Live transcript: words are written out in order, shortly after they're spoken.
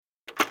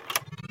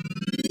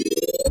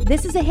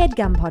This is a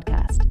HeadGum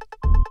podcast.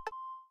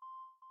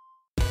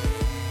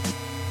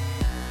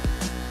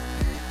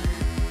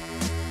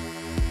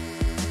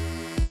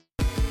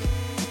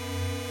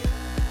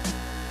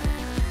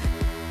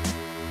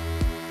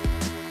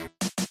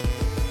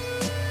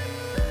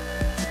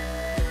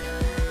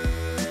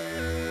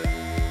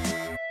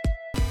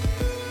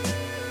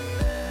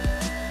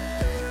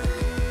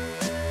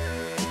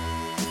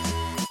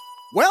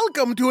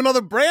 Welcome to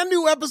another brand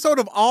new episode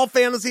of All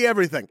Fantasy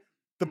Everything,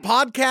 the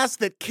podcast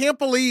that can't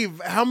believe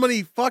how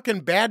many fucking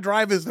bad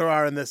drivers there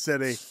are in this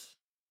city.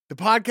 The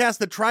podcast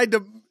that tried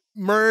to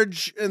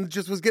merge and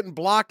just was getting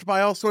blocked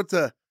by all sorts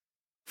of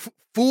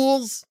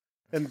fools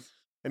and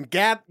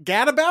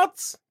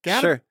gadabouts?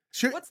 Sure.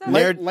 What's that?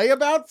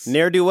 Layabouts?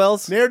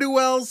 Ne'er-do-wells.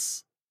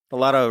 Ne'er-do-wells. A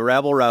lot of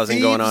rabble-rousing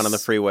Thieves. going on the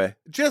freeway.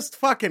 Just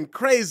fucking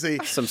crazy.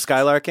 Some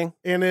skylarking.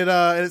 And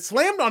it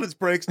slammed on its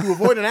brakes to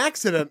avoid an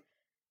accident.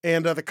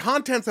 And the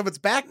contents of its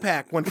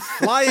backpack went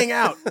flying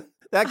out.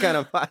 That kind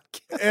of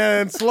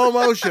podcast. In slow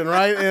motion,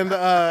 right? And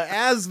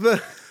as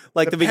the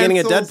beginning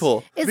of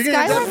pencils- Deadpool. Is Beginning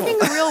of skylarking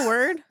Deadpool. a real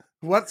word?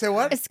 What? Say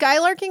what? Is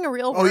skylarking a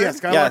real word? Oh yeah,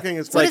 skylarking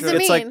is What does it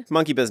It's mean? like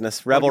monkey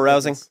business,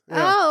 rabble-rousing,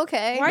 Yeah. Oh,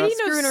 okay. Why do you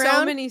know Screwing so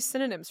around? many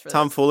synonyms for this?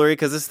 tomfoolery,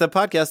 because it's the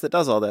podcast that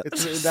does all that.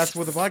 That's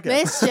what the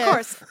podcast is.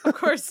 Mischief. Of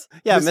course.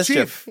 Yeah,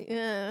 Mischief. mischief.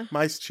 Yeah.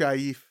 Mais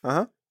Chaif.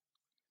 Uh-huh.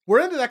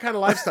 We're into that kind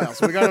of lifestyle,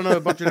 so we got to know a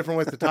bunch of different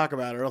ways to talk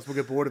about it, or else we'll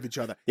get bored of each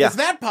other. Yeah. It's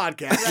that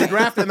podcast. We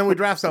draft it, and then we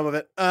draft some of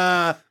it.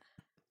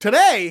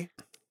 Today,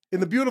 in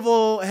the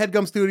beautiful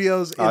HeadGum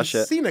Studios in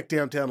scenic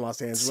downtown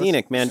Los Angeles.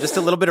 Scenic, man. Just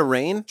a little bit of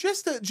rain,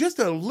 Just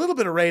a little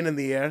bit of rain in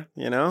the air.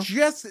 you know?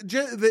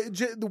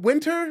 The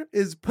winter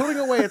is putting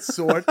away its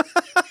sword,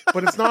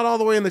 but it's not all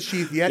the way in the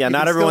sheath yet. Yeah, You not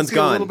can still everyone's see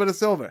gone. A little bit of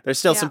silver. There's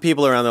still Yeah. some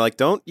people around. They're like,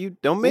 don't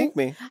make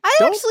me. I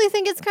Don't- actually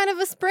think it's kind of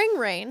a spring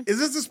rain. Is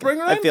this the spring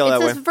rain? I feel that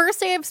It's way. the first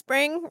day of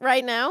spring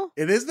right now.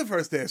 It is the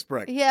first day of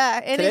spring.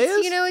 Yeah, and Today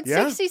it's is? it's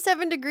Yeah.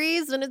 67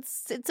 degrees and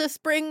it's a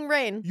spring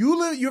rain.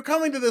 You're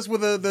coming to this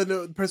with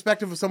the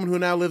perspective of someone who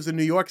now lives in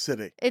New York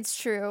City, It's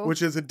true.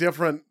 which is a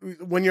different.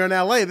 When you're in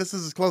LA, this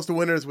is as close to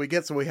winter as we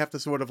get, so we have to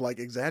sort of like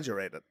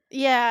exaggerate it.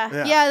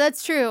 yeah. Yeah.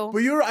 That's true.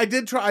 But I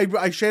did try.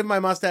 I shaved my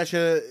mustache,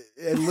 and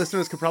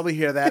listeners could probably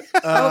hear that.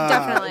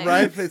 Definitely.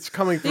 Right, it's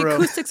coming The through.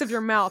 acoustics of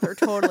your mouth are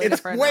totally It's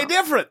different. way now.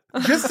 different.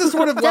 Just to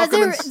sort of Does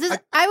welcome.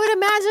 I would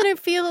imagine it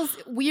feels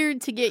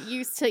weird to get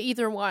used to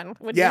either one.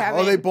 When you're Yeah,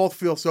 having. they both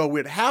feel so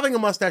weird. Having a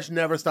mustache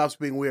never stops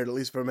being weird, at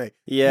least for me.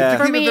 Yeah.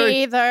 For Keep it me very-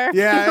 either.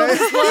 Yeah.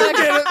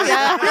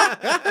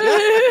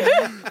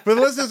 Yeah. For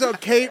the listeners,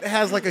 Kate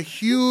has like a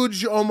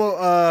huge,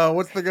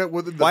 what's the guy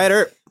with the Wyatt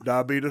Earp.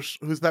 diabetes?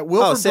 Who's that?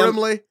 Wilford Sam-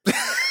 Brimley.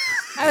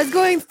 I was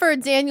going for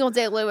Daniel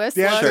Day-Lewis.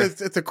 Yeah, Sure.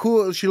 it's a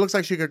cool. She looks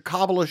like she could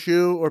cobble a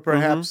shoe or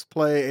perhaps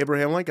play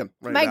Abraham Lincoln.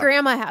 Right My now.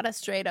 grandma had a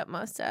straight up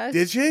mustache.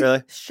 Did she?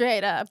 Really?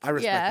 Straight up. I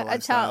respect the yeah,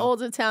 lifestyle.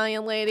 old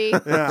Italian lady.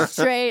 Yeah.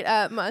 Straight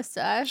up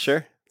mustache.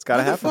 Sure. It's got to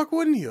Why the happen. fuck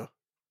wouldn't you?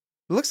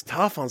 It looks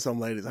tough on some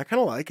ladies. I kind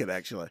of like it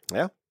actually.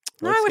 Yeah.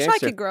 No, Looks I wish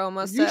gangster. I could grow a You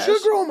mustache.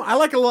 should grow them. I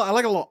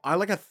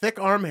like a thick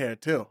arm hair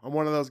too. I'm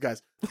one of those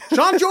guys.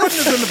 Sean Jordan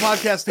is in the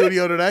podcast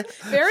studio today.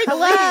 Very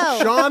Hello.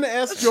 Sean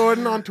S.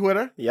 Jordan on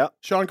Twitter. Yep.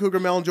 Sean Cougar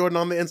Mellon Jordan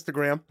on the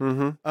Instagram.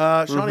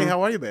 Mm-hmm. Shawnee,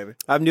 how are you, baby?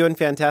 I'm doing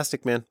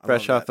fantastic, man.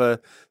 Fresh love off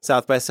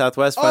South by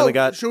Southwest. Finally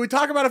got. Should we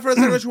talk about it for a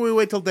second or should we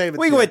wait till David?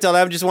 We can wait till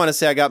that. I just want to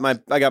say I got my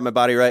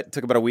body right. It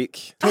took about a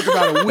week. Took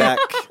about a week. Back.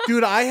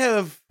 Dude, I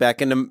have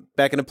Back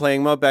into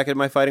playing mode. Back into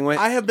my fighting weight.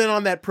 been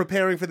on that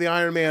preparing for the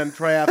Ironman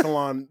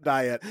triathlon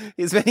diet.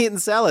 He's been eating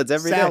salads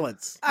every day.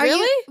 Salads. Are you?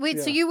 Really? Wait,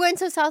 so Yeah. you went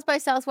to South by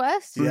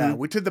Southwest? Yeah,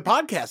 we did the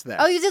podcast there.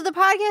 Oh, you did the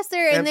podcast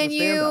there, and And then some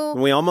stand-up.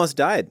 And we almost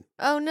died.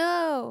 Oh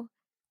no,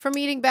 from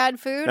eating bad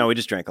food. No, we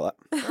just drank a lot.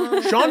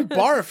 Sean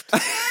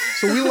barfed.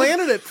 So we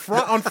landed it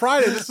on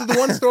Friday. This is the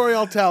one story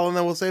I'll tell, and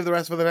then we'll save the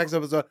rest for the next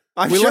episode.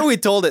 I'm We sure left- we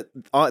told it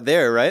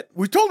there, right?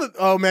 We told it.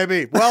 Oh,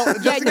 maybe. Well,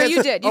 just Yeah, in no, case-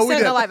 you did. You oh, we said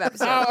in did. a live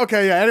episode.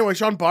 Okay, yeah. Anyway,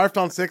 Sean barfed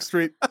on 6th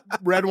Street.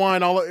 Red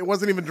wine. It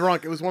wasn't even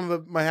drunk. It was one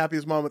of my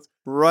happiest moments.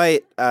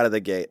 Right out of the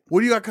gate, What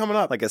do you got coming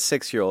up? like a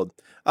 6-year-old.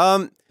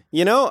 I'm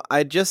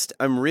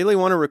really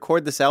want to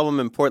record this album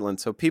in Portland.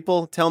 So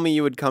people tell me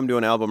you would come to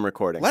an album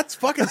recording. Let's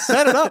fucking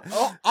set it up.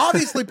 Oh,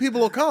 obviously,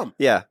 people will come.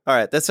 Yeah. All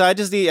right. That's I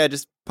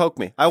just poke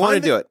me. I want to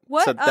Find do it- it.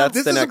 What? So that's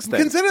This the is next thing.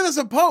 Consider this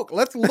a poke.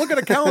 Let's look at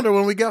a calendar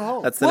when we get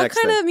home. That's the What next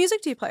kind thing. of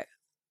music do you play?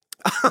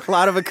 A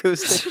lot of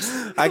acoustic.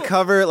 I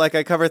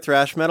cover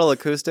thrash metal,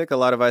 acoustic, a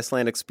lot of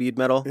Icelandic speed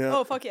metal. Yeah.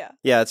 Oh, fuck yeah.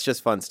 Yeah, it's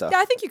just fun stuff. Yeah,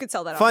 I think you could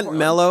sell that. Fun, on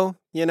mellow,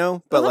 but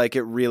Uh-huh. like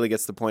it really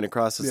gets the point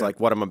across. It's Yeah. like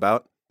what I'm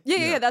about.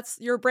 Yeah. That's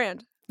your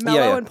brand. Mellow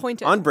Yeah. and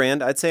pointed. On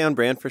brand. I'd say on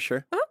brand for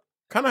sure.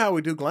 Kind of how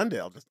we do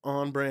Glendale, just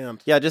on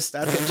brand. Yeah, just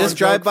That's a fun just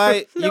drive joke. by.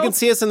 You No. can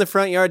see us in the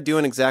front yard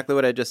doing exactly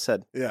what I just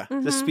said. Yeah.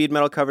 Just speed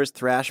metal covers,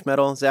 thrash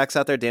metal. Zach's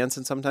out there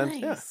dancing sometimes.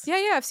 Nice.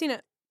 Yeah, I've seen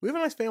it. We have a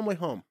nice family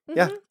home.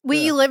 Yeah.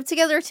 We Yeah. live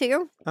together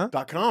too,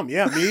 .com.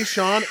 Yeah, me,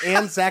 Sean,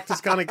 and Zach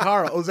Toscani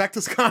Caro. Oh, Zach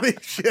Toscani.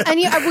 Shit. and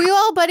were you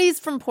all buddies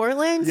from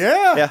Portland?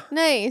 Yeah. Yeah.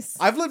 Nice.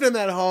 I've lived in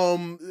that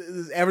home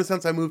ever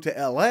since I moved to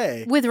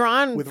LA. With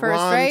Ron with first,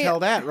 Ron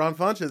right? Ron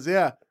Funches,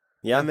 yeah.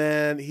 Yeah. And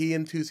then he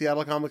into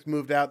Seattle Comics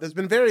moved out. There's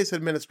been various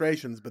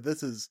administrations, but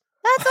this is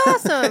That's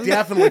awesome.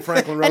 definitely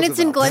Franklin Roosevelt. And it's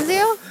in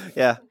Glensville?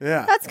 Yeah.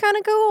 Yeah. That's kind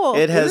of cool.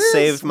 It has is.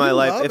 saved my We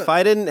life. love If it.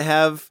 I didn't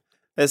have,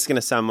 this is going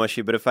to sound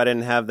mushy, but if I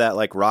didn't have that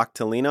like rock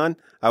to lean on,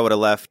 I would have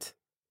left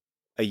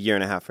a year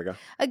and a half ago.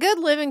 A good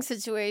living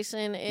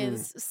situation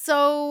is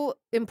so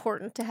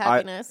important to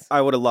happiness.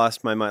 I would have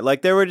lost my mind.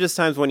 Like there were just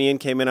times when Ian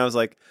came in, I was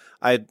like,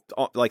 I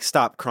like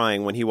stopped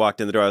crying when he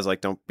walked in the door. I was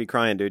like, don't be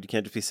crying, dude. You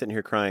can't just be sitting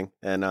here crying.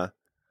 And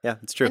yeah,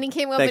 it's true. And he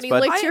came up Thanks, and he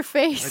bud. licked your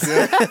face.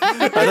 Are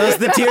those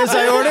the tears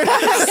I ordered?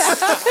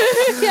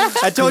 Yeah.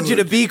 I told you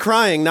to be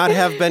crying, not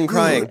have been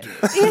crying.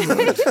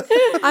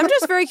 I'm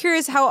just very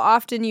curious how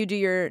often you do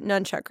your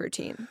nunchuck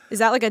routine. Is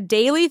that like a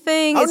daily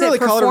thing? I Is wouldn't it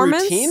really call it a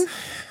performance? routine.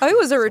 Oh, it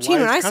was a routine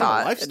when I It's kind of saw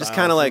a it. lifestyle Just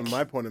kinda like- from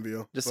my point of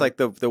view. Just But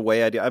like the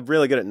way I do. I'm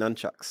really good at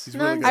nunchucks. he's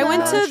really good I at I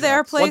went nunchucks. to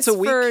their place Once a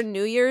week? for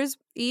New Year's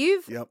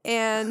Eve, Yep.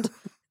 and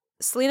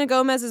Selena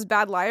Gomez's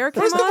Bad Liar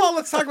came First of on. all,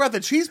 let's talk about the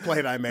cheese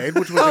plate I made,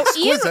 which was Oh,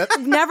 exquisite.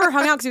 Ian never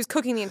hung out because he was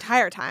cooking the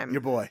entire time.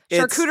 Your boy.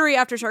 It's- Charcuterie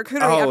after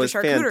charcuterie Oh, it after was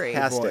charcuterie.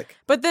 fantastic.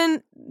 But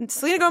then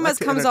Selena Gomez Like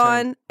to comes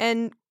entertain. on,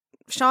 and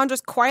Sean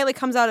just quietly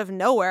comes out of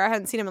nowhere. I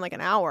hadn't seen him in like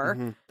an hour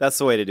That's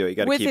the way to do it. You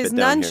got to with keep his it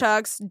down here.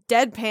 nunchucks,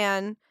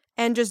 deadpan,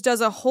 and just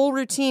does a whole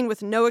routine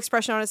with no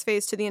expression on his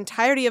face to the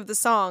entirety of the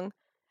song,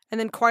 and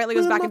then quietly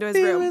goes back into his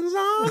room. Feelings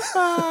on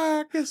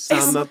fire, 'cause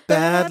I'm a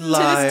bad To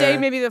liar. this day,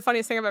 maybe the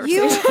funniest thing I've ever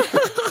You, seen.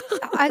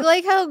 I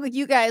like how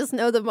you guys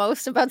know the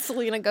most about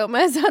Selena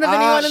Gomez out of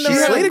anyone in the she room.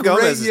 had Selena a great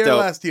Gomez is year dope.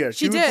 last year.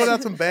 She would did. put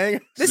out some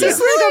bangers. This Yeah. is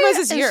Selena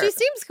Gomez's And year. she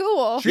seems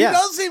cool. She Yeah.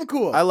 does seem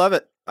cool. I love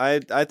it.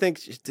 I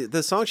think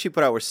the songs she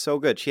put out were so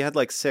good. She had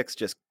like 6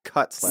 just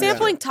cuts. last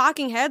Sampling year.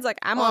 Talking Heads, like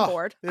I'm Oh, on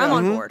board. yeah. I'm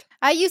on Mhm. board.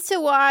 I used to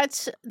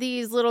watch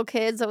these little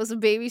kids. I was a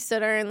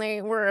babysitter, and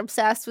they were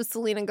obsessed with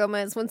Selena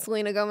Gomez when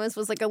Selena Gomez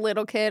was like a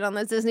little kid on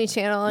the Disney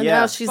Channel, and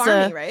Yeah. now she's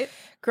Barney, a right?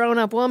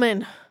 grown-up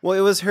woman. Well,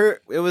 it was her.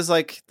 It was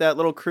like that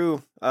little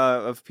crew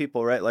of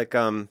people, right? Like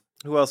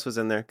who else was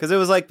in there? Because it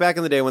was like back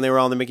in the day when they were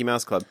all in the Mickey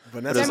Mouse Club.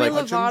 Vanessa It was like-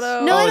 Demi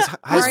Lovato. No, Oh, I it's don't-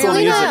 High was School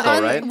Selena Musical,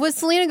 on- right? Was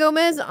Selena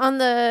Gomez on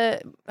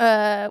the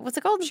what's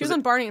it called? She was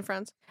on Barney and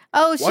Friends.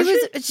 Oh, she Was was.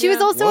 she? She was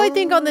Yeah. also, I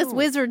think, on this Whoa.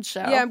 wizard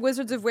show. Yeah,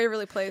 Wizards of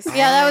Waverly Place.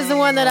 Yeah, that was the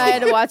one that I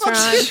had to watch her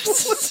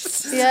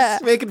on. Yeah.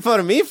 Making fun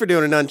of me for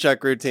doing a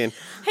nunchuck routine.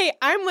 Hey,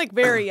 I'm like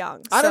very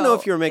young. I don't know so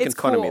if you were making it's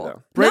fun of me, cool.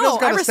 though. Bredouw's No,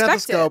 I got a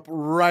respect stethoscope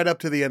right up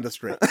to the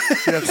industry.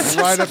 Yes,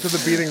 right up to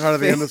the beating heart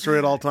of the industry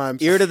at all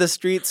times. Ear to the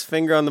streets,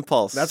 finger on the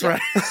pulse. That's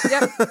right.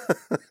 Yep.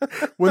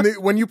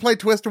 When you play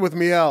Twister with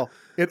Miel,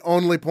 it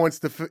only points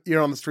to ear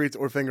on the streets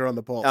or finger on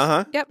the pulse.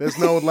 Uh-huh. Yep. There's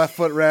no left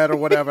foot red or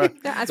whatever.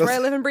 Yeah, that's where I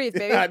live and breathe,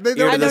 baby. Yeah, they Ear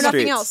to I the know nothing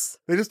streets. else.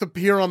 They just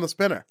appear on the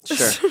spinner.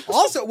 Sure.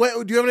 Also, wait,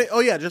 do you have any? Oh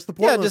yeah, just the Yeah,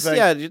 Portland just thing.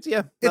 yeah. It's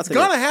nothing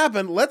gonna else.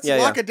 happen. Let's Yeah,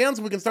 lock yeah. it down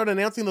so we can start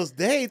announcing those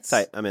dates.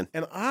 Tight. I'm in.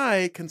 And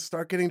I can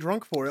start getting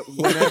drunk for it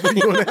whenever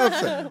you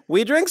announce it.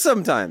 We drink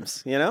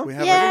sometimes, you know. We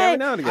have Yay. Every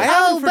now and I again.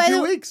 have Oh, for by 2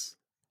 the- weeks.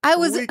 I A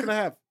was week and a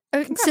half.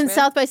 since man.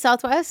 South by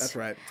Southwest. That's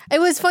right. It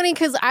was funny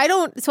because I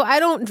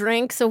don't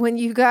drink. So when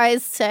you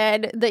guys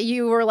said that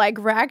you were like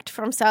wrecked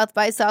from South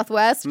by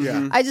Southwest,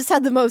 Yeah. I just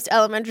had the most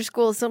elementary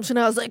school assumption.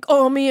 I was like,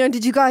 oh man,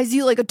 did you guys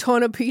eat like a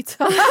ton of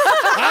pizza?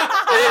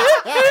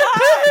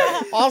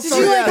 Also, Did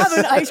you like yes, have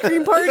an ice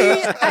cream party?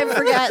 I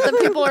forget that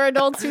people are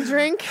adults who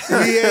drink.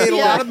 we ate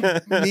Yeah. a lot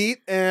of meat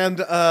and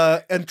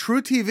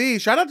True TV.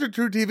 Shout out to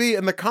True TV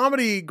and the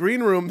comedy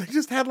green room. They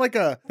just had like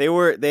a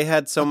They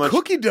had so much.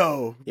 cookie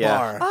dough Yeah.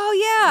 bar. Oh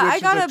yeah, Which I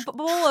is got a a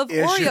bowl of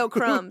issue. Oreo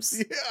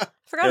crumbs. Yeah.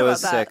 Forgot It about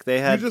was that. sick. They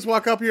You had just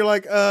walk up, you're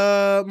like,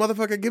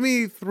 motherfucker, give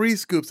me 3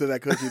 scoops of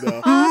that cookie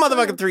dough.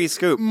 motherfucking 3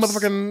 scoops.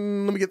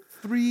 Motherfucking, let me get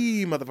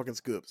 3 motherfucking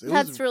scoops.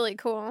 That's really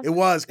cool. It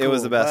was cool. It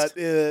was the best.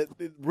 But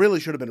it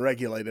really should have been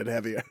regulated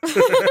heavier.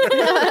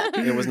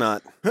 It was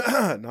not.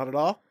 Not at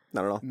all.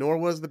 Not at all. Nor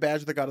was the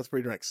badge that got us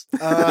free drinks.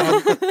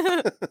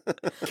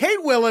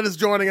 Kate Willett is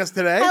joining us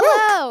today.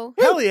 Hello.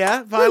 Hell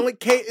yeah. Finally.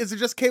 Kate, is it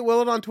just Kate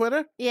Willett on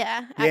Twitter?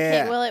 Yeah, I Yeah.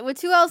 can't will it with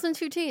 2 L's and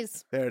 2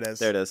 T's. There it is.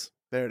 There it is.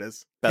 There it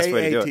is. Best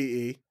way to do it.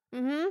 Kate.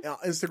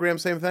 Mm-hmm. Instagram,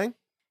 same thing?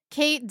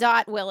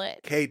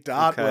 Kate.Willett. Kate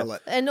Okay.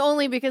 Willett. And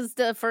only because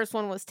the first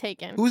one was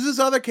taken. Who's this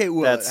other Kate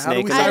Willett? That's How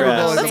do Snake we in the cyberbully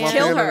Grass. them Let's off the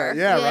kill internet? her.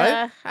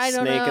 Yeah, I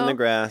don't Snake know. in the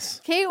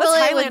grass. Kate Let's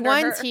Willett with Highlander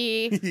 1 her.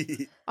 T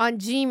right? on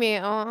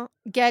Gmail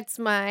gets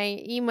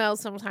my email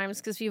sometimes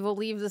because people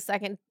leave the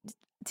second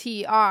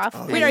T off.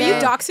 Oh, Wait, yeah. are you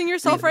doxing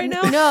yourself right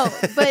now? No,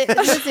 but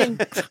listen,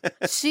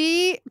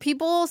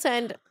 people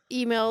send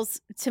emails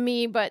to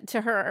me, but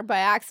to her by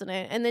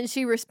accident, and then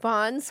she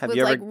responds Have with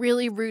you ever- like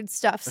really rude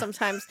stuff.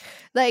 Sometimes,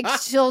 like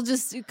she'll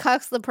just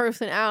cuss the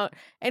person out,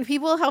 and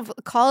people have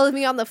called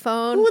me on the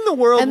phone. Who in the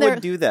world And they're-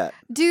 would do that?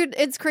 Dude,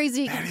 it's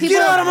crazy. That is People,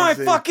 Get out of my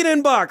Crazy. fucking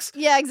inbox.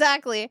 yeah,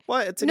 exactly.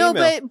 What? It's an No,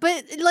 email.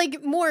 but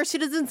like more, she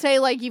doesn't say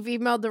like you've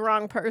emailed the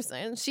wrong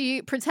person.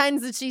 She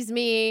pretends that she's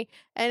me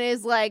and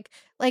is like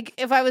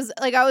if I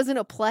was in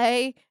a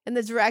play and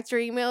the director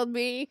emailed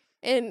me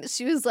and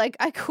she was like,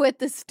 I quit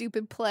this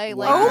stupid play.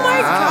 Like, Oh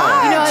my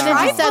god! you know, and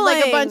then she said like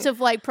a Trifling. bunch of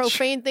like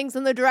profane things,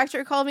 and the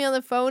director called me on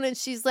the phone and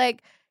she's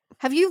like,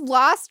 have you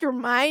lost your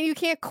mind? You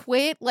can't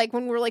quit like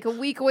when we're like a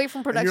week away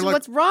from production. like-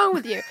 What's wrong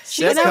with you?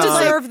 She doesn't Sitcom.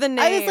 deserve the name.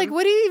 I was like,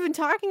 what are you even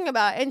talking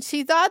about? And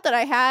she thought that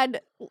I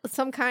had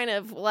some kind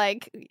of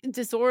like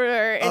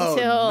disorder Oh,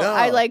 until no.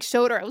 I like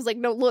showed her. I was like,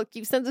 no, look,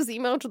 you sent this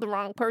email to the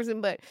wrong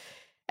person. But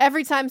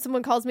every time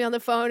someone calls me on the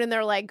phone and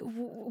they're like,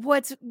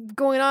 what's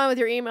going on with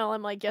your email?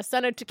 I'm like, yeah,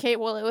 send it to Kate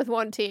Willett with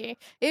 1 T.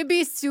 It'd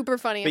be super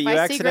funny But if you I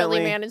secretly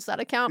accidentally- managed that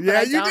account. Yeah, but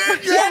I you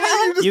don't. did. Yeah,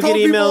 you just You get told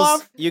people emails.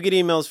 off. You get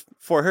emails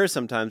for her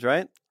sometimes,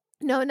 right?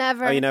 No,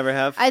 never. Oh, you never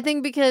have. I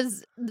think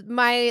because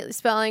my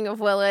spelling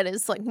of Willett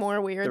is like more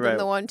weird The than right-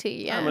 the 1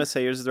 T. Yeah. I'm gonna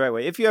say yours is the right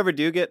way. If you ever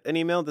do get an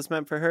email that's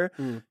meant for her,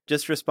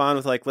 just respond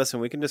with like, "Listen,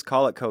 we can just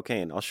call it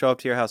cocaine. I'll show up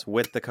to your house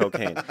with the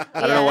cocaine.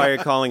 I don't know why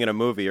you're calling it a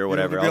movie or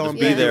whatever. be I'll all just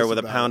be ambiguous there with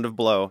a about pound of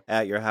blow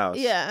at your house.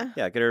 Yeah.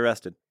 yeah, get her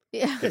arrested.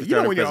 Yeah. Get her You thrown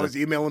know in when you're prison. always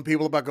emailing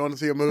people about going to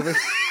see a movie?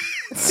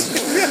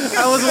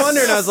 I was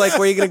wondering. I was like,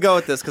 "Where are you gonna go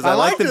with this?" Because I I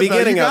like like the it, though. You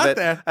beginning of got it.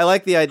 there. I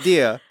like the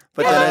idea,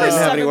 but then I Yeah. didn't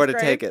have anywhere to 7th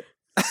take grade.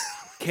 it.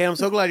 Cam, I'm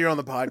so glad you're on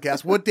the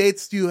podcast. What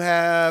dates do you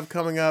have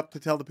coming up to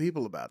tell the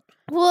people about?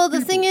 Well,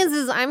 the thing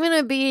is I'm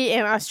gonna be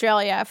in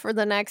Australia for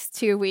the next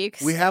 2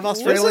 weeks. We have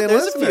Australian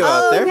there's a listeners. few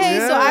out there. Okay,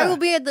 so I Yeah. will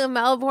be at the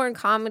Melbourne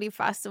Comedy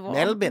Festival.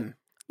 Melbourne.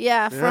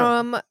 Yeah,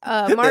 from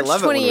They March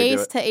love it when we do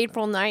 28th it. to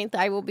April 9th,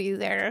 I will be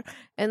there.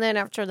 And then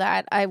after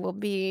that, I will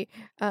be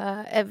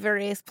at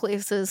various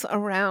places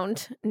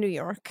around New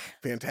York.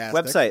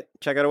 Fantastic. Website.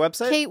 Check out a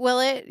website. Kate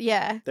Willett,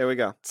 yeah. There we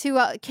go.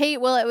 Kate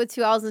Willett with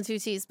 2 L's and 2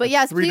 T's. But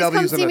yes, 3 please come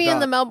W's and see a me in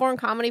the dot. Melbourne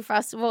Comedy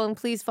Festival and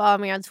please follow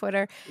me on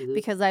Twitter Mm-hmm.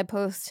 because I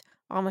post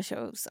all my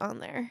shows on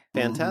there.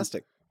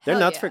 Fantastic. They're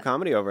Hell nuts yeah. for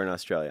comedy over in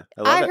Australia.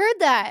 I love I it. heard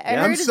that. I Yeah.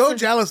 heard I'm it's so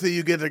jealous that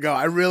you get to go.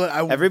 I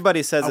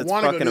Everybody says it's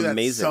want to go fucking do that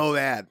amazing. so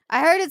bad.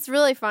 I heard it's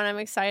really fun. I'm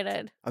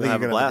excited. I think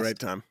have you're a going to have a blast. great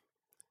time.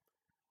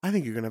 I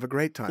think you're going to have a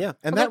great time. Yeah.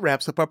 And Okay. that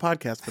wraps up our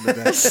podcast for the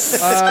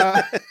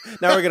day.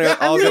 Now we're gonna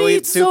all I'm go gonna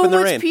eat soup so in the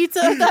much rain.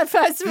 pizza at that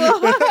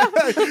festival.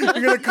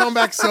 You're going to come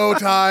back so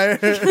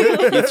tired.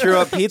 You threw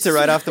up pizza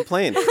right off the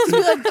plane. Just be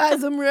like,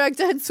 guys, I'm wrecked.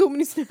 I had so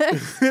many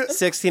snacks.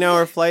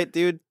 16-hour flight,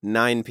 dude.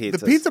 9 pizzas.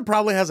 The pizza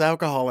probably has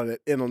alcohol in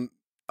it in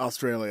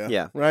Australia.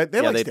 Yeah. Right? They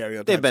Yeah, like they-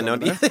 stereotypes. they've been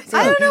over known. there.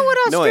 I don't know what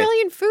No way.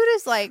 Australian food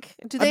is like.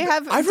 Do they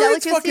have I've heard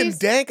it's fucking delicacies?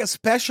 dank,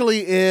 especially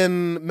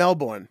in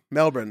Melbourne.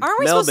 Aren't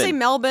we supposed to say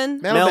Melbourne?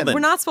 Melbourne. We're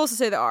not supposed to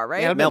say the R,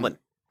 right? Melbourne.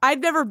 I've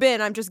never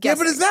been. I'm just Yeah,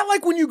 guessing. but is that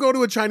like when you go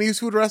to a Chinese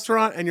food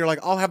restaurant and you're like,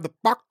 I'll have the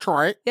bok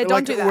choy? Yeah, Or don't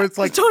like, do that. Where it's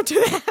like, don't do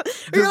that.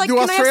 Or you're like, do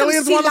can I have some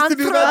Australians want us to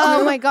do cilantro? that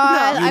too? Oh my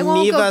god, I You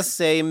won't Neva go.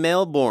 say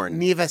Melbourne.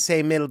 Neva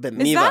say Melbourne.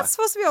 Is Neva. that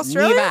supposed to be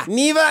Australia?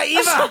 Neva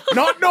Eva.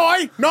 Not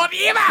Noi, not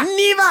Eva.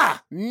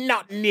 Neva.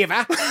 Not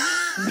Neva.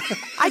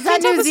 Is that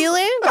New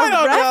Zealand? I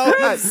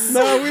don't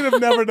know. No, we'd have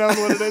never known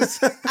what it is.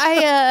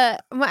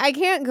 I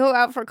can't go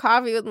out for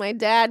coffee with my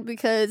dad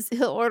because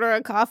he'll order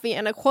a coffee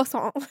and a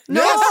croissant.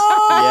 No,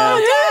 Yeah.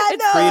 Dad,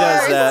 It's no. Free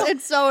does that.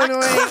 It's so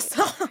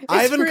annoying.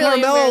 Ivan really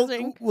Carmel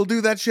amazing. will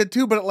do that shit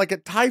too, but like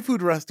at Thai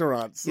food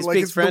restaurants. He like,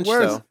 speaks it's French, the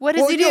worst. though. What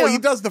does he No, do? he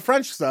does the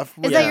French stuff.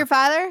 Is Yeah. that your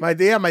father? My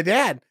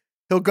dad.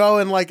 He'll go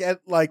and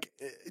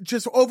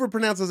just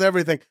overpronounces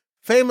everything.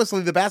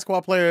 Famously, the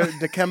basketball player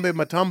Dikembe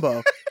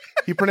Mutombo,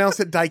 he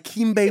pronounced it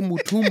Dikembe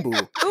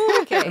Mutombo. Ooh,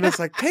 okay. And it's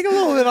like, take a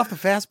little bit off the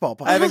fastball.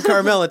 Pop. Ivan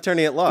Carmel,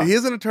 attorney at law. He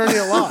is an attorney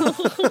at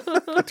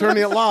law.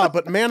 Attorney at law,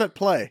 but man at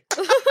play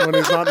when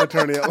he's not an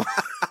attorney at law.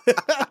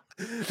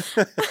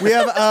 We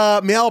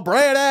have Miel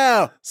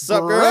Bredouw.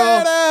 Sup, girl?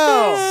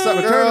 Bredouw. Sup,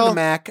 Return girl? to the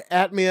Mac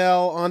at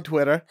Miel on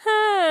Twitter.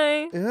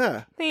 Hi.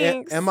 Yeah.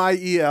 Thanks.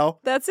 Miel.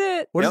 That's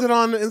it. What is Yep. it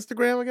on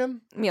Instagram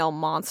again? Meal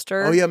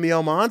monster. Oh yeah,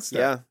 Miel Monster.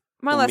 Yeah.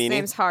 My last Meanie.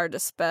 name's hard to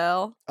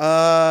spell.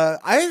 I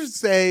should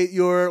say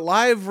your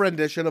live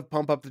rendition of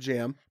Pump Up the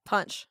Jam.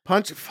 Punch.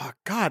 Fuck,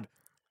 God.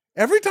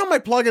 Every time I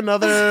plug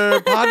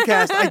another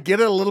podcast, I get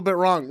it a little bit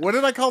wrong. What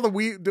did I call the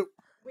We hate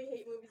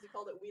movies. You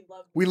called it We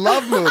Love. We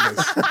love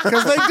movies.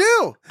 Because they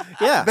do.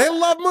 Yeah. They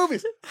love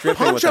movies. Dripping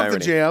Punch with Up the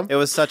irony. Jam. It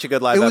was such a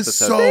good live It was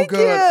episode. so Thank good.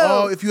 you.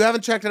 Oh, if you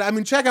haven't checked it, I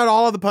mean, check out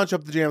all of the Punch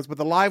Up the Jams, but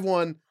the live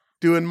one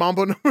doing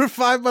Mambo number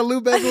 5 by Lou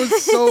Bega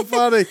was so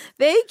funny.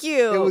 Thank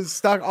you. It was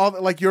stuck all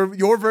like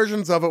your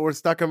versions of it were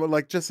stuck in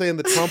like just saying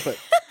the trumpet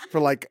for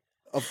like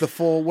of the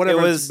full whatever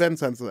It was- it's been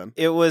since then.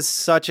 It was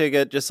such a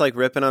good, just like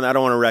ripping on. I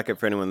don't want to wreck it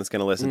for anyone that's going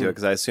to listen to it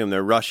because I assume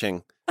they're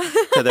rushing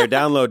to their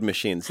download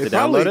machines They to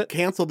probably download it.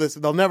 canceled this.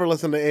 They'll never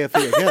listen to AFE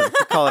again.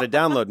 We call it a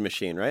download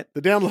machine, right?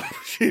 The download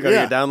machine. Go to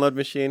Yeah. your download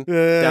machine, Yeah,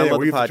 download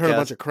where you the have to turn a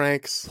bunch podcast, of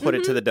cranks. put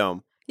it to the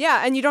dome.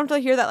 Yeah, and you don't have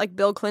to hear that like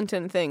Bill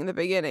Clinton thing in the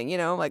beginning, you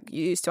know, like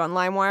you used to on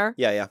LimeWire.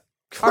 Yeah, yeah.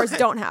 Ours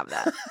don't have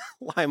that.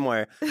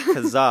 LimeWire,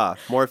 Kazaa,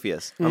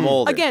 Morpheus. I'm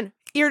older. Again,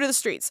 ear to the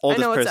streets. Oldest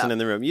I know what's person up. in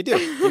the room. You do.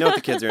 You know what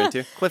the kids are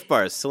into. Cliff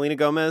Bars, Selena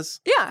Gomez.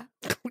 Yeah.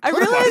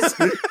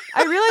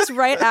 I realized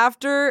right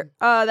after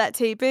that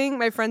taping,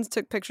 my friends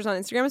took pictures on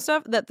Instagram and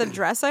stuff, that the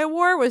dress I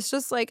wore was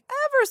just like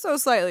ever so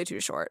slightly too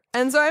short.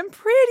 And so I'm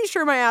pretty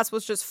sure my ass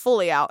was just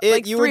fully out.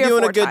 like You were 3 or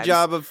doing 4 a good times.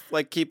 job of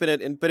like keeping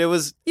it in, but it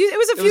was It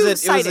was a it was few a-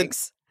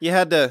 sightings. you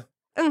had to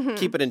Mhm.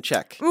 keep it in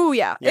check. Ooh,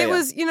 yeah. Yeah, It yeah.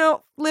 was,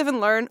 live and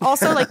learn.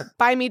 Also, like,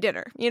 buy me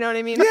dinner. You know what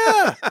I mean?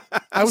 Yeah.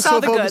 I was Saw so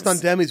the focused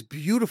goods. on Demi's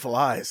beautiful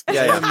eyes.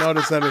 Yeah, I yeah. didn't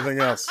notice anything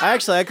else. I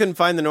couldn't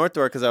find the north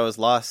door because I was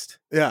lost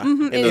Yeah.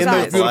 Mhm, in those those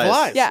eyes. beautiful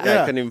eyes. Yeah.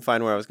 I couldn't even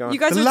find where I was going. You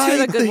guys The are two of the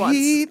light, good the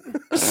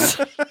ones.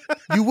 heat.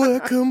 You were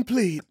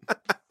complete.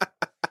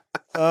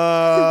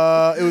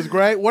 It was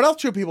great. What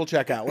else should people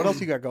check out? What else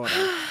you got going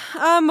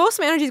on? Most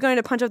of my energy is going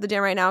to Punch Up the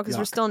Jam right now because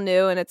we're Yuck. still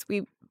new and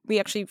we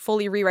actually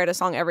fully rewrite a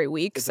song every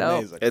week. It's so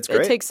amazing. It's it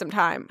great. takes some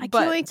time. I but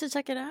can't wait to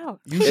check it out.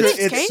 You should, It's-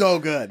 it's Kate? so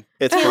good.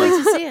 It's Can't fun.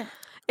 wait to see it.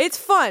 it's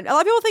fun. A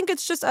lot of people think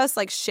it's just us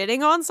like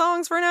shitting on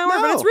songs for an hour,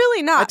 but No. it's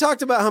really not. I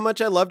talked about how much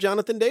I love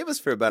Jonathan Davis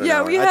for about an yeah,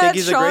 hour. we I had think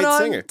he's Sean a great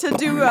on singer. to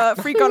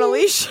do Freak on a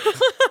Leash.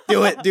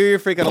 Do it. Do your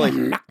freak on a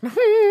leash.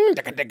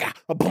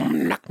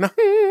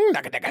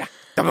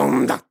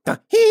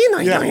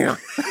 Yeah.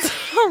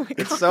 Oh my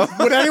It's god.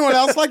 so. Would anyone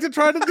else like to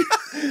try to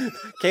do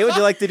Kate, would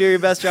you like to do your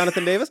best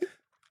Jonathan Davis?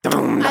 I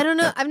don't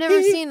know. I've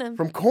never seen him.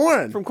 from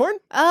Corn? From Korn?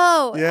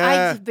 Oh,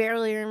 Yeah. I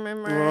barely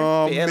remember.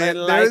 Oh, Feeling man.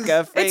 like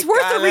There's- a freak It's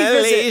worth a on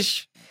revisit.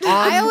 leash.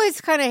 I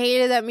always kind of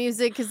hated that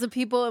music because the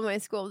people in my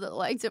school that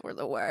liked it were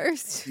the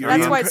worst. You're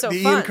That's Ian why it's so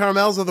the fun. Ian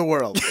Carmels of the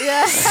world.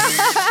 Yeah.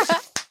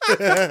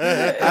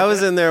 I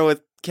was in there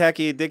with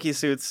khaki dicky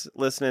suits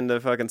listening to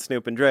fucking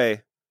Snoop and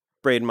Dre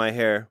braiding my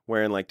hair,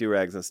 wearing like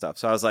do-rags and stuff.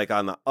 So I was like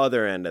on the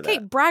other end of that. Okay,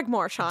 brag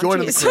more, Sean.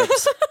 Joining the Jeez.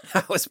 Crips.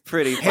 That was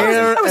pretty fun.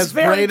 Hair That was as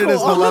very braided as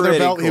the cool. leather Pretty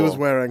belt he cool. was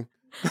wearing.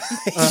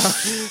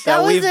 That That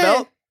was weave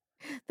belt?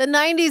 The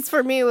 90s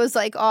for me was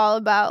like all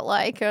about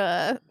like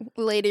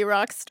lady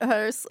rock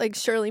stars like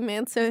Shirley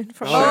Manson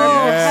from Oh,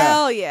 Oh, yeah.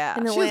 hell yeah.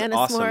 and She was Alanis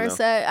awesome, though.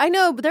 Morissette. I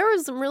know, but there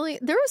was some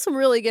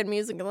really good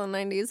music in the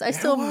 90s. I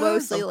still was,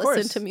 mostly of listen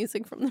course. to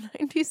music from the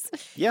 90s.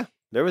 Yeah,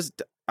 there was.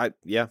 I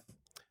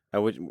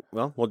would.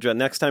 Well,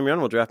 next time you're on,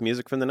 we'll draft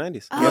music from the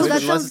 '90s. Oh, Unless that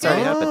it's sounds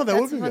already good. happened. Oh, that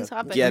That's would be a fun good.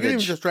 topic. Yeah, You can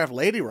even bitch. just draft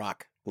Lady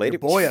Rock. Lady- Your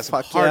boy has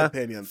some fuck hard yeah.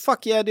 opinions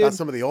Fuck yeah, dude. about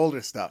some of the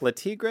older stuff. La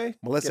Tigre,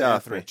 Melissa Get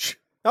off me. Etheridge.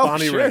 Oh,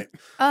 Bonnie sure. Raitt.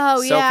 Oh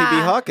Sophie B.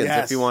 yeah. Hawkins,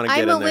 Yes. if you want to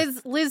get I'm a in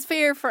there. Liz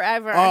Phair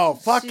forever. Oh,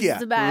 fuck She's yeah.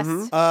 the best.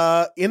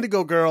 Mhm.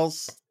 Indigo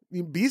Girls,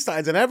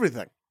 B-sides and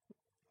everything.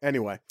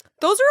 Anyway.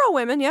 Those are all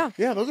women, yeah.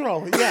 Yeah, those are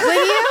all. Yeah. When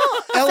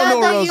you Eleanor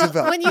said that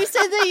Roosevelt. when you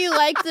said that you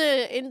liked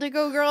the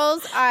Indigo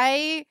Girls,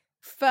 I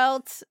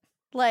felt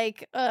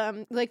like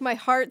my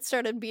heart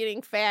started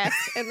beating fast,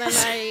 and then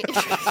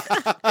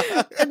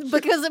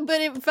but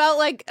it felt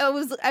like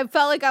I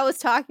felt like I was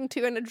talking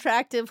to an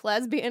attractive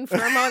lesbian for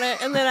a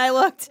moment, and then I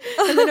looked,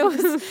 and then it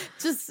was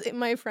just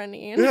my friend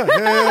Ian. Yeah.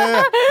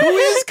 Who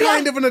is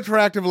kind of an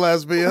attractive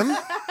lesbian,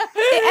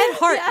 And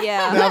heart,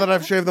 yeah. now that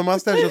I've shaved the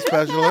mustache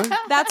especially.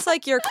 That's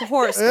like your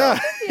horoscope.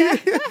 Yeah.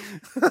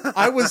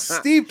 I was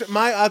steeped.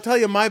 I'll tell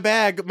you, my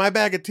bag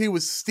of tea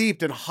was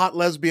steeped in hot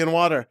lesbian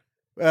water.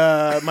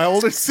 My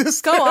older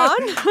sister. Go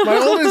on. My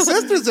older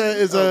sister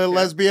is a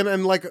lesbian,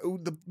 and like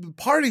the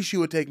parties she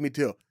would take me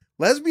to.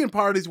 Lesbian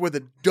parties were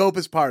the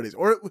dopest parties.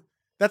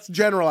 That's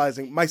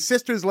generalizing. My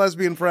sister's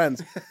lesbian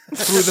friends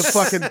threw the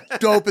fucking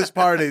dopest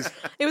parties.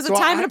 It was So a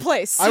time and a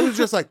place. I was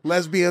just like,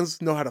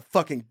 lesbians know how to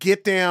fucking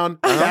get down.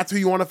 That's who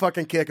you want to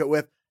fucking kick it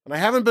with. And I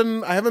haven't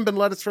been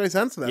led astray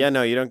since then. Yeah,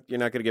 no, you're not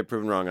going to get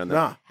proven wrong on that.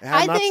 Nah,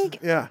 I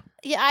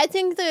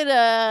think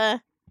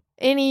that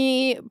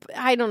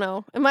I don't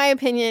know. In my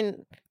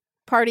opinion,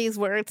 parties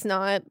where it's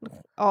not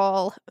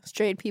all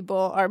straight people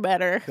are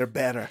better. they're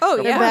better. Oh,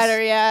 They're yeah.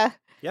 better, yeah.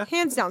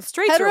 Hands down.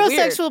 Straights are weird.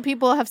 Heterosexual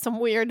people have some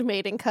weird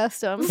mating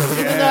customs.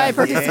 Even though I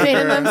participate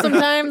in them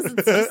sometimes.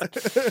 It's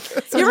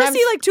just, You ever sometimes-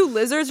 see like two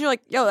lizards and you're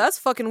like, yo, that's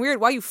fucking weird.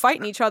 Why are you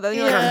fighting each other? And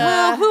you're like,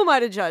 Yeah. well, who am I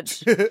to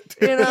judge? You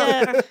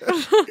know?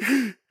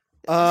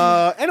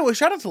 Yeah. Anyway,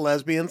 shout out to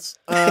lesbians.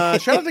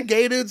 Shout out to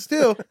gay dudes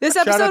too. This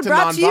Shout out episode to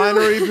brought to you-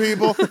 non-binary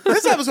people.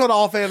 This episode,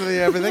 all fantasy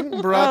everything,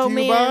 brought Oh,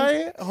 to you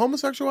man. by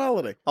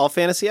homosexuality. All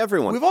fantasy,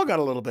 everyone. We've all got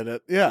a little bit of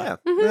it. Yeah.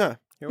 Yeah. Yeah.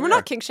 Here We're we not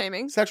are. kink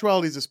shaming.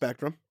 Sexuality's a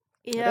spectrum.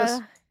 Yeah.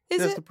 Is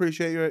Just it?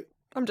 appreciate your.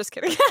 I'm just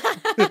kidding.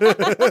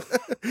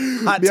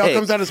 Hot Meow take.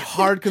 comes out as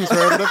hard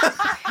conservative.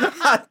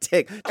 Hot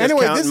take. Just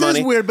Anyway, counting this money.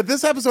 is weird, but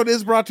this episode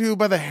is brought to you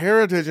by the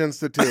Heritage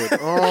Institute.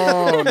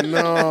 Oh,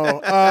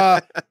 no.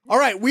 All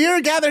right, we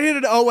are gathered here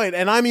today. Oh, wait,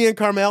 and I'm Ian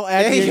Carmel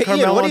at Hey, Ian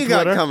Carmel what on do you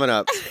got Twitter. coming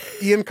up?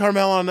 Ian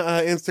Carmel on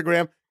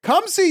Instagram.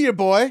 Come see your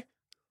boy.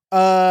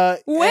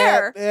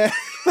 Where?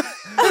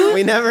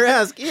 We never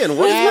ask Ian.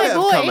 What do you my have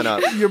boy? coming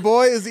up? Your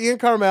boy is Ian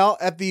Carmel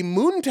at the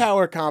Moon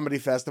Tower Comedy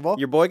Festival.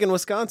 Your boy in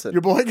Wisconsin.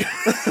 Your boy.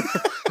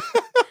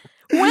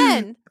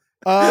 When?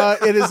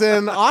 It is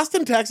in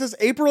Austin, Texas.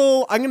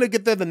 April. I'm going to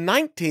get there the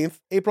 19th.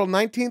 April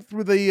 19th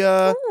through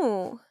the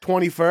Ooh.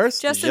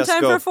 21st. Just in Just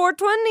time go. for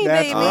 420,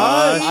 That's baby.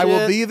 right. I will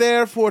shit. be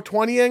there for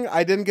 20ing.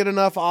 I didn't get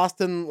enough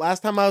Austin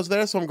last time I was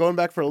there, so I'm going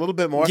back for a little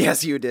bit more.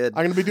 Yes, you did.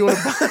 I'm going to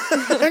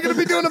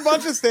be doing a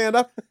bunch of stand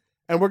up,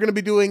 and we're going to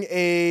be doing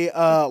a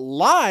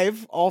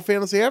live All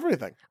Fantasy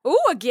Everything. Ooh,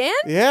 again?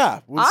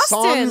 Yeah, with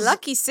Austin,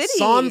 Lucky City.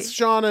 Sans,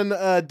 Sean,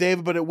 and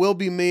David, but it will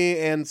be me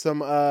and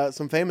some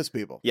famous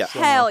people. Yeah. So,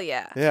 Hell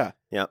yeah. yeah,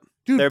 Yeah.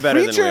 dude. They're better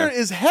than we Preacher are.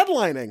 is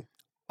headlining.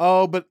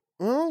 Oh, but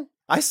well,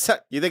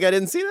 You think I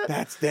didn't see that?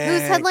 That's Who's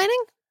dang. headlining?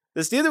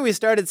 This dude that we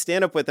started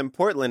stand up with in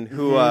Portland,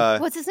 who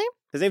What's his name?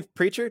 his name's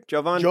Preacher,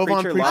 Jovan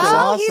Preacher Lawson.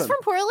 Oh, he's Lawson. from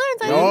Portland?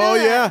 I didn't Oh know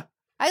that. yeah.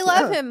 I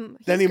love Yeah. him.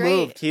 Then he He's great.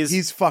 moved.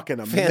 He's fucking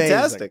amazing.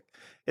 Fantastic.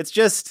 It's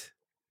just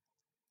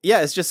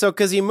so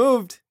because he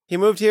moved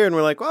here, and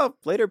we're like, well,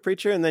 later,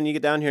 Preacher, and then you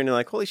get down here, and you're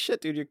like, holy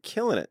shit, dude, you're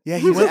killing it. Yeah,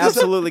 he went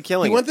absolutely He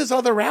killing went it. this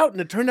other route, and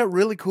it turned out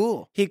really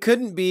cool. He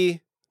couldn't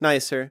be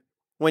nicer.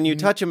 When you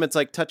touch him, it's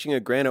like touching a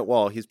granite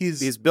wall.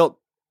 He's built.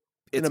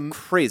 It's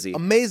crazy.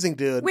 Amazing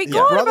dude. Wait, His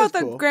go on brother's about the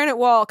cool. granite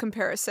wall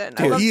comparison.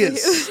 I'd Dude, love he to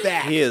is hear-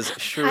 stacked. He is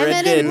I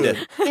met him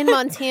shredded. in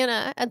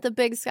Montana at the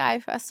Big Sky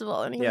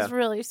Festival, and he Yeah. was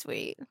really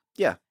sweet.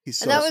 He's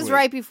so And that was sweet.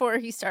 right before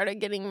he started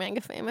getting mega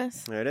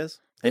famous. There it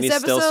is. And This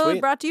he's still episode sweet.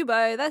 brought to you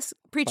by this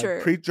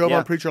Preacher. Jovan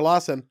Yeah. Preacher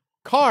Lawson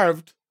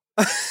carved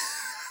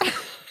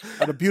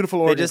at a beautiful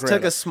They Oregon just took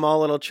granite. a small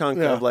little chunk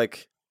Yeah. of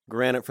like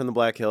granite from the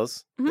Black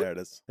Hills, There it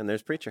is. and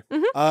there's Preacher.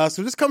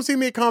 So just come see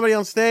me at Comedy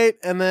on State,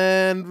 and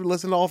then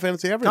listen to All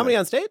Fantasy Everything. Comedy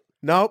on State?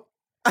 Nope.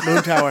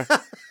 Moon Tower.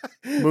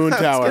 Moon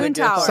Tower. Moon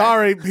Tower.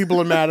 Sorry, people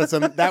in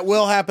Madison. That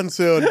will happen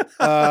soon.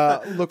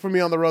 Look for me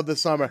on the road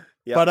this summer.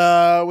 Yep.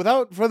 But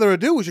without further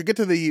ado, we should get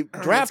to the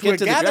draft. get We're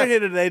to the gathered draft. here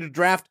today to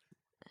draft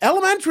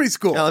elementary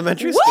school.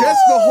 Elementary Just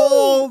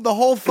school. the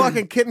whole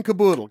fucking kit and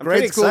caboodle.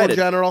 pretty Grade school in excited.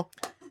 general.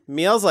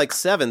 Miel's like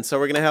 7, so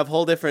we're going to have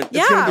whole different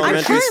Yeah, elementary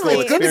I'm school currently-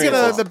 It's good to get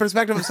experiences. the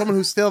perspective of someone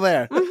who's still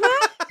there.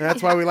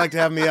 That's why we like to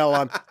have Miel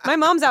on. My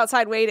mom's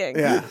outside waiting.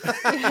 Yeah.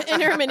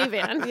 In her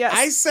minivan. Yes.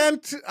 I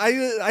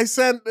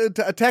sent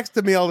a text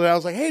to Miel and I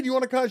was like, hey, do you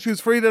want to come? She was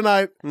free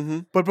tonight. Mm-hmm.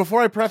 But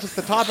before I prefaced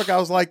the topic, I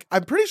was like,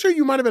 I'm pretty sure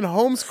you might have been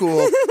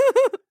homeschooled.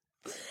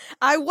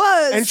 I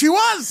was. And she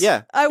was.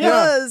 Yeah. I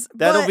was.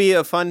 That'll but- be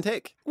a fun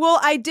take. Well,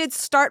 I did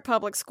start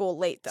public school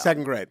late, though.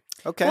 Second grade.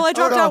 Okay. Well, I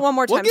dropped no. out one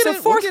more We'll time. get So it.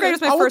 We'll fourth get grade it.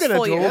 was my We'll first get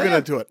full into it. year. We'll get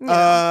into it.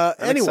 Yeah.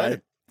 I'm Anyway.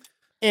 excited.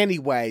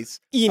 Anyways.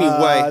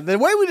 Anyway. The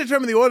way we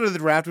determined the order of the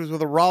draft was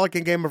with a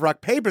rollicking game of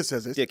rock, paper,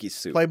 scissors. Dicky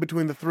soup. Played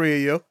between the three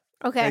of you.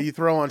 Okay. You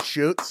throw on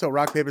shoot. So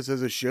rock, paper,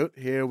 scissors, shoot.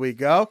 Here we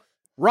go.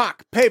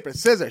 Rock, paper,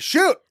 scissors,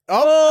 shoot.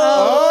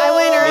 Oh, I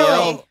win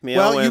early. Miel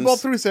well, wins. you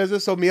both threw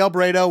scissors, so Miel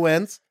Bredouw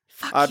wins.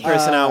 Odd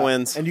person out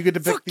wins. And you get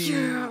to pick Fuck the.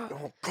 yeah.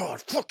 Oh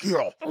God, fuck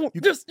you!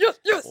 Yes.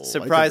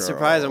 Surprise,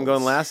 surprise. I'm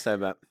going last, I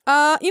bet.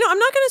 I'm not going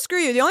to screw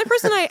you. The only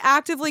person I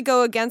actively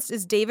go against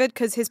is David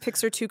because his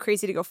picks are too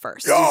crazy to go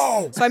first.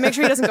 Yo! So I make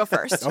sure he doesn't go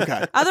first.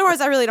 Okay. Otherwise,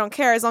 I really don't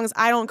care as long as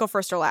I don't go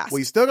first or last. Well,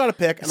 you still got to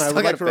pick, and I Still would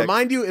like gotta to pick.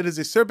 remind you, it is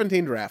a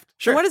serpentine draft.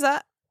 Sure. What is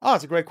that? Oh,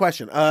 it's a great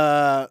question.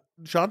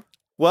 Sean?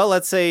 Well,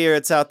 let's say you're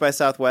at South by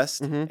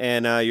Southwest, Mhm.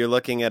 and you're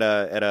looking at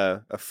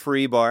a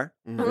free bar.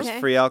 There's Okay.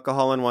 free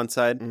alcohol on one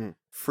side, Mhm.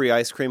 free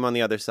ice cream on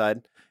the other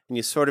side, and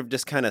you sort of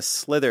just kind of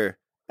slither.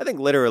 I think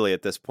literally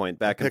at this point,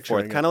 back and picturing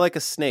forth, it. kind of like a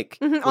snake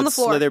Mhm, on would the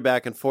floor. slither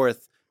back and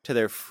forth to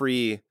their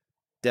free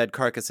dead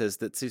carcasses.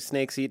 Do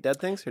snakes eat dead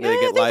things, or do Yeah, they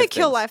I get think live they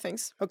kill things? live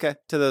things. Okay,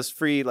 to those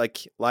free like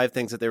live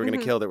things that they were going to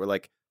Mhm. kill that were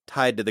like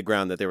tied to the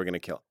ground that they were going to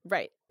kill.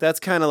 Right. That's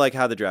kind of like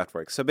how the draft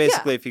works. So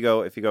basically, if you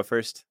go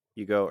first,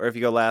 you go, or if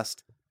you go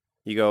last,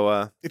 you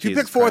go. If you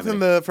Jesus pick fourth criminy. in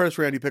the first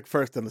round, you pick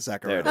first in the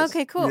second There it round. is.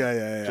 Okay, cool.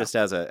 Yeah. just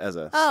as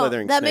a Oh,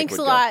 slithering that snake makes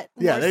would a go. lot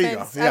Yeah, more there you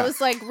go. sense. Yeah. I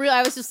was like,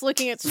 I was just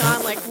looking at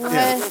Sean like, what?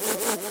 Yeah.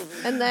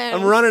 And then,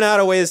 I'm running out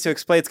of ways to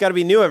explain. It's got to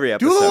be new every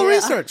episode. Do a little Yeah.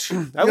 research. I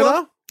you will.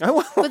 know? I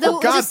will. but the,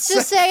 God's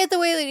just say it the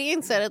way that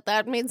Ian said it.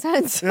 That made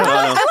sense. Yeah.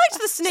 I liked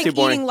the snake too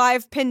boring. eating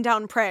live pinned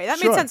down prey. That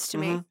Sure. made sense to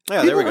me. Mhm. Yeah,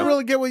 there People we don't go.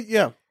 really get what.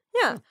 Yeah.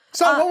 Yeah.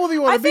 So, what will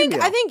you want I to be? think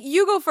Miel? I think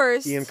you go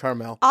first. Ian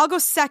Carmel. I'll go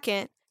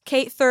second.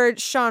 Kate third.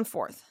 Sean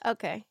fourth.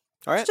 Okay.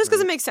 All right. Just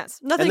because it makes sense.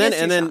 Nothing and then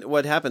against and you, then Sean.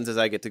 what happens is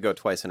I get to go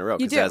twice in a row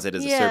You because do. as it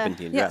is Yeah. a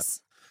serpentine draft.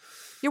 Yes.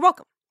 You're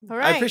welcome. All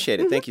right. I appreciate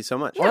it. Thank you so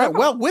much. All right.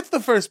 Well, with the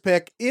first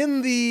pick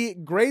in the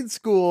grade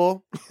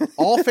school,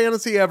 all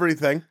fantasy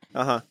everything.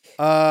 Uh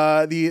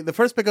huh. The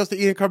first pick goes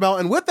to Ian Carmel,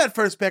 and with that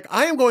first pick,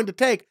 I am going to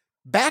take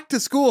back to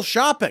school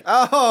shopping.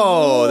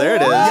 Oh, there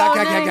it is. Wow.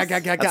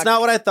 Yak. That's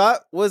not what I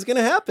thought was going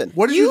to happen.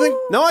 What did you think?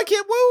 No, I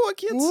can't. Whoa, I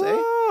can't say.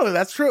 Whoa,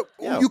 that's true.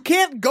 Yeah. You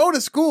can't go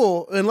to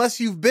school unless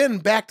you've been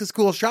back to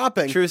school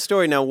shopping. True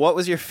story. Now, what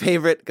was your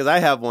favorite? Because I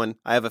have one.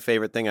 I have a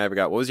favorite thing I ever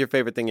got. What was your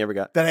favorite thing you ever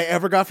got? That I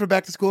ever got for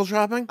back to school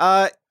shopping?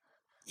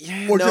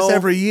 Yeah, Or no. just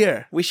every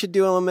year? We should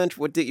do elementary.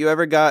 What did you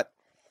ever got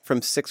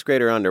from 6th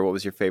grade or under? What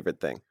was your favorite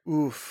thing?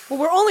 Oof. Well,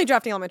 we're only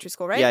drafting elementary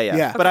school, right? Yeah.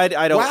 Yeah. But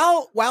I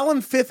don't. While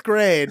in 5th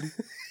grade,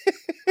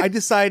 I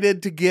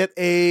decided to get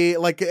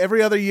like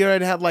every other year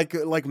I'd have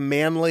like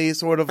manly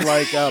sort of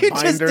like You just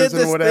binders did this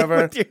and thing whatever.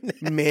 with your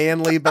name.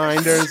 Manly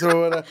binders or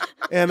whatever.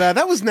 And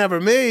that was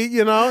never me,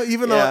 you know,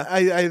 even though Yeah.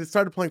 I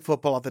started playing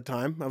football at the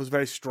time. I was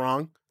very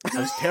strong. I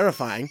was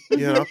terrifying,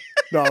 you know.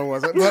 No, it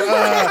wasn't.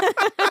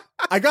 But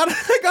I got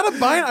a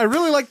binder. I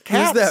really like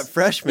cats. Who's that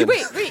freshman?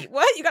 Wait,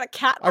 what? You got a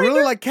cat I really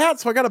binder? like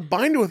cats, so I got a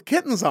binder with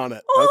kittens on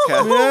it. Okay.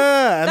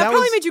 Yeah, and that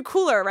probably was, made you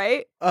cooler,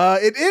 right?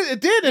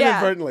 it did Yeah.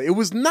 inadvertently. It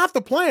was not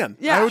the plan.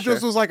 Yeah. I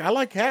just was like, I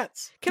like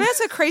cats. Can I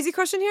ask a crazy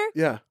question here?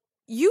 Yeah,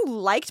 You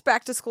liked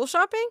back to school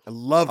shopping? I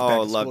love.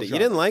 Oh, loved it. You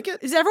didn't like it?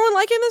 Does everyone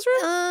like it in this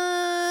room?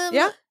 Um,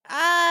 Yeah?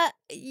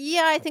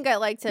 Yeah, I think I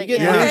liked it. You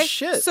get Yeah. new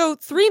shit. So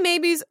 3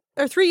 maybes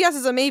or 3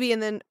 yeses a maybe,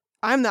 and then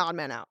I'm the odd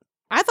man out.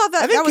 I thought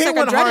I that think was Kate like a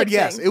went dreaded hard.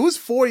 Yes, thing. it was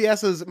 4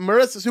 yeses.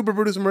 Marissa, super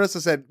producer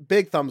Marissa said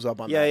big thumbs up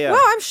on that. Yeah. Wow,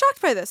 I'm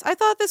shocked by this. I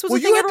thought this was Well, a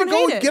you thing had to everyone go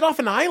hated. and get off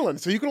an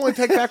island, so you can only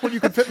take back what you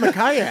could fit in the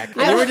kayak.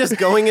 They were just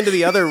going into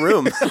the other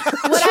room.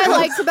 What I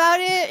liked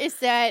about it is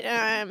that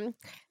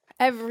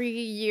every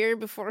year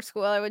before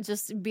school, I would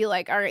just be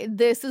like, all right,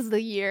 this is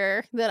the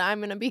year that I'm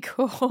going to be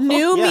cool.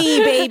 New Yeah. me,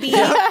 baby.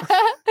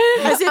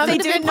 As if I'm they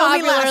gonna didn't be know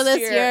me popular last this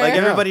year. year. Like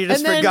everybody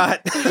just And then-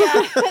 forgot.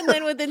 Yeah, and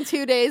then within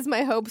 2 days,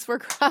 my hopes were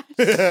crushed.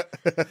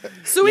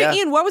 So wait, Yeah.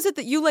 Ian, what was it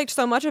that you liked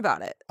so much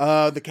about it?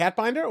 The cat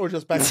binder or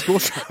just back to school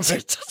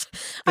shopping?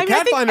 I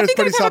cat binder is think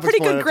pretty I have a pretty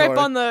good grip self-explanatory.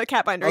 on the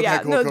cat binder. Okay, Yeah,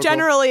 cool, no, cool.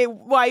 generally,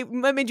 what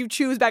made you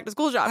choose back to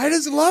school shopping? I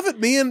just love it.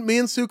 Me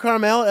and Sue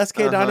Carmel,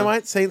 SK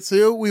Dynamite, Saint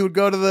Sue. We would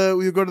go to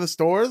the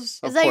stores.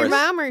 Is that your course.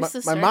 mom or My,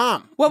 sister? my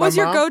mom. What My was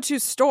your mom. go-to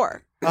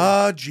store?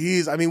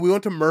 Geez. I mean, we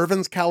went to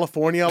Mervyn's,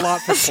 California a lot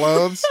for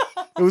clothes.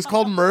 It was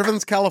called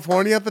Mervyn's,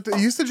 California. But it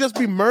used to just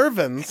be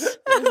Mervyn's.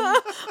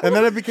 And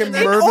then it became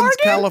Mervyn's, Oregon?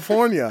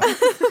 California.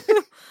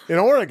 In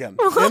Oregon.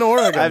 In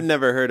Oregon. I've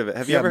never heard of it.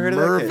 Have you Yeah, ever heard of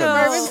that? Mervyn's. Kate? No.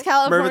 Mervyn's,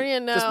 California,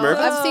 Mervyn- no. just Mervyn's?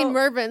 I've seen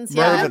Mervyn's,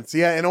 yeah. Mervyn's.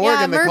 Yeah, in Yeah,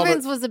 Oregon they called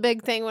Mervyn's it. was a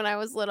big thing when I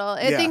was little.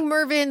 I Yeah. think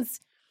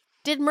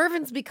did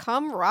Mervyn's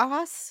become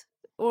Ross?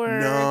 Or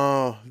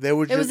No, they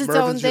were just it was its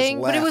Mervyn's own just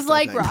thing, but it was left, I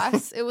like think.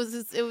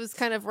 Ross. It was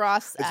kind of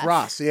Ross. It's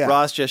Ross, yeah.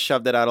 Ross just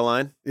shoved it out of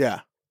line, Yeah.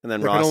 and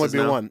then There Ross could only is be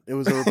now. one. It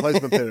was a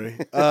replacement theory.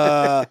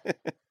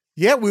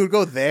 Yeah, we would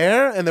go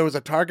there, and there was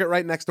a Target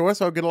right next door,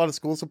 so I would get a lot of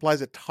school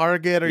supplies at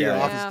Target or your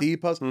Yeah. Office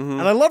Depots. Mhm.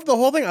 And I loved the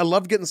whole thing. I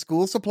loved getting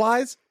school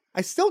supplies.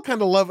 I still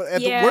kind of love it.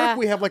 At the work,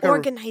 we have like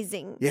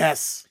organizing.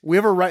 Yes. We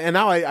have a right, and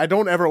now I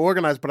don't ever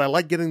organize, but I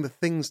like getting the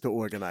things to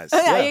organize.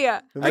 Yeah.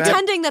 And that-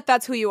 Pretending that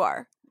that's who you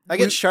are. I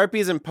get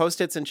Sharpies and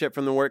Post-its and shit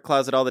from the work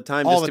closet all the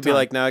time, All just the to be time.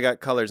 like, now I got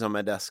colors on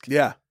my desk.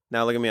 Yeah.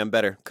 Now look at me, I'm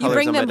better. You Colors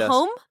bring on my them desk.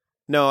 home?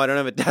 No, I don't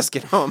have a desk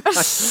at home.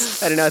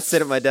 I do not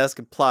sit at my desk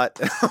and plot.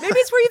 Maybe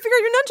it's where you figure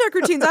out your nunchuck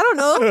routines. I don't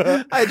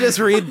know. I just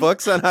read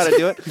books on how to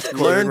do it.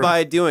 Learn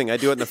by doing. I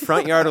do it in the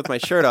front yard with my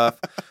shirt off,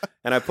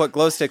 and I put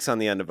glow sticks on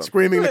the end of them.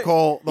 Screaming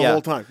Nicole the Yeah.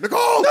 whole time.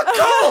 Nicole!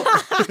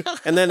 Nicole!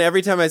 And then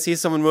every time I see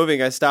someone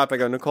moving, I stop. I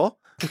go, Nicole?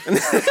 And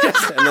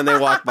then they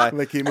walk by. And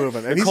they keep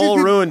moving. And Nicole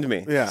he's- ruined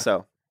me. Yeah.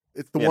 So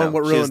It's the you one know,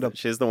 what ruined him.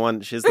 She's the one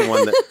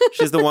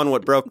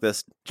what broke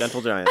this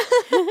gentle giant.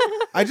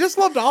 I just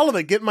loved all of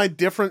it. Getting my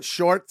different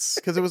shorts,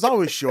 because it was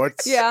always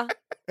shorts. Yeah.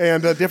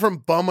 And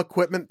different bum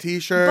equipment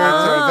T-shirts,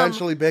 Bum. or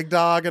eventually Big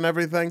Dog and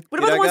everything. What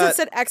Dude, about the I ones got- that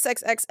said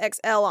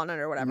XXXXL on it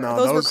or whatever? No,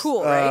 those were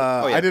cool,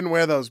 right? Oh, yeah. I didn't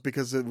wear those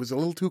because it was a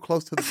little too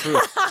close to the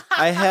truth.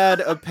 I had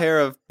a pair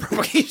of.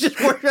 You just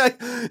were like,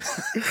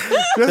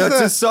 that's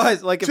the- a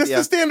size. Like, Just yeah.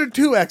 the standard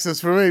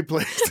 2Xs for me,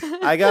 please.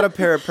 I got a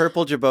pair of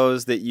purple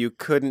jabots that you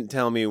couldn't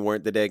tell me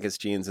weren't the dankest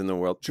jeans in the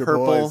world.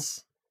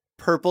 Boys.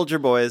 Purple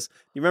jabots.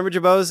 You remember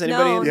jabots?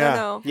 Anybody? No, Yeah.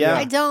 no. Yeah.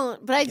 I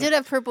don't, but I did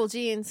have purple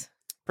jeans.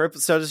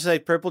 Purple. So just say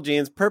purple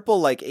jeans, purple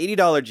like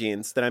 $80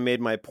 jeans that I made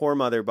my poor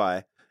mother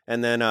buy,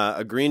 and then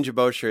a green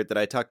jabot shirt that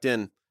I tucked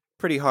in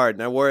pretty hard,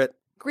 and I wore it.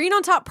 Green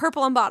on top,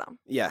 purple on bottom.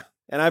 Yeah,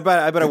 and I bet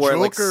I The wore it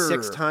like Joker.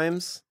 6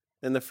 times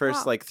in the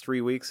first Wow. like 3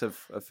 weeks of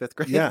 5th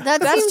grade. Yeah. That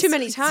That's seems- too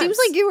many times. Seems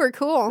like you were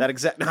cool. That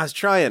exact. I was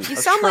trying. You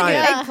sound like trying.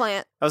 an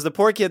eggplant. I was the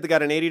poor kid that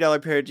got an $80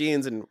 pair of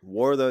jeans and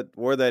wore that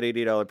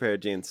 $80 pair of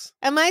jeans.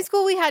 At my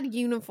school, we had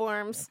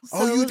uniforms. So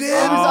Oh, you it was, did? It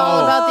was all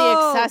Oh.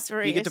 about the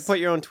accessories. You get to put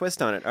your own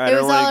twist on it. All right, It I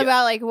was don't wanna all get-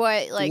 about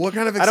like what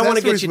kind of I don't want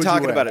to get accessories you would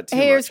talking wear? about it too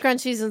hair much.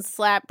 scrunchies and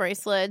slap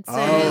bracelets. Oh,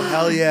 and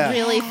hell yeah.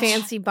 Really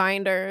fancy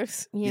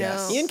binders. You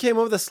Yes. know. Ian came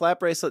over with a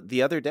slap bracelet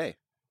the other day.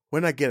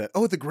 When I get it.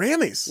 Oh, the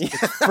Grammys.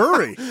 It's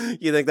furry.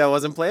 You think that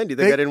wasn't planned? You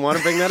think They- I didn't want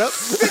to bring that up?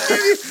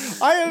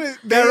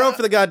 They I wrote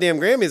for the goddamn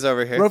Grammys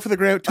over here. wrote for the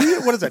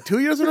Grammy. What is that? 2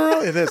 years in a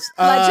row? It is.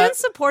 Legends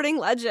supporting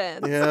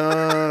legends.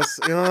 Yes,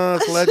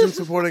 legends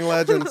supporting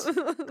legends.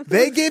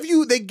 They give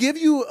you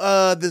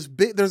this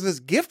big. There's this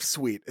gift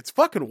suite. It's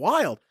fucking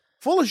wild,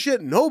 full of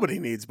shit nobody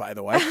needs. By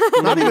the way,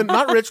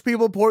 not rich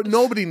people, poor.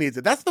 Nobody needs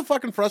it. That's the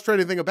fucking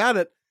frustrating thing about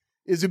it.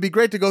 Is it'd be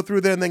great to go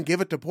through there and then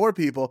give it to poor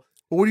people.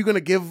 But what are you going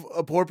to give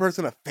a poor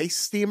person? A face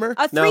steamer?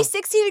 A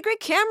 360-degree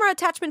camera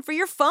attachment for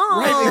your phone.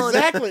 Right,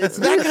 exactly. It's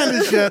that kind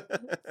of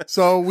shit.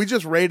 So we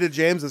just raided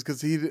James's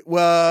because he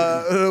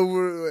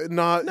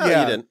not. No,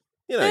 yeah. you didn't.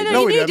 You know, No, you no,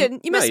 didn't. we you didn't.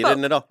 didn't. You No, misspoke. you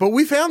didn't at all. But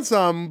we found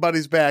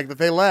somebody's bag that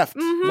they left.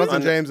 Mhm. Wasn't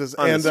On the- James's.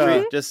 On And the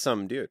street, just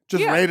some dude.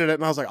 just Yeah. raided it.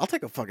 And I was like, I'll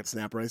take a fucking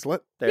snap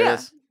bracelet. There Yeah. it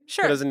is.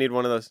 Sure. Who doesn't need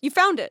one of those? You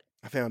found it.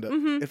 I found it.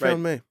 Mhm. It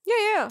found me.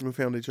 Yeah. We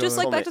found each Just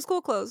other. like back to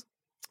school clothes.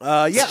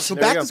 Yeah, so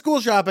There we back go. to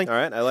school shopping. All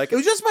right, I like It it.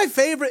 was just my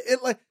favorite.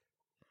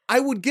 I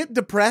would get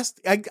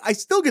depressed. I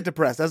still get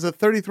depressed as a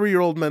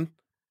 33-year-old man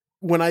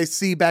when I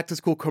see back to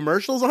school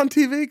commercials on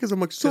TV because I'm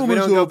like, so Because we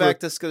much don't go over. back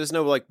to school. There's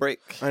no like break.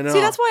 I know.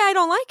 See, that's why I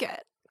don't like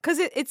it. Because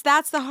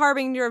that's the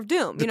harbinger of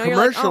doom. The You know, you're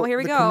like, commercial- oh, here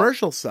we the go.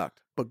 commercial sucked.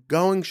 but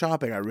going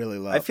shopping I really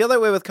love. I feel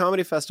that way with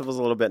comedy festivals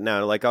a little bit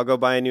now. Like I'll go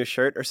buy a new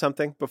shirt or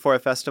something before a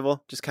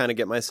festival, just kind of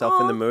get myself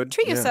in the mood.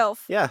 Treat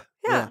yourself. Yeah.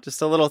 Yeah.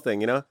 Just a little thing,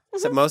 you know?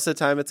 So most of the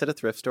time it's at a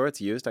thrift store. It's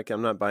used.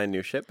 I'm not buying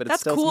new shit, but That's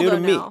it's still cool new though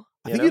to me. now.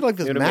 I think you'd like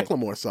this New to me.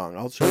 Macklemore song.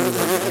 I'll show you.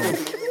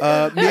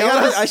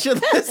 I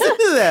should listen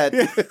to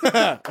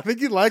that. I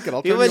think you'd like it.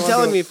 I'll You've turn been you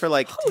telling on me for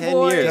like 10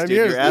 boy. years, 10 dude.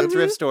 years, You're at dude.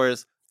 thrift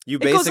stores. You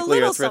It goes a basically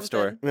are a little thrift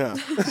store. Yeah.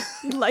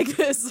 like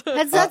this.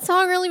 Has that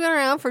song really been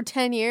around for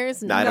 10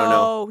 years? I don't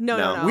know.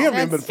 No. We haven't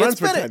even been That's- friends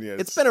for been 10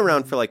 years. It's been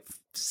around for like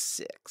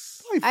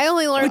 6. I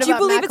only learned Would you about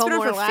believe it's been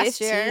Macklemore around for last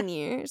 15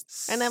 year.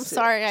 years? And I'm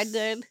sorry I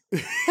did.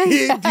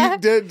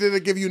 did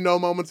it give you no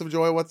moments of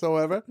joy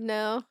whatsoever?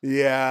 No.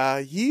 Yeah,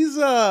 he's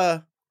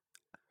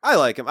I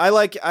like him. I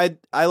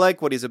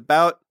like what he's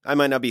about. I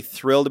might not be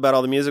thrilled about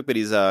all the music, but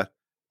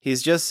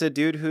he's just a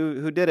dude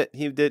who did it.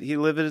 He's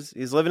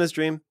living his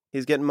dream.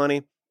 He's getting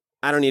money.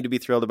 I don't need to be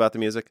thrilled about the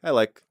music. I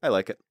like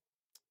it.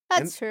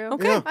 That's true.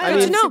 Okay, Yeah. I mean,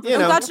 you I'm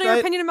know, glad to know your right?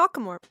 opinion of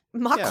Macklemore.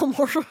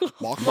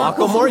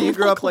 Macklemore, you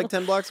grew up like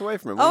 10 blocks away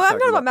from him. What Oh, are you I've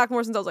known talking about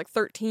Macklemore since I was like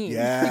 13.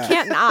 Yeah. You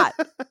can't not.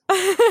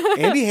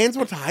 Andy Haynes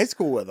went to high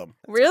school with him.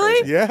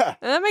 Really? Yeah.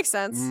 That makes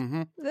sense.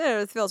 Mm-hmm. Yeah,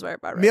 it feels right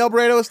about right. Miel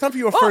Bredouw, it's time for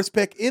your first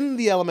pick in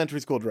the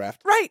elementary school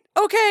draft. Right.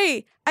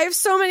 Okay. I have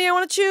so many I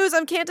want to choose.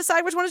 I can't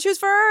decide which one to choose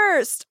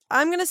first.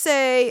 I'm going to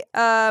say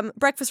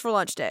breakfast for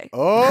lunch day.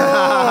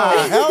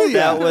 Oh, hell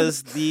yeah. That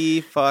was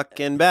the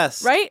fucking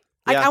best. Right?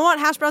 Like, Yeah. I want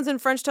hash browns and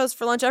French toast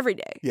for lunch every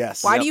day.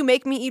 Yes. Why Yep. do you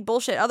make me eat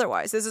bullshit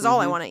otherwise? This is all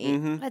I want to eat.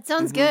 Mhm. That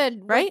sounds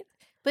good. Right?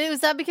 But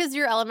was that because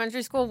your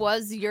elementary school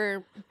was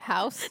your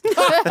house?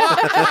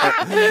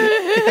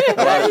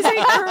 That is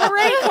a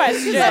great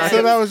question.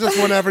 So that was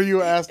just whenever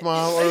you asked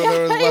mom or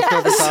there was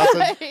leftover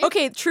sausage?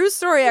 Okay, true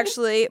story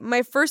actually.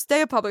 My first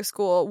day of public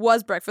school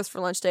was breakfast for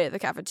lunch day at the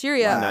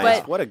cafeteria. Nice.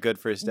 But What a good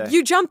first day.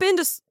 you jump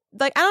into,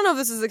 like, I don't know if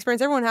this is the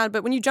experience everyone had,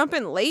 but when you jump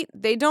in late,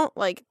 they don't,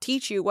 like,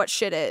 teach you what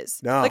shit is.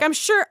 No. Like, I'm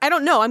sure, I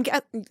don't know.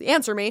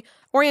 Answer me.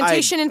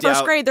 Orientation in first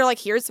doubt- grade, they're like,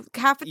 here's the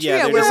cafeteria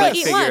Yeah, they're where just we like,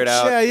 eat figure lunch. it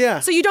out.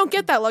 Yeah. So you don't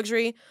get that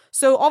luxury.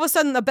 So all of a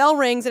sudden the bell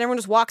rings and everyone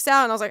just walks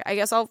out and I was like, I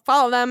guess I'll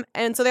follow them.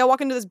 And so they all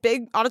walk into this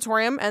big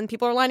auditorium and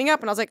people are lining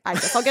up and I was like, I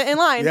guess I'll get in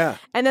line. Yeah.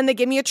 And then they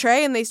give me a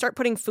tray and they start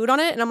putting food on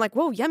it and I'm like,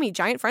 whoa, yummy,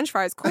 giant French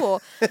fries,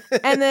 cool.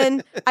 And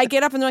then I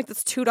get up and they're like,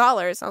 that's $2.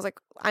 I was like,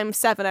 I'm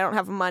 7, I don't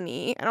have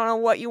money. I don't know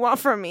what you want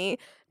from me.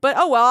 But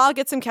oh well, I'll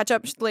get some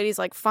ketchup. Lady's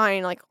like,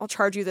 fine, like I'll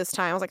charge you this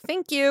time. I was like,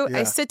 thank you. Yeah.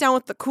 I sit down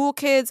with the cool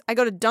kids. I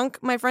go to dunk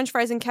my French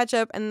fries in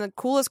ketchup, and the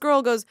coolest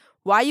girl goes,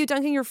 "Why are you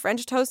dunking your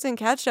French toast in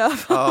ketchup?"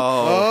 Oh.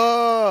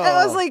 Oh. And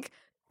I was like,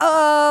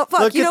 fuck,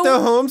 Look you at know.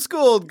 the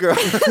homeschooled girl.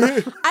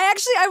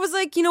 I was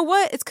like, you know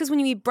what? It's because when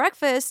you eat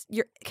breakfast,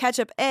 your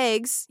ketchup,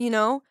 eggs,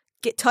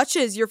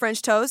 touches your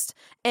French toast,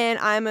 and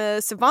I'm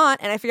a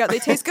savant, and I figure out they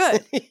taste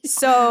good.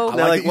 So I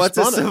They're like like, that you what's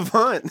a spun it.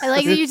 savant? I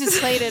like that you just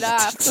played it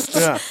up.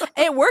 Yeah.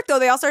 it worked though.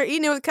 They all started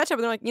eating it with ketchup,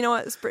 and they're like, you know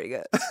what? It's pretty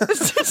good.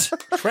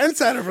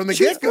 Trendsetter from the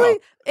get-go. Truthfully,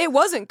 it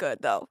wasn't good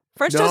though.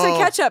 French toast and No.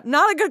 ketchup,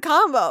 not a good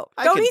combo.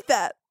 I Don't could- eat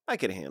that. I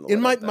could handle In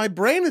it. my, like that. my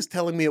brain is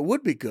telling me it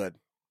would be good.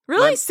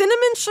 Really? My-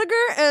 Cinnamon, sugar,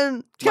 and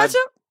My-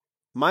 ketchup?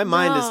 My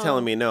mind is No.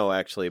 telling me no,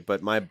 actually,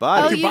 but my Oh,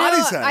 body. your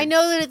body saying? I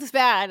know that it's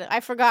bad. I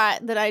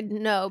forgot that I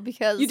know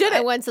because You did I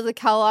it. went to the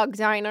Kellogg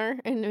Diner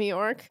in New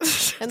York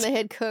and they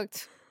had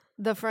cooked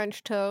the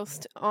French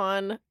toast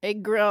on a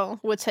grill,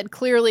 which had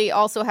clearly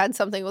also had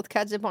something with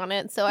ketchup on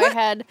it. So I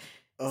had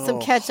some Oh,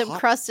 ketchup hot-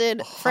 crusted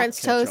hot French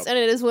ketchup. toast, and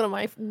it is one of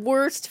my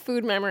worst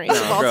food memories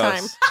of all Gross.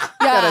 time.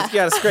 You Yeah.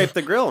 gotta scrape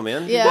the grill,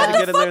 man. You Yeah. gotta What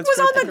get in there and was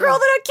scrape on the grill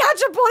that had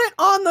ketchup on it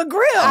on the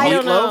grill? I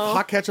don't Meatloaf? know.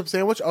 Hot ketchup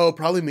sandwich? Oh,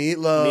 probably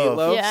meatloaf.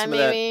 Meatloaf? Yeah, some Of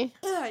maybe.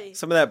 that,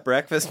 some of that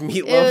breakfast It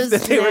meatloaf was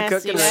that they were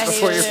nasty. cooking I right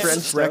before your hated it.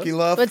 French Brekkie toast.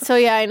 love. But so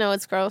yeah, I know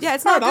it's gross. Yeah,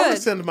 it's All not right, I'll good.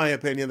 rescind my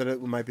opinion that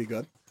it might be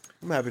good.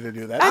 I'm happy to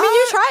do that. I mean,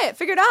 you try it.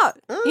 Figure it out.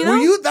 You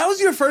know? That was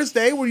your first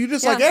day? Were you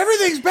just Yeah. like,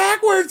 everything's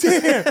backwards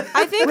here?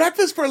 I think-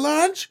 Breakfast for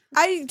lunch?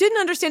 I didn't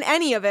understand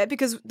any of it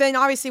because then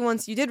obviously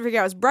once you did figure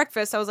out it was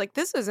breakfast, I was like,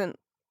 this isn't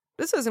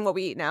what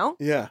we eat now.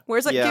 Yeah.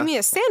 Whereas like, Yeah. give me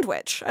a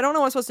sandwich. I don't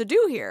know what I'm supposed to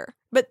do here.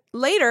 But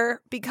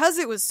later, because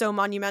it was so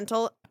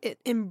monumental, it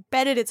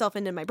embedded itself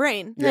into my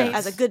brain Yes.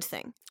 as a good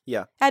thing.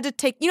 Yeah. I had to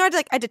take, I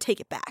had to take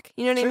it back.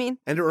 You know what I mean?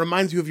 And it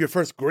reminds you of your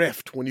first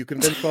grift when you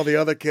convinced all the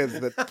other kids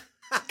that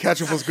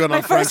ketchup was good on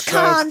My first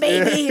French con, toast.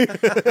 baby.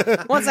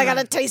 Yeah. Once I got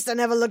a taste, I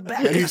never looked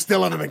back. And you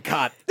still haven't been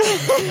caught.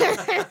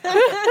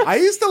 I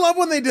used to love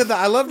when they did that.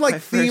 I loved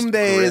like theme first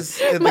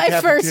days. in the My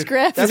cafeteria. first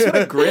grift. That's what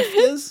a grift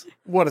is?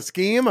 What, a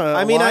scheme?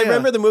 I mean, I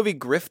remember the movie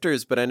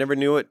Grifters, but I never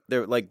knew it.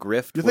 They're like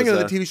grift. You're thinking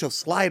was of the TV show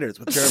Sliders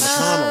with Jerry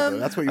McConnell.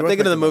 That's what you I'm were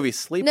thinking of the about. movie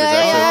Sleepers. No,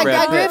 actually, yeah, with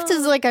Brad a Pitt. grift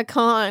is like a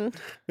con.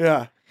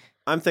 Yeah.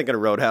 I'm thinking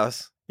of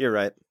Roadhouse. You're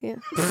right. Yeah.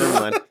 Never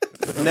mind.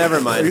 Never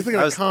Are mind. you thinking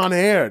I of Con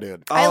Air,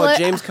 dude? I Oh, li-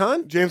 James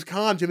Caan? James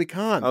Caan, Jimmy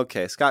Caan.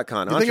 Okay, Scott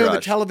Caan. You're thinking of the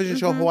Entourage. television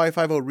show Hawaii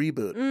Five-0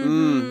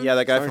 reboot. Yeah,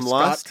 that guy Starring from Scott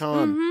Lost.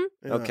 Caan.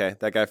 Yeah. Okay,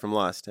 that guy from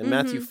Lost. And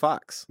Matthew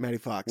Fox. Matty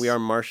Fox. We are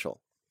Marshall.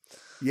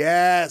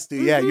 Yes,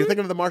 dude. Yeah, you're thinking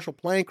of the Marshall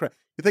plane crash.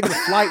 You're thinking of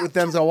Flight with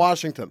Denzel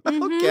Washington.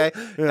 Okay.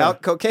 Yeah.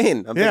 Out cocaine.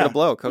 I'm thinking Yeah. of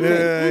Blow. Cocaine.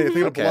 Yeah, you're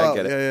thinking Okay, of Blow. I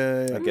get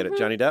it. Yeah. I get it.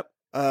 Johnny Depp.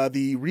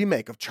 The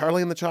remake of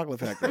Charlie and the Chocolate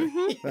Factory.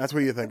 That's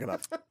what you're thinking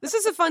of. This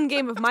is a fun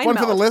game of mind Fun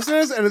for the meld.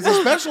 listeners, and it's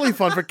especially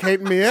fun for Kate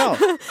and Miel.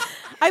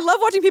 I love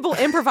watching people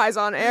improvise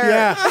on air.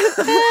 Yeah.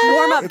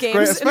 Warm-up It's games. great,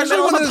 in the especially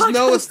middle when of a there's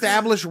no podcast.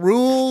 established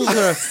rules.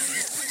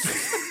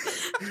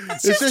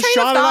 It's just train of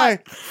Sean and I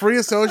thought. free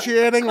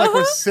associating like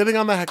we're sitting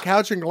on the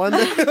couch in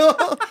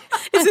Glendale.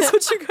 Is this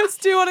what you guys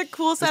do on a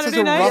cool This is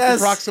Saturday a night? rough Yes.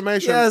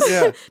 approximation. Yes.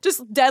 Yeah.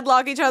 Just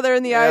deadlock each other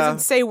in the eyes Yeah.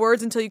 and say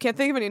words until you can't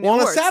think of any new Well,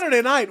 on a words.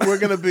 Saturday night, we're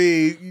going to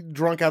be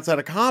drunk outside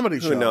a comedy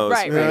show. Who knows?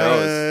 Right, Who right.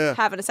 knows? Yeah.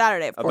 Having a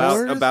Saturday, of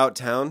course. About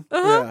town. Yeah.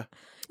 Yeah, Something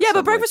but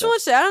like breakfast that. for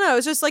lunch day, I don't know.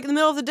 It's just like in the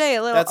middle of the day.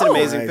 A little. That's an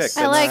amazing Nice.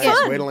 pick. I like That's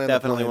it. Way to land the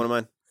Definitely plane. one of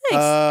mine.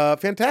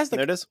 Thanks. Fantastic.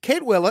 There it is.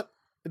 Kate Willett,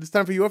 it is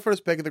time for your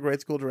first pick of the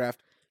Great School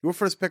Draft. Your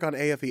first pick on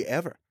AFE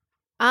ever.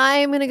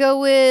 I'm going to go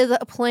with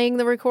playing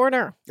the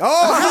recorder.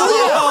 Oh,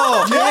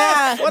 hell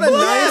yeah!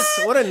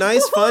 What a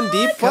nice, fun,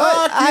 deep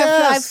cut. Fuck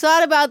yes. I've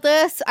thought about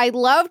this. I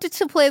loved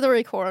to play the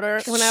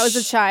recorder when I was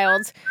a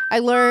child. I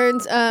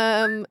learned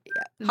all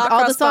the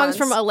cross songs buns.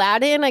 from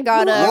Aladdin. I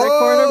got a Whoa.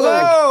 recorder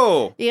book.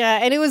 Whoa! Yeah,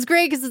 and it was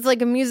great because it's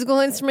like a musical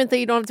instrument that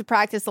you don't have to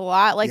practice a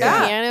lot, like Yeah.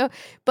 the piano.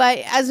 But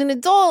as an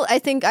adult, I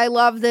think I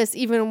love this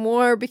even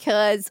more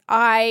because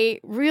I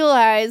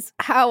realize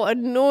how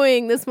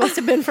annoying this must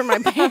have been for my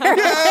parents. Yeah,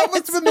 that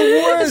must have been the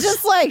It's worst.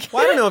 just like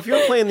Well, I don't know if you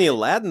were playing the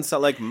Aladdin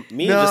song, like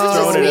me No. just It's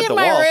throwing just it me at and the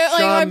my wall. room, like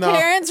Sean, my no.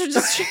 parents are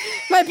just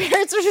my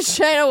parents are just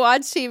trying to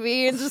watch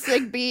TV and just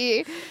like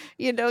be,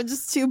 you know,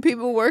 just two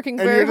people working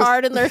And very you're just-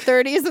 hard in their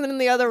 30s, and then in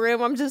the other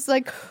room I'm just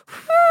like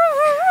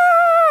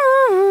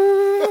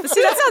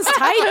See, that sounds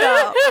tight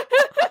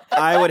though.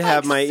 I would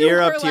have my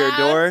ear up super to your loud.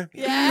 door.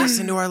 Yeah.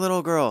 Listen to our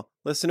little girl.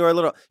 Listen to our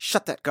little.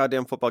 Shut that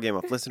goddamn football game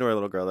off. Listen to our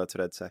little girl. That's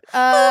what I'd say.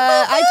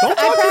 I Don't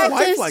talk to your wife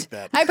practiced like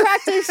that. I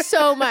practiced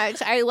so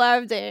much. I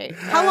loved it.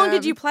 How long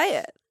did you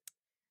play it?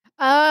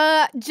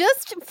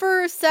 Just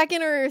for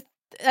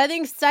I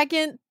think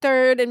second,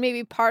 third, and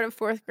maybe part of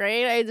fourth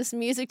grade. I had this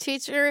music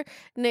teacher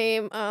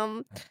named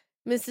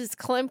Mrs.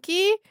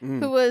 Klemke,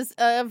 who was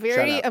a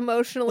very up.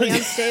 emotionally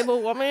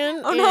unstable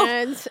woman. Oh, no.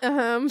 And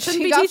Shouldn't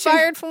she be got teaching.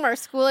 fired from our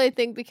school, I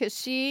think, because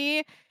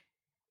she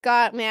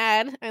got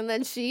mad and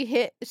then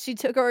she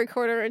took a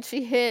recorder and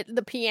she hit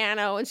the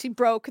piano and she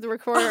broke the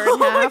recorder in Oh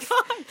my half.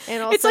 god!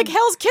 And also, It's like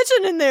Hell's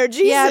Kitchen in there.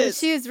 Jesus. yeah, but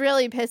she was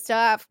really pissed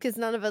off because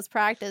none of us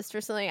practiced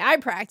for something. I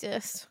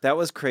practiced. That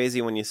was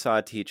crazy when you saw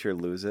a teacher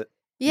lose it.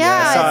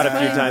 Yeah, I saw it it's a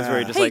few funny. times where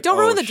you're just Hey, like, don't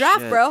oh, ruin the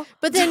draft, shit. bro.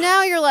 But then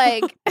now you're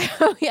like,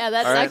 oh yeah,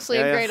 that's All right, actually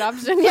yeah, a yeah. great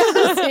option.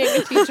 Yeah,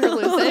 seeing a teacher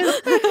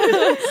loses.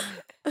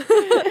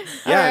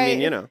 Yeah, I All mean, right.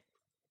 you know.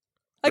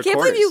 I can't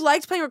believe you recorders.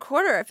 liked playing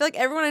recorder. I feel like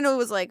everyone I know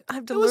was like, I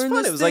have to It was learn fun.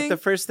 this It was like thing. the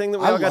first thing that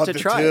we I all got loved to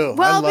it try. too. I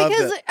Well, loved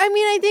because it. I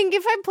mean, I think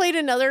if I played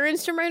another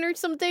instrument or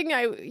something,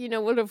 I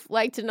would have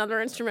liked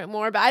another instrument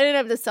more. But I didn't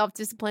have the self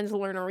discipline to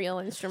learn a real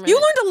instrument. You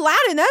learned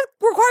Aladdin. That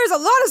requires a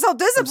lot of self I'm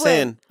discipline.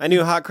 saying, I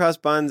knew hot cross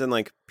buns and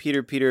like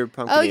Peter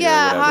Pumpkin Oh Eater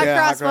yeah, or whatever. hot Yeah,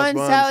 cross hot cross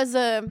buns.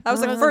 buns. That was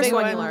like a the first big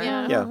one you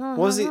learned. Yeah. Yeah. What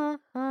was the-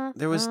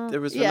 There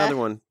was Yeah. another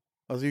one.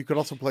 Oh, so you could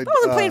also play I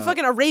wasn't playing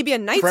fucking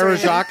Arabian Nights. or Frere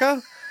anything.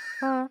 Jacques.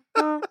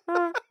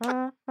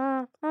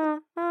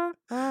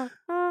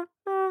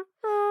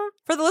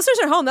 For the listeners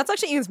at home, that's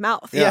actually Ian's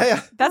mouth.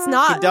 Yeah. That's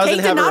not. He doesn't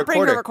Kate have did a not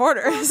bring a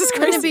recorder. recorder. This is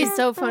Wouldn't it crazy. be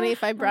so funny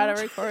if I brought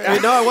a recorder? I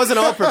mean, no, I wasn't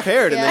all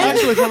prepared. Yeah. And then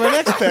Actually, for my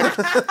next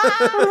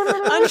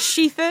pick,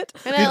 Unsheath it.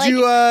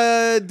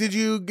 And did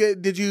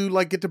you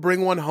like get to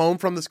bring one home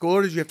from the school,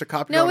 or did you have to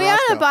copy? No, your we own had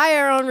to Roscoe? buy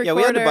our own recorders. Yeah,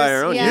 we had to buy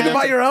our own. You had to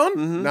buy your own.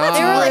 Mhm. No,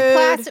 They were like Rude.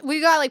 plastic.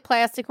 We got like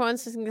plastic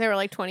ones. I think they were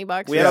like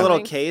 $20. we had a little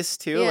something. case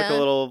too, like a Yeah.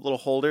 little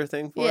holder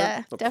thing for Yeah,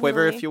 it. A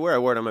quiver, definitely. if you were. I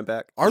wore it on my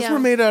back. Ours Yeah. were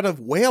made out of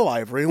whale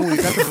ivory, and we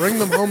got to bring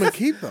them home and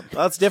keep them.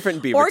 Well, that's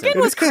different in Beaverton. Oregon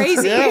was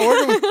crazy.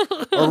 Yeah,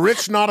 a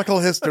rich nautical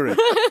history.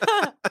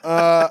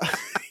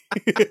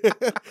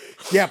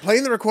 Yeah,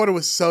 playing the recorder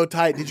was so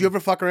tight. Did you ever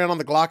fuck around on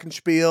the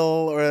glockenspiel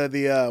or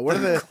the what are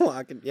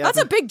the? Yeah. That's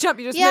a big jump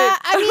you just Yeah, made.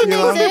 I mean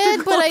Yeah. they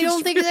did, but I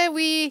don't think that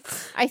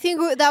I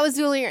think that was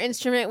the only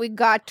instrument we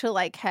got to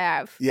like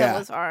have. Yeah. That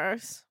was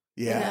ours.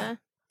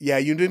 Yeah,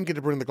 you didn't get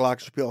to bring the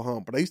glockenspiel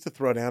home, but I used to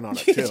throw down on it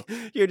too.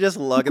 You're just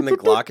lugging the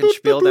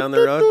glockenspiel down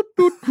the road.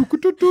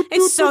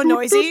 It's so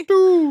noisy.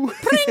 Bling, bling,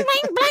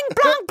 bling,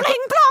 blong, bling,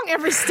 blong.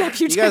 Every step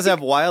you You take. guys have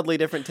wildly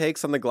different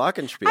takes on the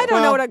glockenspiel. I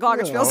don't know what a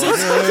glockenspiel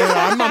sounds like.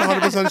 I'm not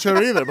 100%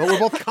 sure either, but we're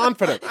both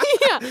confident.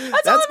 Yeah, that's all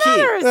That's that key.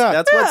 matters.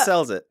 That's what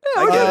sells it.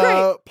 I okay, get it.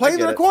 great. Playing I the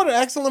get it. recorder,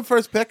 excellent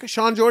first pick.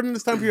 Sean Jordan,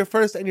 it's time for your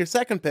first and your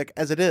second pick,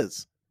 as it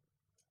is.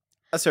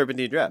 A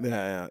serpentine draft.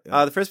 Yeah.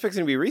 The first pick's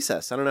gonna be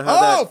recess. I don't know how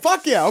that. Oh,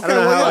 fuck yeah. I Okay,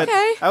 don't know how well, it-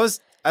 Okay.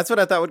 That's what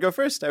I thought would go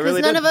first. I Because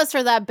really none did. of us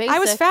are that basic. I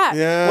was fat.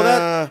 yeah.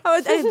 Well,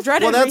 I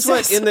dreaded Well, that's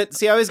recess. what in the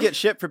see. I always get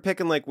shit for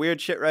picking like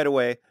weird shit right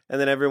away, And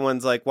then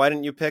everyone's like, why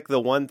didn't you pick the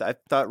one? I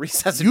thought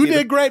recess would You be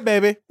did great,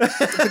 baby. It's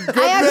a good pick.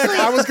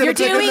 I was going You're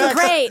to pick it doing next.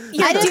 great.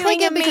 I didn't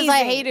pick it because I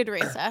amazing. hated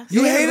recess.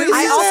 You hated recess?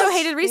 I also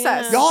hated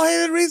recess. Yeah. Y'all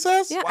hated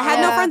recess? Yeah, I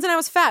had no Yeah. friends and I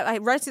was fat.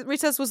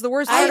 Recess was the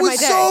worst I part of my was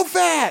day. so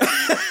fat. But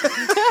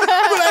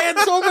I had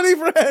so many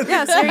friends.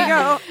 Yes, there you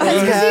go.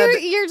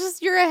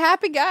 Because you're a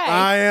happy guy.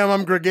 I am.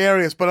 I'm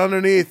gregarious, but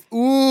underneath,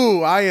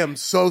 ooh, I am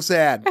so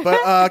sad.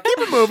 But keep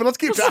it moving. Let's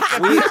keep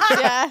talking.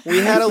 Yeah. We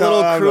had a No,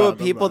 little I'm crew not, of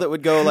people that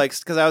would go like,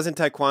 because I was in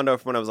Taekwondo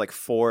from when I was like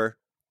 4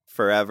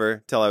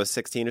 forever till I was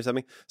 16 or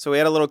something. So we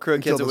had a little crew of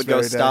Until kids that this would go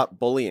very day. stop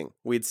bullying.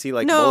 We'd see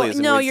like No, bullies.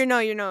 And no, we'd- you're no.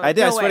 I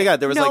did. No I swear to way. God,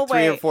 there was No like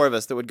 3 or way. 4 of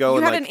us that would go You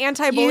and had like an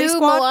anti-bully You,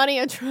 squad.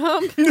 Melania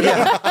Trump.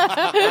 yeah,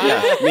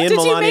 me and Did you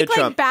Melania make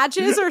Trump. like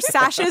badges or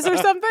sashes or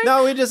something?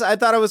 No, I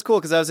thought it was cool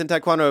because I was in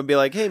Taekwondo. I'd be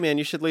like, hey man,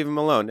 you should leave him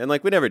alone. And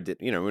like we never did.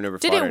 We never.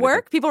 Did fought or it anything.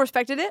 work? People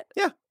respected it?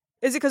 Yeah.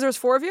 Is it because there was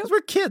 4 of you? Because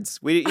we're kids.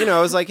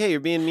 I was like, hey, you're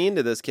being mean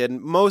to this kid.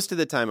 And most of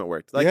the time it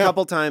worked. Like Yeah. a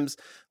couple times,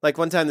 like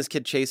one time this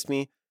kid chased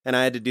me and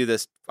I had to do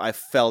this. I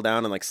fell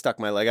down and like stuck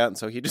my leg out. And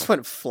so he just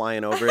went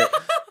flying over it.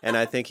 And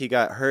I think he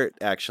got hurt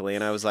actually.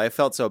 And I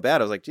felt so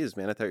bad. I was like, Jesus,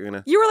 man, I thought you were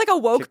going to. You were like a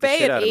woke Kick the bay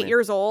shit at out of 8 me.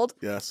 years old.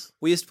 Yes.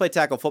 We used to play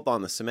tackle football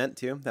on the cement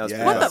too. That was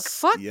Yes. pretty What the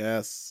fun. fuck?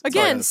 Yes.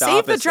 Again, the save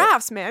the opposite.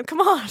 drafts, man.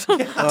 Come on. Don't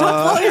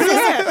blow your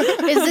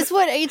hair. Is this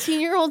what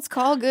 18-year-olds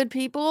call good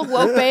people?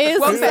 Woke bays?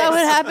 Woke Is that bays. what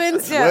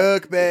happens? Yeah.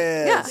 Work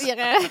beds. Yeah.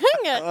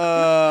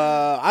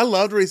 Yeah. I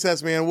loved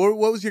recess, man. What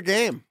was your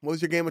game? What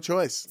was your game of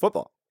choice?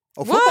 Football.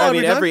 Oh, What? football I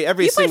mean, time? every You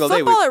played single day.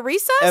 football at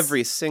recess?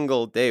 Every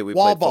single day we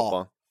wall played ball,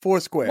 football.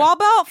 Foursquare, Wall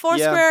ball,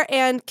 foursquare,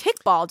 and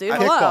kickball, dude.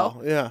 Hello.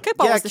 kickball. Yeah,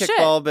 Kickball Yeah, was the shit.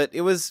 kickball, but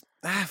it was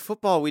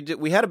football.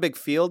 We had a big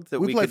field that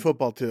we we played could.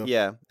 football too.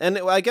 Yeah, and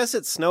I guess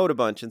it snowed a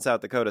bunch in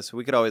South Dakota, so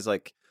we could always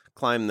like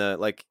climb the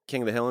like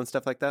King of the Hill and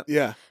stuff like that.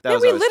 Yeah. That Man,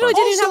 was we always literally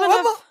fun. didn't have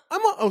enough.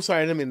 Oh,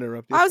 sorry, I didn't mean to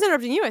interrupt you. I was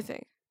interrupting you, I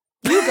think.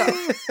 You go.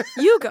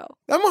 You go.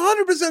 I'm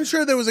 100%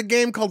 sure there was a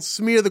game called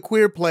Smear the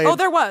Queer played. Oh,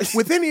 there was.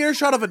 Within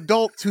earshot of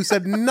adults who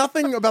said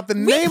nothing about the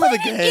We name of the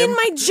played game. in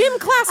my gym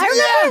class. I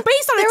Yeah. remember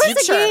based on There a was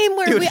teacher. a game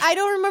where Dude. I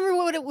don't remember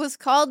what it was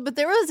called, but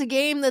there was a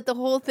game that the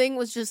whole thing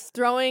was just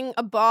throwing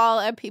a ball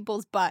at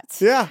people's butts.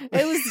 Yeah.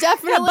 It was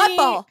definitely butt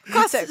ball.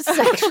 Classic.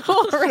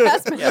 sexual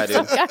harassment Yeah, of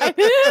some dude. kind.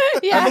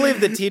 Yeah. I believe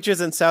the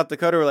teachers in South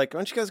Dakota were like, "Why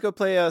don't you guys go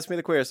play Smear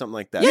the Queer or something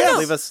like that? Yes.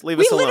 Leave us We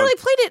alone." literally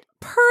played it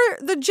per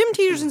the gym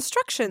teacher's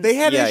instructions. They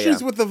had Yeah, issues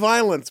yeah. with the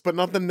violence, but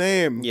not the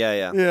name.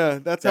 Yeah. Yeah,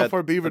 that's how That-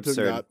 far Beaverton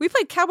absurd. got. We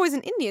played Cowboys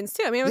and Indians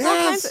too. I mean, it was all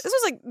Yes. kinds. This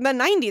was like the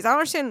 '90s. I don't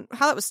understand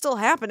how that was still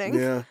happening.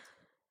 Yeah.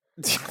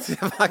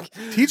 Like,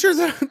 Teachers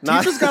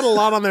Not- teachers got a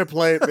lot on their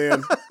plate,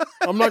 man.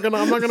 I'm not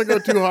gonna go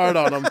too hard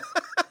on them.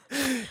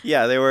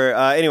 yeah, they were.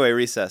 Anyway,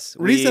 recess.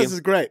 Recess is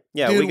great.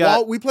 Yeah, Dude,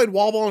 we we played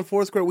wall ball and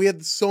foursquare. We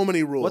had so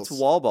many rules. What's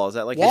wall ball? Is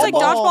that like Wall It's like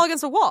ball. dodgeball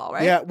against a wall,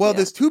 right? Yeah, well,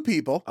 there's 2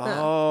 people,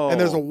 Oh, and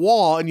there's a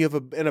wall, and you have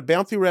a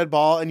bouncy red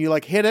ball, and you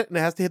like hit it, and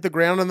it has to hit the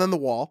ground and then the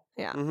wall,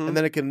 Yeah. Mhm. and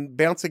then it can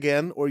bounce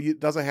again, or it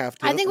doesn't have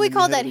to. I think and we then you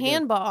called hit that it again.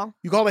 handball.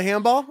 You called it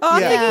handball? Oh,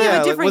 I'm yeah. thinking of a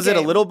Yeah, different was it a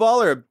game. little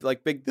ball or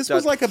like big? This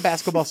was like a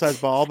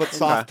basketball-sized ball, but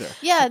softer.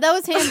 Yeah, that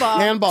was handball.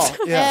 Handball.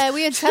 Yeah.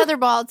 We had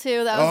tetherball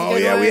too. That was a Oh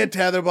good yeah, one. we had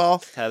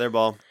tetherball. tether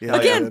ball. Yeah.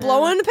 Again, yeah.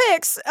 blowing the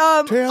picks.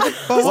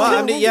 Tetherball. Well,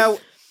 I mean, yeah.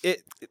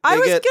 I they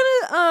was get-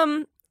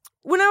 gonna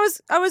when I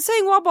was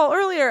saying wall ball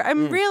earlier,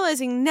 I'm Mm.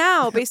 realizing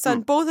now, based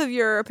on both of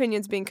your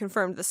opinions being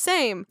confirmed the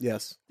same,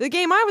 Yes. the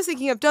game I was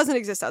thinking of doesn't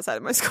exist outside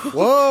of my school.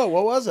 Whoa,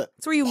 what was it?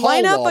 It's where you Paul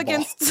line up wall ball.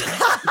 against.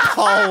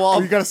 Paul wall.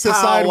 Oh, you gotta sit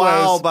Pow, sideways.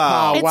 wow, bow.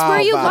 Pow, It's wow,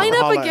 where you bow. line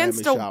up Holla at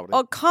against me, a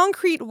shouted.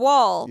 concrete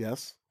wall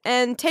Yes.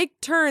 and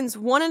take turns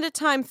one at a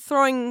time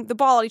throwing the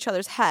ball at each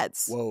other's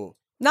heads. Whoa.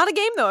 Not a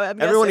game though.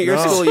 I'm Everyone at guessing. your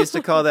No. school used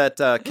to call that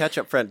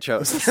ketchup French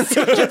toast.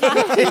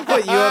 They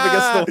put you up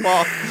against the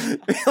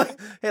wall.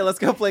 Hey, let's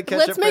go play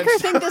ketchup Let's make her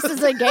French think this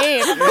is a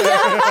game.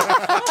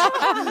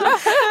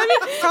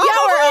 Probably. Yeah,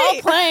 we're all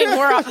playing.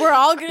 We're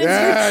all gonna.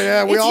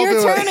 Yeah, we it's all your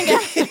do turn it. again.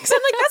 Because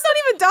I'm like, that's not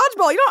even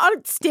dodgeball. You're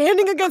not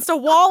standing against a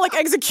wall like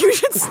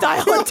execution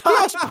style in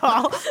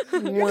dodgeball.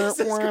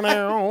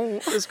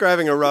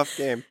 Describing a rough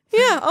game.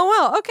 Yeah. Oh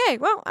well. Okay.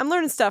 Well, I'm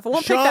learning stuff. I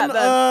won't pick Sean, that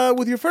then.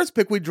 with your first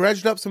pick, we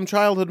dredged up some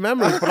childhood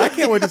memories, but I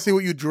can't wait to see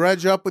what you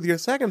dredge up with your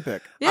second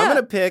pick. Yeah. I'm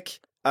gonna pick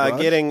What?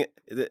 getting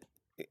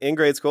in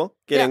grade school,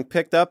 getting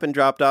picked up and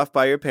dropped off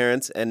by your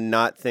parents, and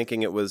not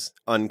thinking it was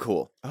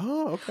uncool.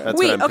 Oh, okay. That's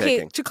Wait. what I'm Okay.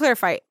 picking. To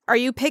clarify, are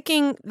you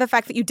picking the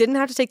fact that you didn't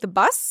have to take the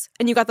bus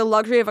and you got the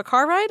luxury of a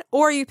car ride,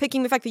 or are you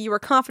picking the fact that you were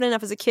confident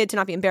enough as a kid to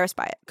not be embarrassed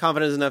by it?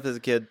 Confident enough as a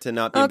kid to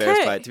not be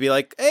embarrassed Okay. by it, to be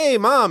like, "Hey,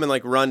 mom," and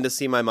like run to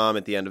see my mom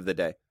at the end of the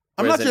day.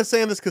 I'm Whereas not just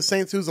saying this because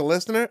Saint Sue's a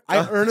listener.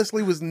 I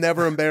earnestly was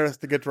never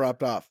embarrassed to get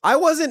dropped off. I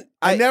wasn't.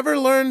 I never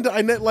learned.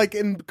 Like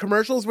in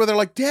commercials where they're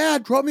like,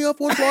 "Dad, drop me off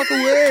 1 block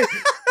away."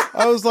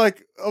 I was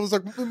like,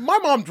 my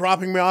mom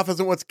dropping me off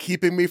isn't what's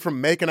keeping me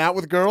from making out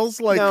with girls.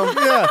 Like, No.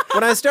 yeah,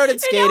 When I started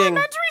skating,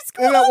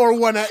 or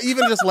when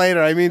even just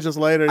later. I mean, just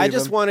later. I even.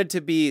 just wanted to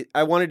be.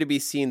 I wanted to be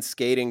seen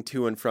skating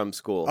to and from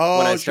school Oh,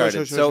 when I sure, started.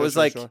 sure, so sure, it was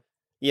sure, like sure.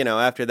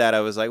 after that, I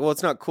was like, well,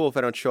 it's not cool if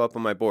I don't show up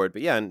on my board.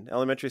 But yeah, in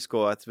elementary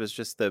school, it was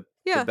just the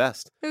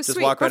best. It was just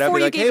sweet. walk right up, Before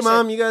be you like, gave hey, a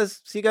Mom,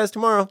 see you guys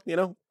tomorrow,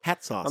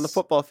 Hat sauce. on the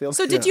football field.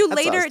 So did you Hat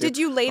sauce, later? dude. Did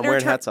you later?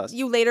 wearing hat sauce.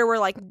 You later were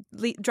like,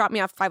 drop me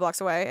off 5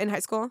 blocks away in high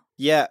school.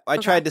 Yeah, I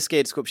Okay. tried to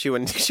skate school. She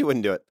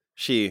wouldn't do it.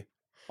 She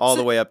all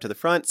the way up to the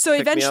front. So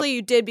picked me up. eventually,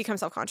 you did become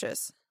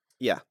self-conscious.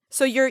 Yeah.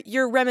 So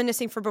you're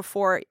reminiscing for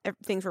before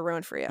things were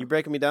ruined for you. You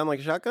breaking me down like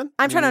a shotgun?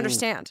 I'm trying to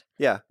understand.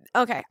 Yeah.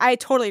 Okay, I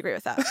totally agree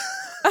with that.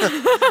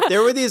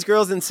 There were these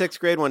girls in 6th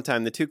grade one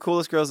time, the 2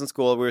 coolest girls in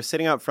school. We were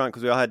sitting out front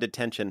because we all had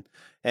detention.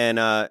 And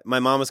my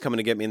mom was coming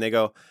to get me, and they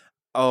go,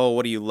 oh,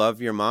 what do you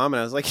love your mom? And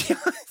I was like,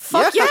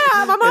 Fuck yeah,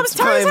 my mom's it's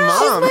my Ty's house.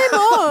 mom. She's my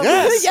mom.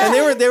 Yes. Yeah.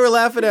 And they were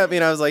laughing at me,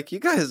 and I was like, you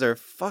guys are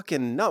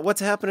fucking nuts.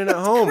 What's happening at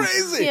home?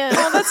 Crazy. Yeah.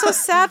 Oh, that's so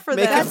sad for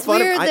Making them. That's fun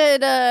of- weird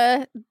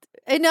that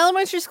in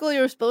elementary school you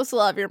were supposed to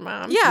love your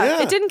mom.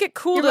 Yeah, it didn't get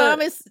cool Your to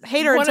mom is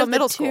hate her one until of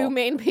middle the school. 2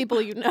 main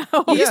people you know.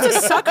 You used to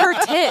suck her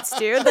tits,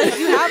 dude. Like,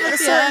 you have a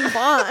certain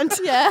bond.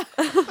 Yeah.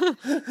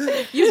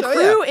 You So,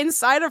 grew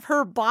inside of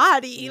her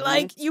body. Mhm.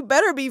 Like, you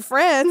better be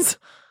friends.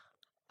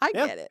 I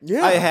Yeah. get it.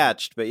 Yeah. I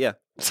hatched, but yeah.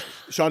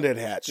 Sean did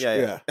hatch.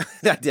 Yeah.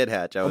 I did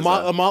hatch. I A, was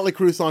A Motley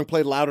Crue song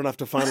played loud enough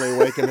to finally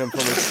awaken him from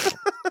his.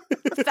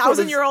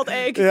 1,000-year-old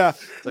egg. Yeah.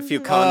 a few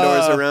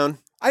condors around.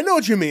 I know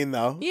what you mean,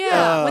 though.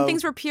 Yeah, when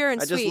things were pure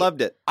and I sweet. just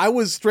loved it. I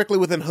was strictly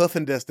within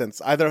hoofing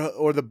distance, either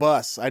or the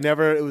bus.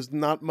 It was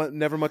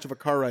never much of a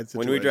car ride situation.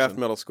 When we draft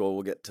middle school,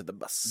 we'll get to the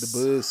bus.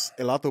 The bus,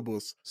 el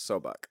autobus.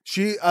 Sobak.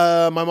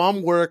 My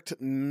mom worked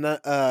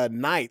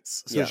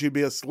nights, so Yeah. she'd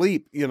be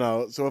asleep,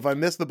 So if I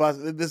missed the bus,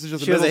 this is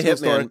just She a was a middle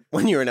school story. hitman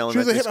when you were in She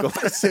was a elementary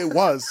hit. school. It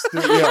was.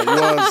 Yeah, it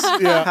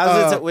was. Yeah.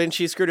 How's it when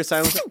she screwed her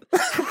silence?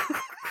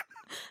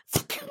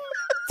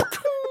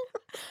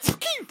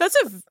 That's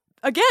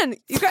again,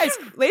 you guys,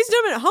 ladies and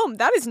gentlemen at home,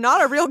 that is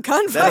not a real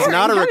gunfire. That is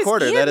not a That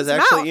recorder. That is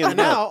Ian's actually mouth. Ian's And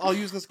now I'll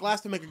use this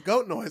glass to make a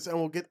goat noise, and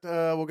we'll get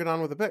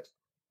on with the picks.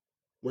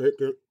 Wait,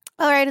 did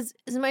All right, is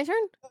it my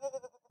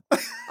turn?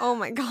 Oh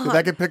my god.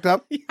 that get picked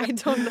up? I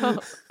don't know.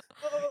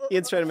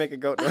 Ian's trying to make a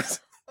goat noise.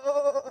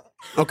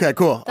 Okay,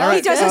 cool. All He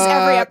right. does this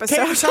every Kate,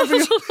 episode. time for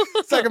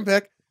your second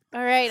pick.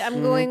 All right,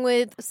 I'm going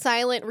with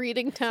silent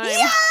reading time.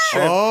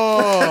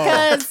 Oh,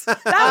 Because That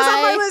was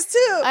on my list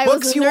too. I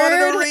Books was a you wanted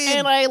to nerd, read.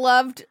 and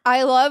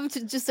I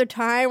loved just a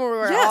time where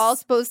we're Yes. all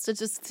supposed to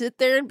just sit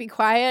there and be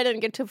quiet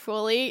and get to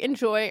fully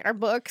enjoy our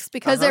books.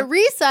 Because Uh-huh. at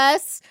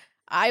recess,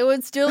 I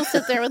would still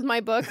sit there with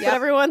my book, but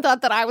everyone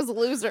thought that I was a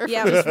loser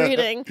Yeah. for just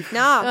reading.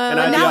 No. And But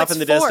I'd be now off it's in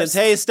the forced. distance.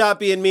 Hey, stop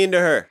being mean to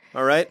her.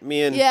 All right?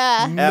 Me and Yeah.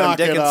 Adam Knock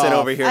it Dickinson off.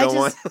 over here I don't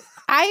want. just,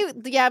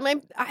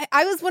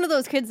 I was one of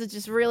those kids that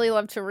just really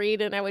loved to read,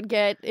 and I would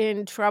get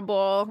in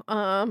trouble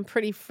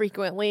pretty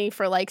frequently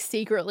for like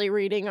secretly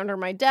reading under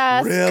my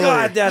desk. Really?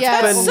 God, that's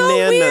Yeah. bananas. so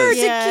weird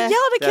Yeah. to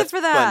yell at a kid That's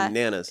for that.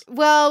 bananas.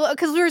 Well,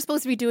 because we were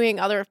supposed to be doing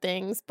other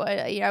things, but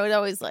I would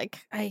always I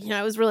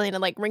was really into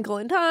like Wrinkle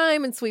in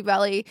Time and Sweet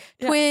Valley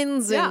Yeah.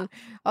 Twins and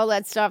all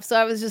that stuff. So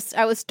I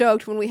was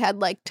stoked when we had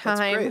like That's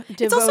time great.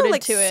 devoted It's also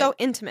like to it. so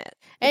intimate.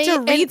 And- to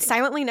read and-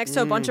 silently next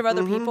to a bunch of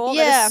other Mhm. people, that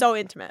Yeah. is so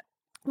intimate.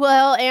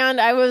 Well,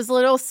 and I was a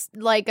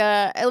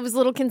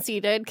little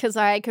conceited because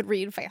I could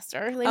read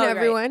faster than Oh, right.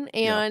 everyone,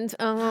 and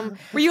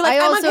Were you like,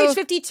 I I'm also- on page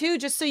 52,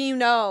 just so you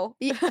know?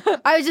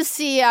 I would just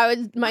see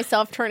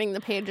myself turning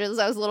the pages.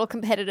 I was a little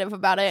competitive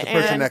about it. the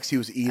person and, next to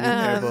you is eating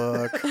their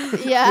book.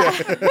 Yeah.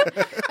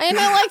 And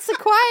I likes the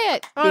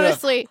quiet,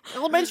 honestly.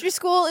 Elementary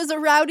school is a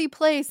rowdy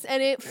place,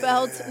 and it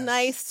felt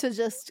nice to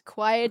just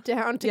quiet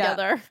down Yeah.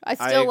 together. I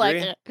still like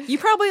agree. it. You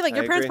probably, like,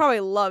 your I parents agree. probably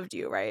loved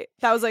you, right?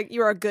 That was like,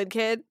 you were a good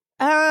kid.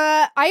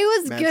 I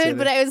was Man good, City.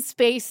 but I was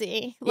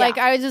spacey. Like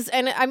I was just,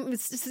 and I'm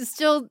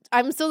still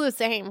the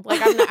same.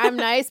 Like I'm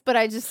nice, but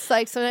I just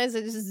like sometimes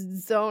I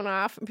just zone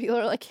off, and people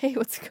are like, "Hey,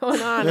 what's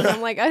going on?" And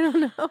I'm like, "I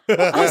don't know."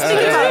 I was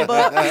thinking about a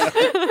book.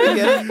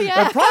 Yeah.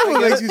 That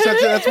probably makes you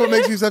that's what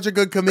makes you such a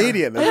good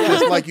comedian. It's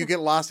just like you get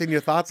lost in your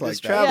thoughts like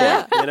It's that. travel,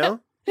 Yeah. you know?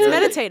 It's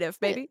meditative,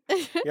 baby.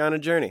 You're on a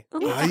journey. I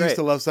It's used great.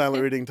 to love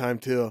silent reading time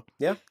too.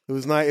 Yeah. It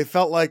was nice. It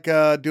felt like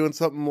doing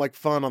something like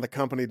fun on the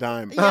company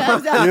dime. Yeah,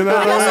 exactly. You know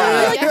what I Also,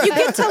 mean? like, you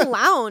get to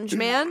lounge,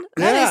 man.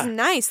 That Yeah. is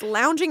nice.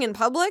 Lounging in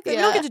public. You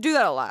don't Yeah. get to do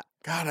that a lot.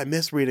 God, I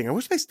miss reading. I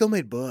wish they still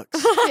made books.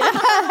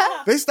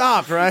 They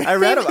stopped, right? I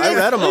read them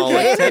all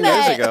like 10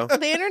 years ago.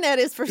 The internet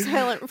is for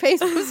silent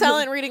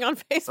reading on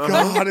Facebook.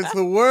 God, it's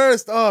the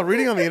worst. Oh,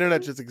 reading on the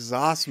internet just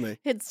exhausts me.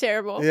 It's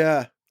terrible.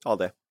 Yeah, All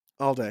day.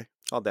 all day.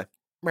 All day.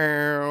 What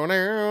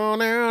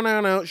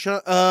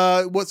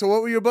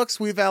were your books?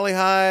 Sweet Valley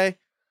High,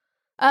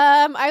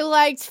 I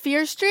liked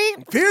Fear Street.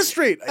 Fear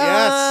Street.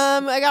 Yes,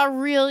 I got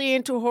really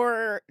into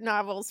horror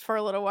novels for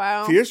a little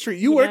while. Fear Street.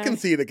 You were Yeah.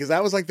 conceited because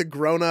that was like the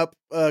grown-up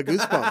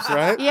Goosebumps,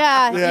 right?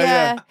 Yeah, Yeah, yeah,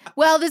 yeah.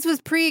 Well, this was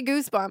pre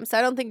Goosebumps.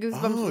 I don't think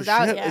Goosebumps Oh was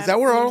out shit! yet. Is that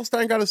where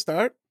Arnoldstein got to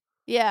start?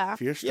 Yeah.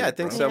 Fear Street. Yeah, I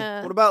think bro. so.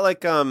 Yeah. What about like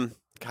God,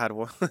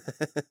 what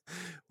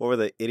were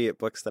the idiot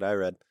books that I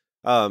read?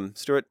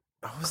 Stuart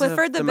what was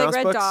Clifford the Big mouse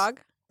Red books? Dog.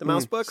 The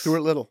mouse books?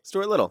 Stuart Little.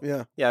 Stuart Little.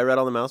 Yeah. Yeah, I read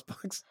all the mouse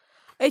books.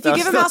 If you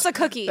give a mouse a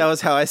cookie. That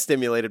was how I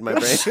stimulated my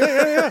brain.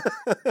 Yeah.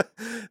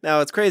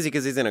 Now, it's crazy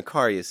because he's in a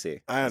car, you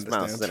see. I His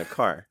mouse is understand. in a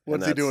car.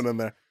 What's he doing in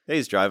there?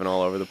 He's driving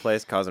all over the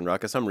place, causing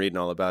ruckus. I'm reading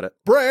all about it.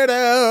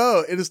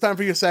 Bredouw! It is time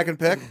for your second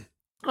pick.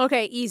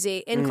 Okay, easy.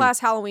 In-class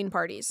Halloween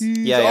parties.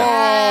 Yeah.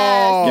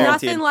 Oh.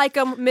 Guaranteed. Nothing like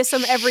them. Miss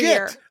them every Shit.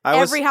 year. I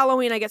was- Every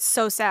Halloween, I get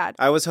so sad.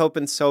 I was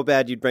hoping so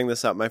bad you'd bring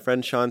this up. My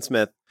friend Sean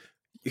Smith,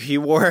 he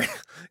wore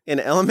in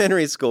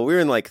elementary school. We were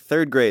in like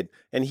 3rd grade,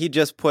 and he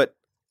just put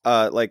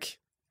like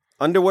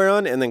underwear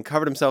on and then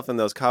covered himself in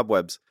those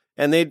cobwebs.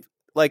 And they'd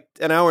like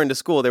an hour into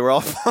school, they were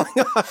all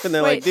falling off, and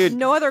they're Wait, like, "Dude,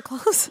 no other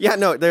clothes? yeah,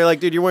 no." They're like,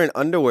 "Dude, you're wearing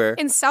underwear."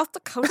 In South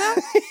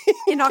Dakota?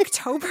 In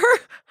October?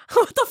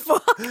 What the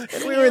fuck?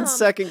 And we were in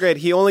 2nd grade.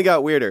 He only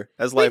got weirder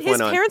as Wait, life his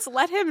went on. parents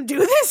let him do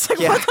this? Like,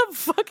 Yeah. what the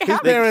fuck His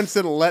happened? parents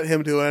didn't let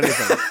him do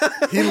anything.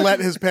 He let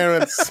his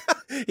parents.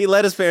 He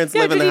let his parents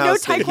Yeah, live in did the he know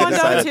house. that he Taekwondo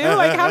decided- too?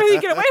 Like, how did he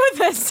get away with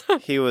this?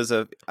 He was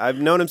I've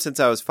known him since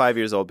I was 5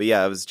 years old, but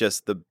yeah, it was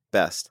just the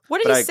best. What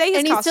did But he say his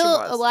And he's costume still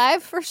was?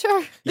 alive for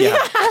sure. Yeah,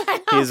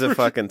 he's a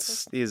fucking.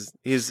 He's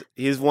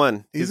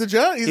one. He's He's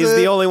the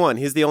the only one.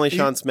 He's the only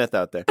Sean Smith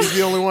out there. He's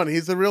the only one.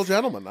 He's the real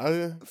gentleman.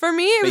 For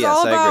me, it was yes,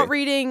 all I about agree.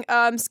 reading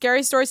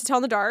scary stories to tell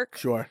in the dark.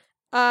 Sure.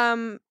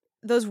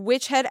 Those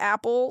witch head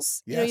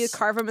apples. You know, you Yes.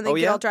 carve them and they Oh,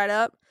 get yeah? all dried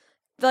up.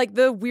 Like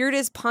the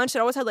weirdest punch that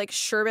always had like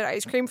sherbet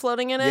ice cream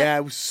floating in it. Yeah,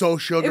 it was so It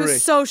sugary.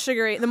 was so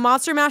sugary. The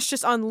Monster Mash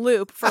just on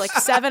loop for like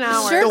 7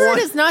 hours. Sherbet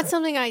is not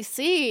something I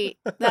see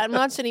that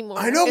much anymore.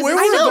 I know. Is Where it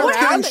were we still both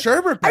getting around?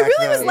 sherbet I back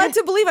really was then? led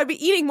to believe I'd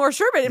be eating more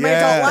sherbet in my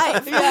Yeah.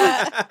 adult life.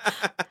 Yeah.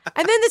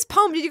 And then this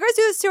poem. Did you guys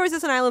do this too, or is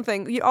this an island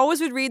thing? You always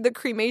would read The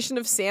Cremation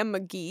of Sam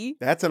McGee.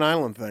 That's an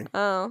island thing,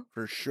 Oh.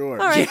 for sure.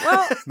 All right.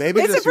 Well,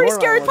 Maybe it's a just pretty your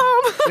scary island.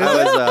 poem.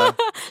 I was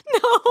No,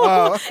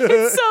 Oh.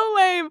 it's so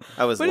lame.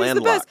 I was But it's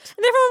the landlocked. best.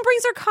 And everyone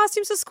brings their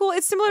costumes to school.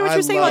 It's similar to what I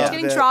you're saying about love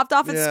getting it. dropped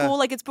off at Yeah. school.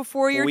 Like it's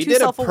before you're we too did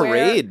a self-aware.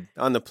 parade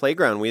on the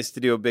playground. We used to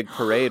do a big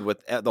parade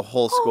with the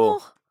whole school.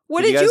 Oh,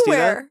 what Did did you guys you do that?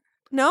 wear?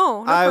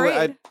 No, no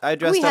parade. I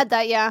dressed We up. had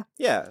that, yeah.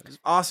 Yeah, it was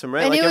awesome,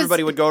 right? And Like it was-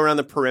 everybody would go around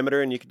the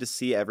perimeter and you could just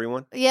see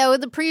everyone. Yeah,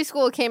 with the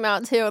preschool came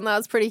out too, and that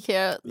was pretty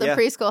cute. The Yeah.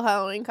 preschool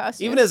Halloween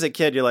costume. Even as a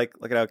kid, you're like,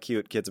 look at how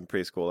cute kids in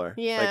preschool are.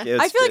 Yeah. Like, it's-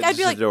 I feel like it's I'd be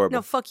just like, adorable.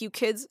 no, fuck you,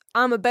 kids.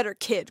 I'm a better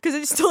kid because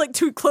it's still like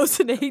too close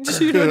in age.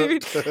 You know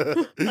what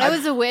I mean? I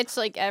was a witch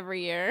like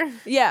every year.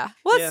 Yeah.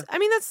 Well, Yeah. I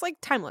mean, that's like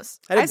timeless.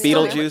 I did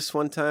still- Beetlejuice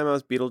one time. I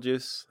was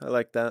Beetlejuice. I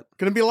like that.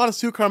 Gonna be a lot of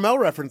Sue Carmel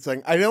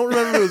referencing. I don't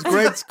remember if it was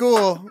grade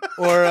school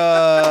or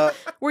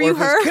Were or you if it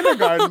was her?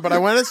 kindergarten, but I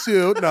went to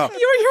Sue. No.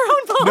 You were your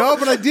own poem. No,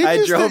 but I did. I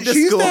used drove to she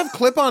used school. to have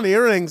clip-on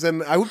earrings,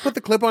 and I would put the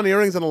clip-on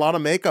earrings and a lot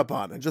of makeup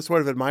on, and just sort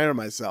of admire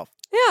myself.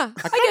 Yeah, I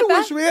I kind get of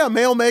that. wish,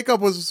 male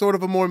makeup was sort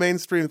of a more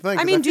mainstream thing. I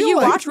 'cause mean, do feel you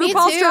like- watch Me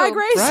RuPaul's too. Drag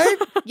Race? Right?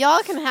 Y'all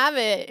can have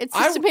it. It's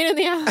just a pain in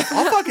the ass.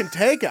 I'll fucking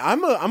take it.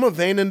 I'm a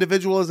vain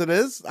individual as it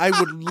is. I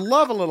would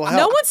love a little help.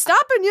 No one's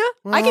stopping you.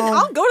 Well-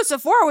 I'll go to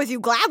Sephora with you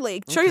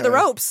gladly. Show you the Okay.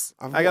 ropes.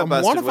 I I got want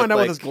busted to find with, out what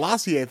like- this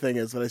Glossier thing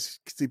is that I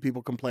see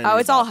people complaining. Oh,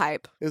 it's all about.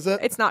 hype. Is it?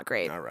 It's not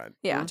great. All right.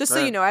 Yeah, just so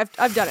Alright. you know,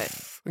 I've done it.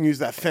 I can use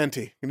that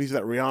Fenty. I can use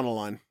that Rihanna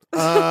line.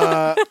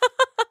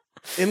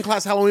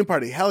 In-class Halloween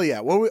party. Hell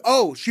yeah. What were we?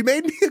 Oh, she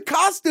made me a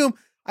costume.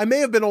 I may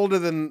have been older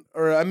than,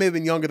 or I may have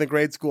been younger than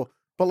grade school,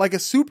 but like a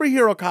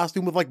superhero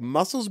costume with like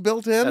muscles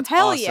built in. That's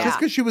Hell awesome. yeah. Just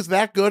because she was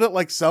that good at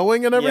like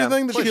sewing and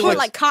everything. That Put she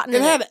like cotton it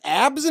in had it.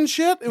 abs and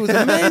shit. It was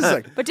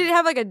amazing. But did it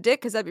have like a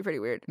dick? Because that'd be pretty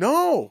weird.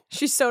 No.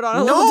 She sewed on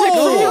a little dick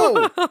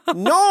for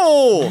you.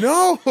 No,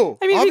 no. No.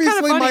 I mean, it'd be kinda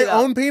obviously funny, my though.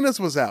 own penis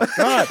was out.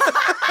 God.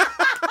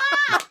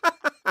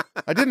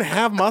 I didn't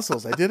have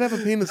muscles. I did have a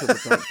penis at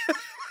the time.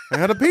 I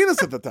had a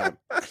penis at the time.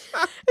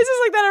 This is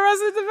like that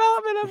Arrested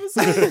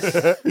Development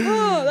episode.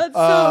 Oh,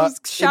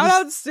 that's so. Shout it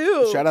out is-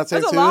 Sue. shout out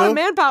That's Sue. a lot of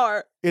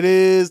manpower. It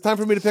is time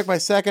for me to pick my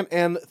second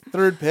and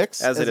third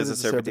picks. As it is a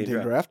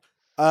Serpentine draft.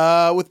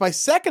 With my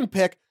second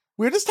pick,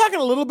 we were just talking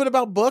a little bit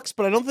about books,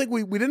 but I don't think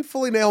we didn't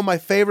fully nail my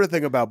favorite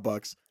thing about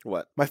books.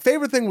 What? My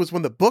favorite thing was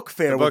when the book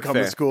fair The would book come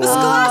fair. to school. The The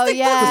Scholastic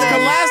yeah. Book Fair.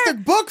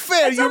 Scholastic Book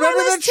Fair. That's You on my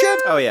remember that list,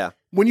 shit? Oh yeah,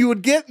 When you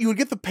would get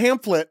the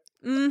pamphlet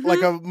Mhm. like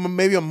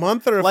maybe a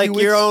month or a like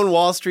few your weeks. own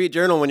Wall Street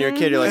Journal when you're a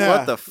kid. You're like, Yeah.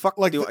 what the fuck?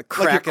 Like, do I like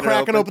crack you're it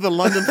cracking open? open the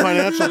London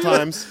Financial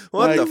Times.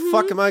 What like, the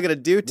fuck am I gonna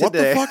do what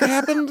today? the fuck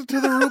happened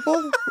to the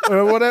ruble?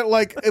 Or what?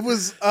 Like it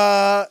was,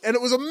 and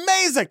it was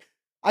amazing.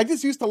 I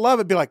just used to love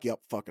it. Be like, yep,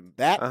 fucking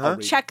that. Uh-huh. I'll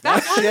read Check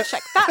that one. shit.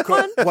 Check that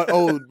one. What?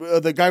 Oh,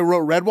 the guy who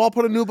wrote Redwall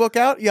put a new book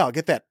out. Yeah, I'll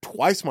get that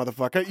twice,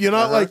 motherfucker. You know,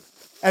 Uh-huh. like,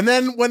 and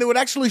then when it would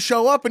actually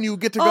show up and you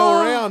get to go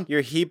Oh. around.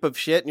 Your heap of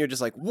shit, and you're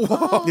just like,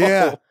 whoa.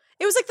 Yeah.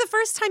 It was like the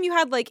first time you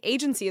had like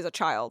agency as a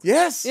child.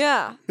 Yes.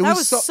 Yeah. It That was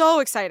was so- so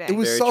exciting. It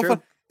was Very so true.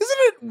 fun. Isn't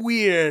it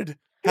weird?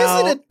 how-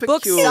 Isn't it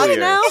Books peculiar? suck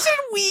now. Isn't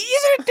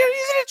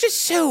it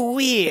just so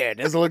weird?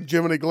 As I look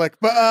Jiminy Glick.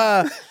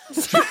 But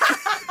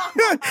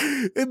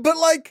but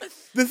like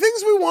the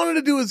things we wanted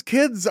to do as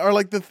kids are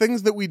like the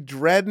things that we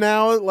dread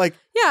now. Like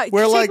Yeah,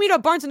 Where, take like- me to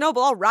Barnes and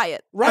Noble, I'll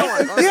riot.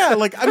 right, yeah.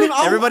 Like I mean,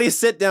 Everybody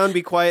sit down,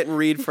 be quiet, and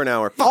read for an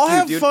hour. Fuck I'll you,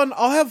 have dude. fun.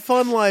 I'll have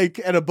fun like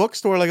at a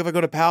bookstore. Like if I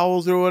go to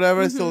Powell's or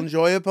whatever, I still Mm-hmm.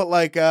 enjoy it. But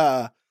like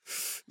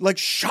like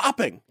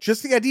shopping.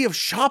 Just the idea of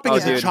shopping Oh,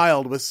 as a dude.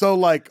 child was so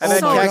like, I've oh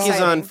had my khakis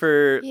God. on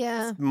for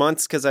Yeah.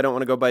 months because I don't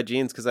want to go buy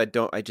jeans because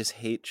I just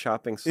hate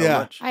shopping so Yeah.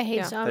 much. I hate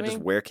Yeah. I shopping. just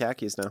wear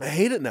khakis now. I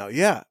hate it now.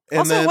 Yeah. And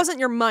Also, then, it wasn't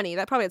your money.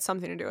 That probably had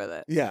something to do with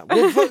it. Yeah.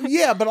 Well,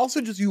 yeah, but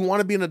also just you want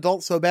to be an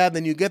adult so bad,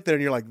 then you get there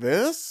and you're like,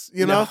 this?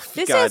 You know? No,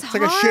 This God. is It's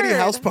like a shitty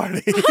house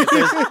party.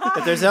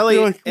 If there's You're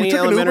like, we any took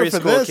an Uber elementary for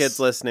school this. kids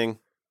listening,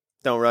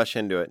 don't rush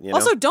into it. You know?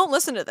 Also, don't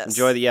listen to this.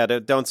 enjoy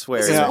the don't swear.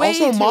 This is yeah. way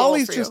Also, too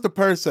Molly's old for just you. a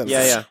person.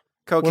 Yeah.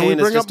 When we Cocaine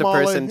is bring just up a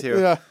Molly, person too.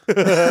 Yeah.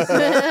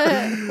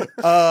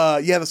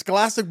 Yeah, the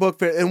Scholastic Book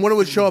Fair, and when it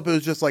would show up, it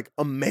was just like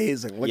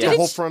amazing. Like Yeah. the Did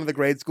whole it front of the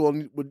grade school,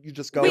 and you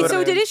just go. Wait, in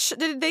so and-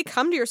 did they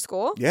come to your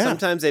school? Yeah.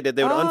 Sometimes they did.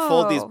 They would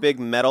unfold these Oh. big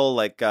metal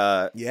like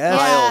Yes.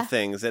 pile Yeah.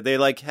 things. They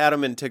like had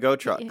them in to-go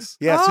trucks.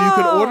 Yeah, so you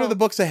could order Oh. the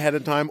books ahead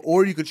of time,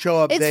 or you could show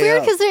up. It's day weird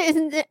of.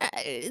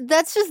 because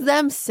that's just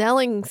them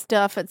selling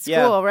stuff at school,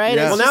 Yeah. right?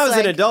 Yeah. It's Well, just now as an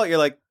like- adult, you're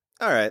like,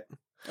 all right.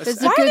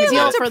 It's a Why are good they deal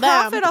allowed to for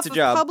profit them. off It's a of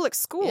job. public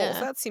schools? Yeah.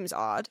 That seems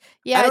odd.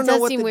 Yeah, I don't it know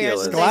does what seem the weird. deal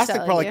that is. they Scholastic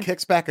sell it probably here.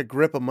 kicks back a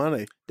grip of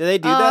money. Do they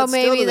do Oh, that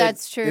still? maybe Do they-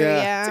 that's true. Yeah. It's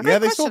a Yeah, great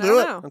they still question. do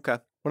I it. don't know. Okay.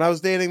 When I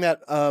was dating that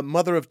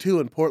mother of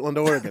two in Portland,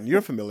 Oregon, you're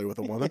familiar with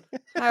the woman.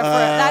 I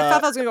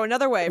thought that was going to go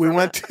another way. We from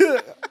went that.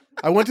 to.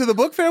 I went to the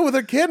book fair with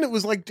her kid, and it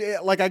was like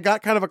I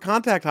got kind of a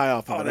contact high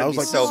off of it. that'd I was be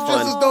like, so this is fun.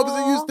 just as dope as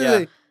it used to Yeah.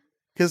 be,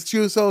 because she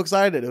was so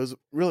excited. It was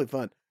really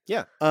fun.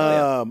 Yeah.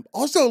 Oh,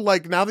 Also,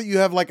 like now that you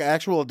have like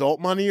actual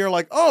adult money, you're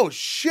like, oh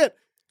shit,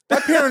 my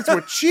parents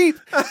were cheap.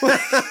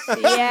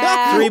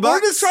 Yeah. $3. We're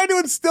just trying to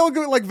instill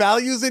good, like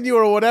values in you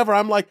or whatever.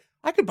 I'm like,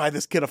 I could buy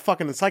this kid a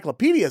fucking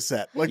encyclopedia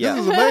set. Like Yeah.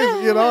 this is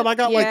amazing, you know. And I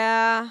got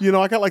Yeah.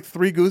 I got like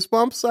 3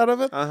 goosebumps out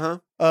of it.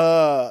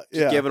 Uh-huh.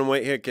 Yeah, Giving them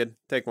away. Here, kid.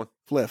 Take one.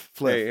 flip.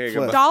 Here you go,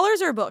 flip.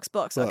 Dollars or books?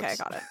 Books. Okay, Books.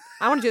 got it.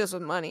 I want to do this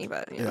with money,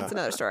 but Yeah. that's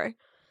another story.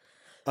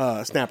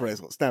 Snap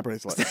bracelet.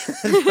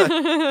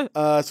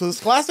 So the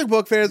Scholastic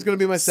Book Fair is going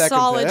to be my second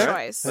Solid pick.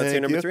 choice. Let's hear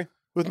Thank number you. 3.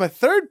 With my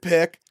third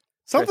pick,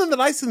 something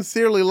that I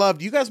sincerely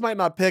loved. You guys might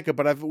not pick it,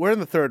 but we're in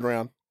the third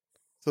round,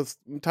 so it's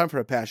time for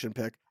a passion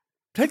pick.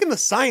 Taking the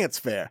science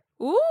fair.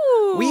 Ooh.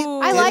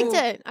 I liked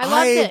it. I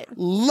loved it.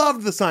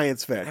 Loved the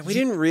science fair. We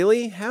didn't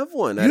really have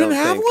one. You I don't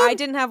didn't have think. one? I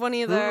didn't have one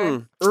either.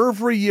 Mm-mm.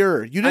 Every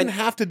year. You didn't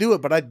have to do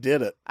it, but I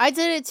did it. I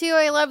did it too.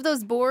 I love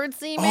those boards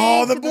that you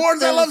Oh, make. the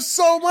boards I love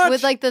so much.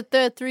 With like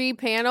the 3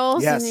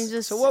 panels. Yes. And you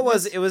just, So what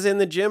was it? It was in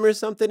the gym or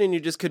something, and you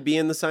just could be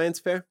in the science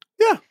fair?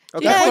 Yeah.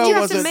 Okay. Yeah, That's and what you it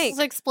have to was. make.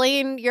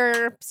 Explain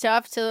your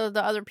stuff to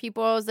the other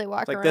people as they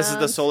walk Like around. this is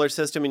the solar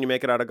system, and you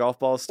make it out of golf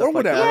balls, stuff Or like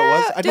whatever that. it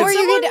was. I did Or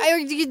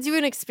someone- you could do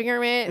an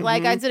experiment.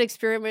 Like I did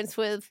experiments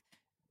with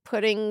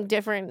putting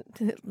different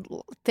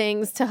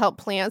things to help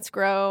plants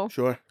grow.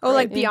 Sure. Oh,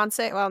 like Yeah.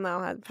 Beyonce. Well,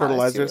 no, that's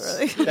Fertilizers. too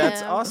early.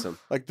 That's Yeah. awesome.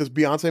 Like, does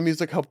Beyonce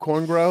music help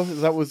corn grow?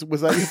 Was that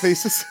your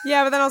thesis?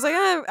 Yeah, but then I was like,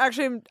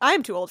 I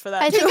am too old for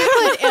that. I too. think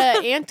I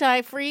put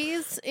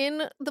antifreeze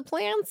in the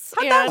plants.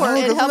 How'd that and work?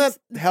 it Doesn't helps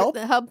that help?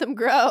 help them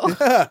grow.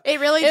 Yeah. it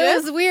really It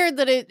did. was weird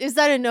that is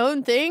that a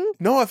known thing?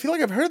 No, I feel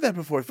like I've heard that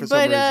before for some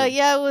But reason.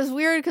 yeah, it was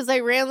weird because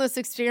I ran this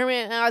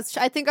experiment and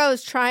I think I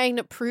was trying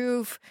to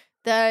prove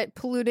that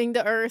polluting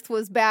the earth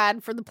was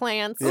bad for the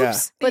plants. Yeah.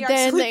 Oops. But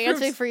then the actually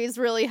proved- antifreeze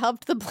really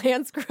helped the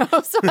plants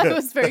grow, so I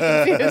was very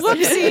confused.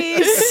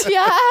 Whoopsies.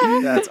 yeah.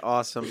 That's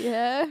awesome.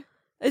 Yeah.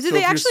 Did So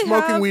they if actually you're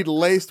smoking have? weed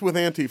laced with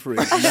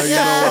antifreeze, now you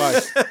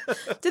know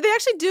why. Did they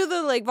actually do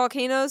the like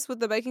volcanoes with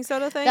the baking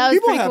soda thing? That was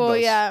People pretty have cool,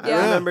 those. yeah. I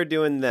Yeah. remember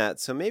doing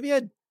that. So maybe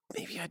I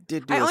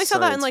did do I a only saw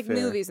that in science like fair.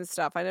 movies and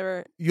stuff. I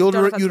never. You'd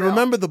Don't know if that's real.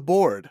 remember the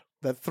board,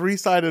 that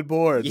 3-sided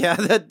board. Yeah,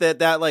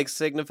 that like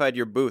signified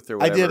your booth or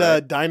I whatever. did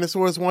right?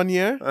 dinosaurs one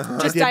year. Uh-huh. I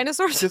Just did-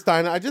 dinosaurs? Just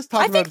I just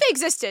talked I about. think they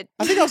existed.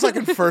 I think I was like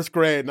in first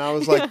grade, and I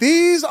was like,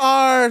 "These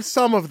are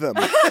some of them."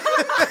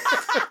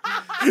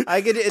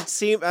 I could. It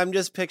seemed. I'm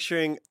just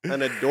picturing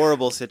an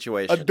adorable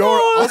situation.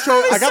 I'll show.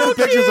 I got the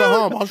pictures at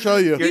home. I'll show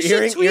you. Your You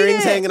should tweet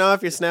earrings it. hanging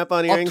off. Your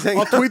snap-on earrings hanging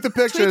I'll tweet the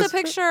Tweet pictures. the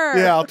picture.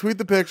 Yeah, I'll tweet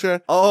the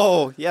picture.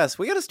 Oh yes,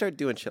 we got to start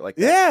doing shit like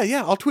that.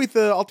 Yeah. I'll tweet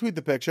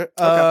the picture.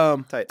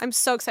 Okay. Tight. I'm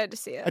so excited to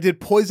see it. I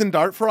did poison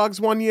dart frogs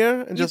one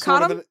year, and just caught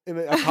sort of them?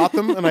 and I caught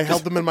them, and I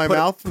held them in my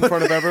mouth in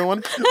front of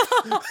everyone.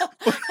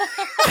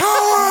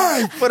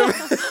 Coward! Put 'em-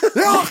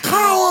 You're a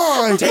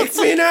coward! Take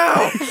me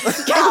now.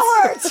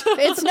 Cowards!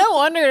 It's no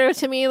wonder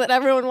to me that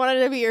everyone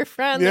wanted to be your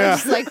friend. They're Yeah.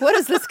 just like, what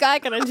is this guy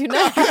gonna do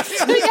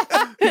next?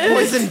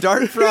 Poison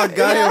dart frog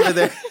guy over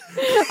there.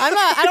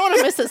 I don't want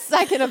to miss a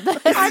second of this.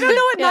 I don't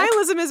know what Yeah.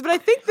 nihilism is, but I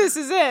think this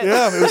is it.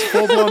 Yeah, it was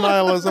full-blown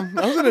nihilism.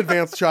 I was an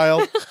advanced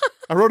child.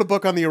 I wrote a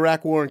book on the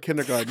Iraq War in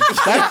kindergarten.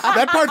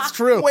 That part's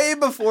true. Way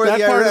before that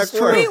the part Iraq is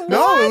War. true. Wait, No,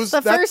 what? it was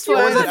The first that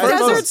one. was the What, first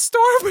Desert one.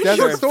 Storm when Desert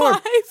you were Storm.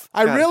 5.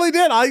 I God. really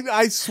did.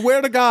 I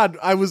swear to God,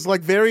 I was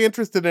like very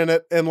interested in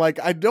it, and like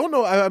I don't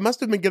know, I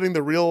must have been getting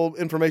the real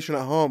information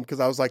at home because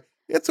I was like,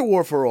 it's a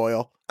war for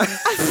oil.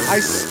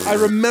 I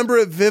remember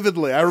it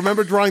vividly. I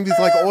remember drawing these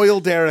like oil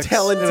derricks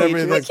Telling and teachers.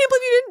 everything. I can't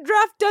believe you didn't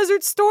draft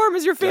Desert Storm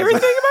as your favorite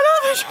thing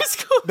about elementary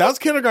school. That was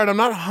kindergarten. I'm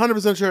not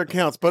 100% sure it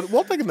counts, but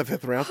we'll take it in the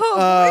 5th round.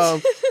 Oh,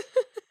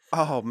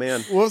 Oh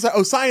man. What was that?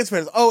 Oh, science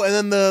fairs. Oh, and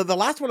then the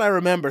last one I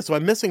remember. So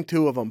I'm missing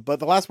 2 of them, but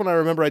the last one I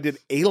remember I did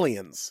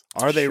aliens.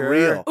 Are they Sure.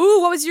 real?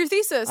 Ooh, what was your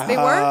thesis? They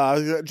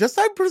were? Just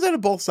I presented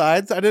both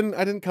sides. I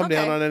didn't come Okay.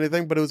 down on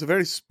anything, but it was a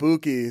very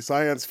spooky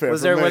science fair. Were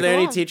for me. there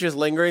any Cool. teachers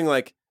lingering?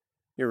 Like,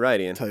 you're right,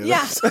 Ian. Tell you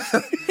Yeah. this.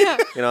 Yeah.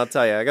 You know, I'll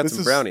tell you, I got This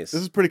some is- brownies.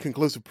 This is pretty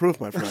conclusive proof,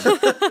 my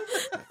friend.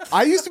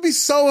 I used to be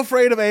so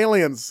afraid of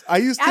aliens. I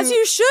used to. As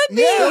you should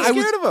be. Yeah, I'm I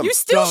was scared of them. You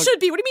still Dog. should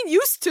be. What do you mean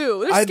used to?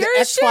 They're The scary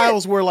as shit.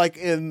 X-Files were like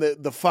in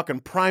the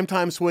fucking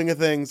primetime swing of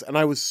things, and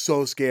I was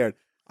so scared.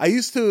 I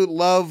used to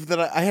love that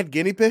I had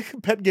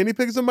pet guinea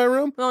pigs in my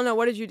room, Oh no,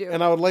 what did you do?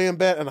 and I would lay in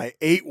bed and I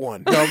ate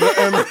one.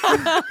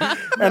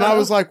 And I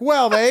was like,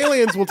 well, the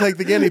aliens will take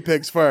the guinea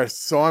pigs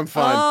first, so I'm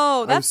fine. Oh, I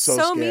was that's so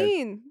so scared.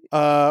 mean.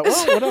 Well,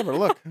 whatever.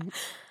 Look,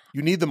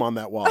 you need them on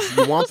that wall.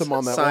 You want them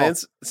on that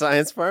Science farm or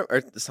science farm?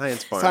 wall.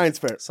 Science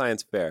fair.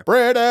 Science fair.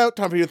 Bredouw,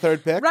 time for your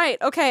third pick. Right,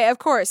 okay, of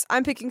course.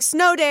 I'm picking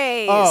snow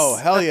days. Oh,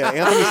 hell yeah.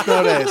 Anthony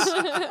Snow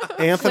Days.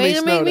 Anthony Way to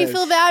Snow make me Days.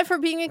 feel bad for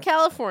being in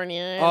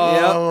California.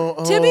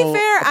 To be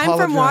fair, I'm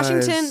from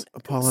apologize. Washington,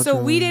 Apologize. so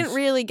we didn't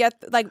really get,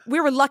 we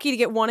were lucky to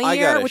get one a I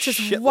year, got a which is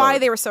shitload. why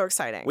they were so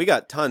exciting. We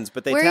got tons,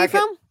 but they Where are you tack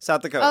from? it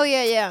South Dakota. Oh,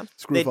 yeah.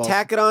 Screw They falls.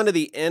 tack it on to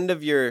the end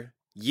of your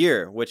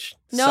year, which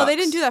No, they sucks.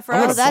 didn't do that for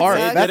I'm us. gonna that fart.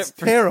 sucks. That's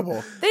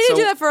terrible. They didn't So-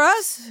 do that for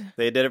us.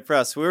 They did it for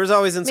us. We were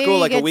always in Maybe school you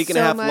like a get week and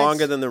a so half much-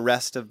 longer than the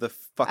rest of the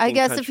fucking I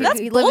guess country. if you,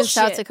 That's you live in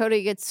South bullshit. Dakota,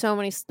 you get so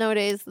many snow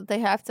days that they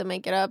have to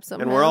make it up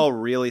somehow. And we're all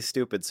really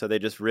stupid, so they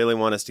just really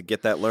want us to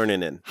get that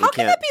learning in. How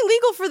can that be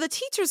legal for the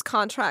teachers'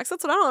 contracts?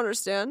 That's what I don't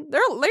understand.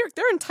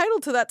 They're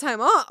entitled to that time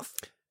off.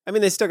 I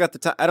mean, they still got the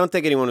time. I don't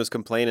think anyone was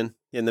complaining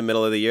in the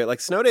middle of the year. Like,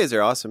 snow days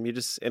are awesome. You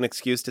just an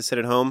excuse to sit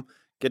at home,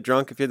 get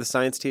drunk if you're the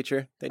science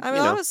teacher. They, I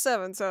mean, I was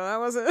 7, so I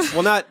wasn't.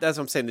 well, not that's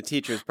what I'm saying. The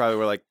teachers probably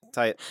were like,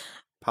 tight,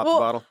 pop the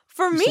bottle.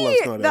 For Used to love me,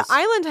 snow the days.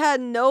 island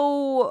had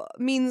no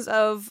means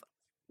of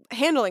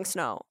handling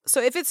snow.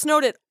 So if it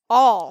snowed at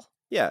all,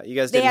 Yeah, you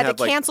guys they didn't had have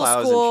to like cancel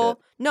plows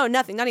school. No,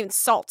 nothing, not even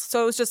salt.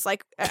 So it was just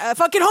like,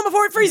 fuck, get home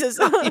before it freezes.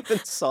 and shit.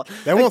 Even salt.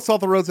 They won't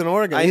salt the roads in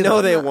Oregon. I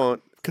know they No.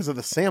 won't. because of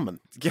the salmon.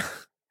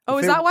 Oh,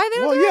 is that why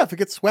they don't Well, do yeah, it? if it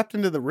gets swept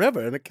into the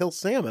river and it kills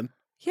salmon.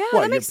 Yeah,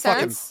 What, that you makes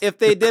fucking- sense. If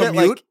they did it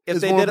commute like, if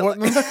is they more did it,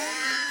 important like,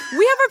 than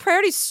We have our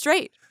priorities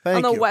straight on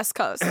Thank the you. West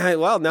Coast.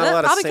 well, not a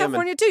lot of Probably salmon.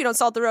 California too. You don't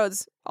salt the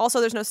roads. Also,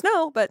 there's no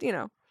snow, but you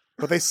know,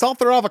 But they salt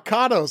their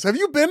avocados. Have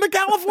you been to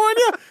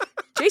California?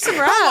 Jason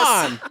Come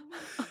Mraz. on.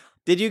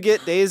 Did you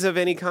get days of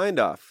any kind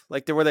off?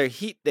 Like, were there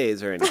heat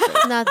days or anything?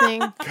 Nothing.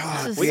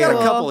 God, Just We got a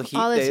school couple of heat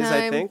all the days, I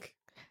time. think.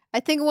 I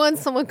think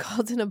once someone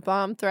called in a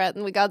bomb threat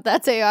and we got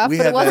that day off, We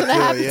but had it wasn't a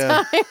that happy too,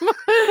 yeah. time.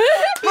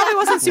 Probably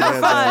wasn't super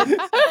Yeah, fun.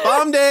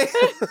 Bomb day.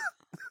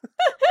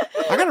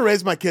 I got to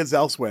raise my kids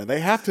elsewhere. They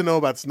have to know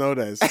about snow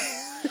days.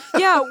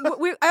 Yeah,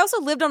 I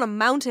also lived on a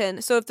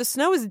mountain, so if the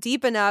snow was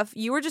deep enough,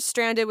 you were just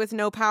stranded with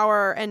no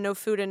power and no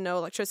food and no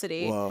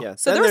electricity. Whoa. Yeah.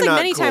 So then there was they're like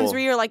not many times cool. where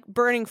you're like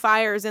burning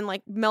fires and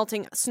like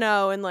melting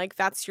snow and like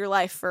that's your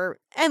life for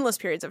endless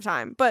periods of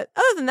time. But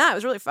other than that, it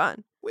was really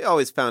fun. We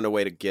always found a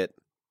way to get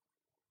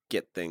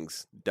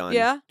things done.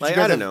 Yeah? Did Like, you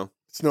guys I don't have know.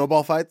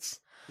 Snowball fights?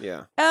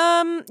 Yeah.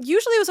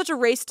 Usually it was such a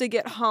race to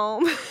get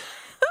home.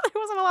 There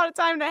wasn't a lot of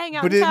time to hang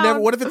out But in it town. never.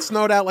 What if it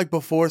snowed out like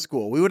before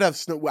school? We would have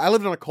snow. I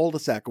lived on a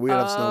cul-de-sac, and we would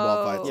have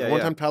snowball fights. Yeah, One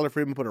yeah. time, Tyler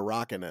Friedman put a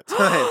rock in it.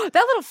 that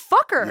little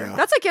fucker. Yeah.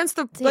 That's against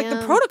the the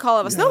Damn. protocol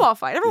of a Yeah. snowball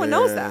fight. Everyone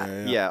knows Yeah, that.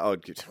 yeah, yeah. Yeah. Oh,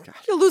 good. God.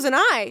 You'll lose an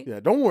eye.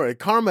 Yeah, don't worry.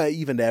 Karma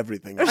evened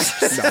everything out. No,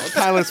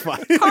 Tyler's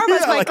fine.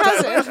 Karma's Yeah, my like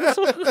cousin.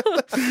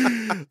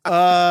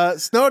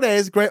 Snow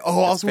days, great. Oh,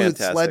 also we would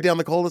sled fantastic. down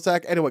the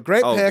cul-de-sac. Anyway,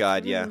 great Oh pick.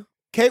 God, yeah.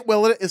 Kate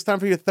Willett, it's time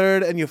for your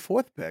third and your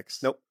fourth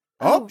picks. Nope.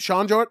 Oh,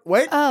 Sean Jordan.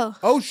 Wait.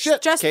 Oh,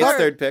 Shit. Just Kate's third.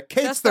 third pick.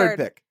 Kate's just third third.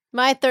 pick.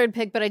 my third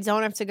pick, but I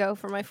don't have to go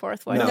for my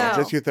fourth one. No, No.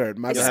 just your third.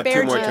 My I You'll bad. have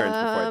two more spared you. turns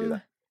before I do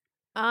that.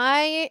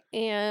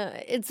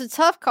 It's a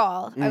tough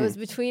call. I Mm. was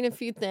between a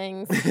few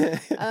things.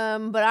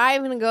 But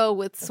I'm gonna go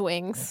with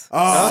swings.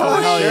 Oh,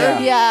 hell yeah.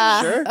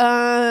 Yeah. Sure.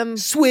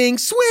 Swing,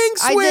 swing,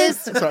 I swing.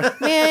 just- Sorry.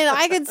 Man,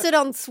 I could sit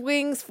on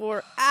swings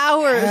for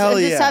hours Hell and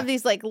just yeah. have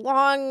these like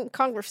long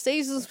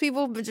conversations with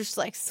people, but just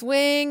like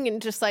swing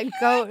and just like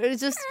go.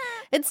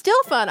 It's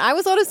still fun. I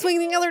was on a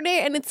swing the other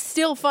day and it's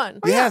still fun.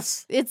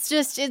 Yes. It's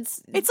just,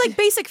 it's It's like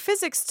basic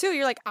physics too.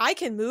 You're like, I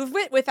can move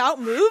it without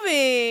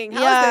moving. How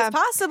is Yeah. this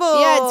possible?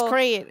 yeah, it's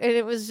great. And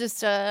it was just,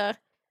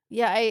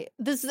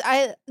 this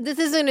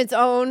isn't its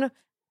own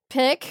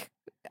pick.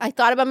 I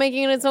thought about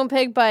making it its own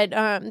pick, but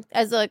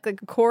as like a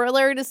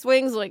corollary to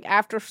swings, like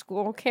after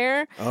school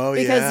care, Oh,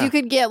 because yeah. you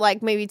could get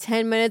like maybe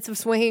 10 minutes of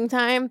swinging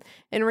time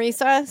in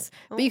recess,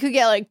 but you could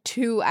get like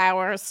 2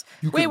 hours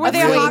Wait, were of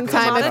they a swinging hot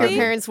time if commodity?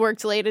 your parents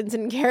worked late and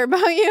didn't care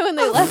about you and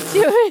they left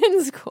you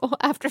in school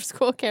after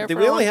school care. Did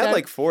for we a only long had time.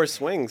 like 4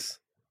 swings?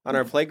 on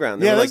our playground.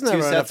 There Yeah, were like there's two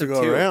never enough sets to of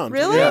go two. around.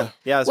 Really? Yeah.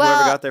 Yeah, it's Well,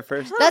 whoever got there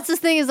first. That's the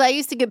thing is I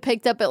used to get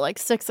picked up at like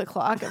 6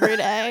 o'clock every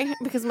day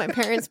because my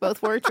parents both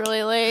worked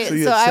really late. So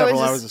you had I would several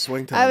hours just of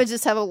swing time. I would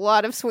just have a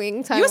lot of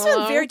swing time. You must have been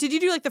alone. very. Did you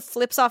do like the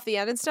flips off the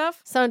end and stuff?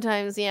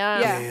 Sometimes, yeah.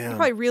 Yeah, Damn. you're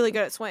probably really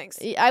good at swings.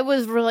 I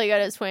was really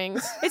good at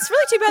swings. It's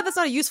really too bad that's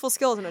not a useful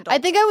skill as an adult. I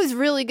think I was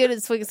really good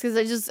at swings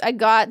because I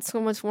got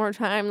so much more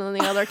time than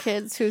the other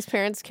kids whose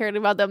parents cared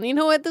about them. You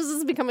know what? This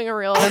is becoming a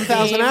real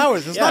 10,000 theme.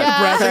 hours. It's Yeah.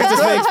 not depressing.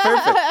 Practice makes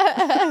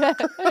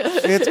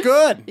perfect. It's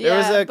good. There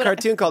was Yeah, a but-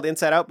 cartoon called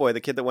Inside Out Boy, the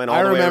kid that went all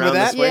I the way remember around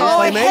that. the swing. Yeah. Oh,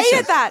 I Claymation.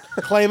 hated that.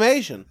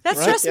 Claymation. That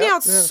right? stressed me Yeah.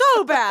 out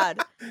so bad.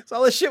 So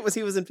all this shit was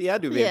he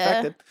had to be Yeah.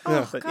 infected.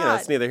 Yeah. But God.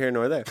 it's neither here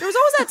nor there. There was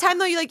always that time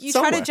though you try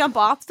Somewhere. to jump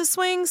off the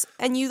swings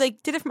and you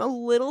like did it from a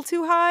little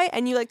too high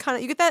and you like kind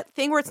of you get that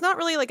thing where it's not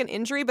really like an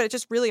injury but it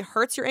just really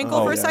hurts your ankle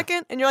Oh, for a yeah.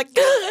 second and you're like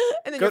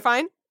and then Go- you're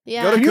fine.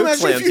 Yeah. Go to Can you Kook imagine if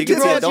Slams. you You can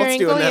did see that? adults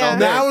doing that all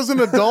day. Now as an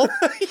adult,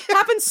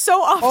 Happens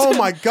so often. oh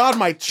my God,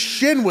 my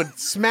chin would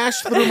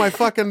smash through my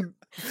fucking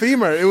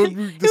femur. It would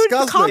be would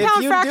disgusting. compound-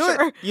 If you fracture.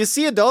 do it, you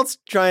see adults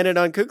trying it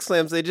on Kook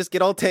Slams. They just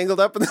get all tangled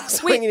up in the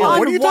swing. and you're on like,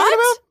 what are you what? talking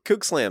about?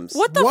 Kook Slams.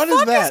 What the What is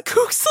fuck that?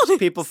 Kook Slams?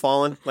 People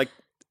falling, like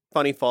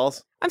funny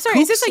falls. I'm sorry,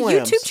 Kook is this a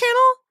Slams. YouTube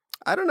channel?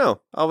 I don't know.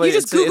 Oh, You wait,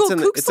 just it's Google in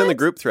Kook it's in the Slams?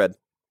 group thread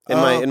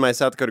in my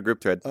South Dakota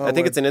group thread. Oh, I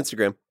think word. it's in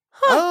Instagram.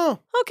 Oh,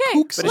 Okay.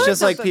 Kook But it's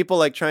just like people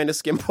like trying to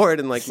skimboard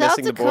and like South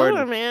missing the board.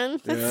 Dakota, man.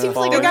 That Yeah. seems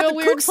like They a got real the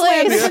weird Kook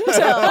Slams place.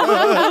 intel.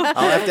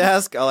 I'll have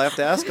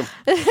to ask him.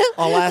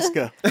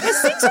 Alaska.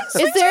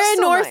 Is there a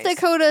so North nice.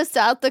 Dakota,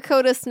 South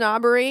Dakota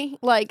snobbery?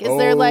 Like, is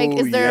there Oh,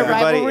 a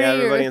rivalry?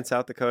 Everybody or- in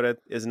South Dakota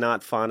is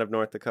not fond of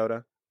North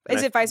Dakota. Is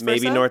And it vice Maybe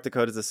versa? North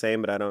Dakota's the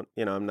same, but I don't.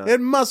 I'm not.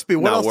 It must be.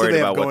 What Not else do worried they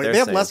have about what going? they're They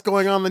have saying. less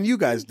going on than you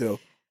guys do.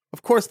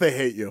 Of course they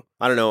hate you.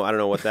 I don't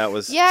know what that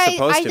was Yeah,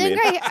 supposed I to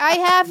think mean. I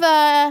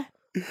have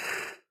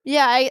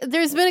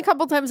there's been a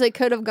couple times I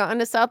could have gone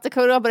to South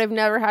Dakota, but I've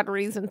never had a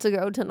reason to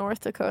go to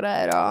North Dakota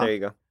at all. There you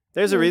go.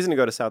 There's a reason to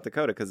go to South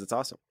Dakota because it's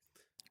awesome.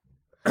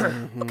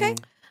 Okay.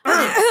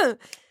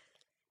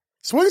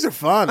 Swings are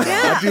fun. though.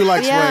 I do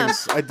like Yeah.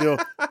 swings. I do.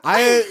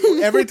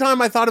 Every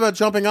time I thought about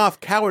jumping off,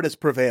 cowardice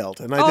prevailed,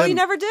 and I Oh, didn't. you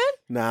never did?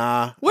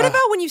 Nah. What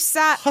about when you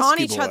sat on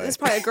Husky each other? boy. This is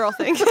probably a girl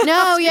thing.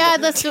 No, yeah,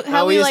 that's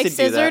how we we used like to do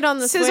that. scissored on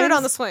the Scissored swings.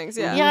 on the swings,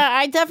 yeah. Yeah,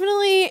 I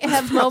definitely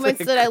have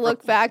moments that I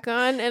look back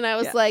on, and I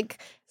was Yeah. like,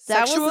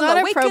 that Sexual was not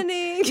appropriate.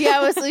 awakening. Yeah,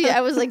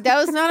 I was like, that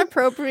was not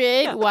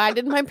appropriate. Yeah. Why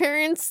did my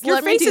parents Your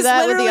let me face do is that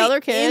with the literally other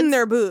kids? in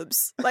their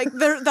boobs. Like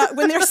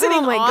when they're sitting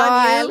Oh my on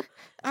God. you.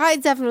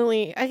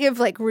 I have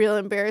like real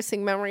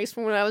embarrassing memories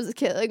from when I was a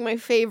kid. Like my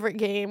favorite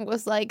game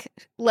was like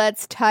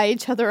let's tie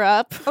each other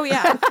up. Oh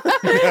yeah.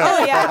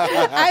 Oh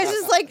yeah. I was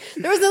just like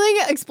there was nothing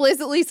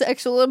explicitly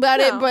sexual about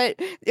No. it,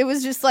 but it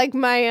was just like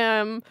my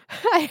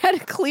I had a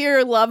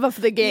clear love of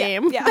the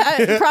game. Yeah.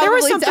 That probably There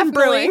was something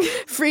definitely brewing.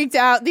 freaked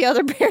out the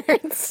other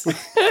parents.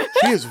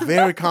 She is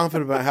very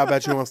confident about how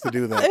bad she wants to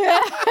do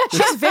that.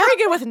 She's very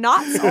good with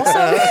knots also.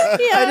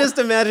 I just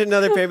imagine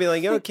another parent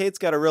being like, Kate's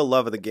got a real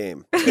love of the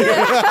game.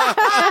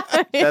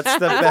 That's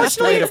the best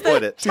way to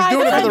put it. She's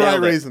doing it for the right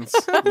Nailed it. reasons.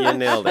 You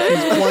nailed it.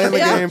 She's playing the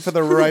game for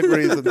the right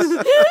reasons.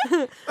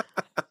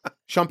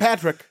 Sean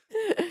Patrick.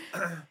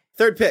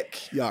 Third pick.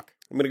 Yuck.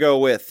 I'm going to go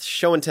with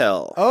show and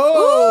tell.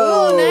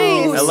 Oh,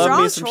 nice. I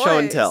love me Strong some show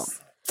and choice. tell.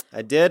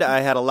 I did.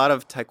 I had a lot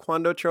of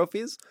taekwondo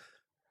trophies.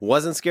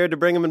 Wasn't scared to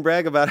bring them and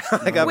brag about how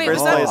I got Wait,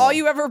 first was that place. all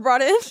you ever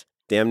brought in?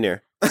 Damn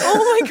near.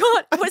 Oh my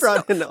god! I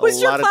brought in a Was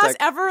your lot of class tech-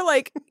 ever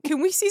like? Can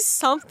we see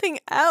something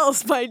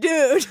else, my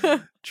dude?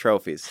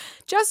 Trophies.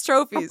 Just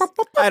trophies.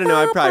 I don't know.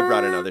 I probably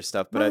brought in other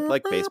stuff, but I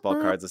like baseball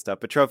cards and stuff.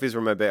 But trophies were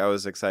my big. I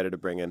was excited to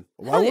bring in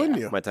Why wouldn't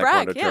you? my taekwondo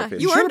Brag, yeah.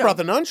 trophies. You You should have earned brought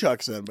the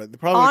nunchucks in, but they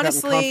probably would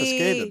have gotten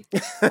Honestly.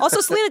 confiscated.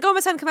 Also, Selena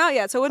Gomez hadn't come out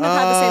yet, so it wouldn't have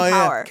had the same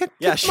power.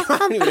 Yeah, she, I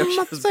don't even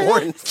know if she was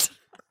born.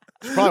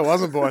 She probably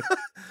wasn't born.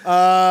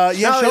 Yeah,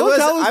 No, show and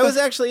tell I was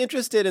the- actually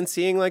interested in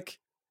seeing like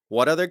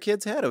what other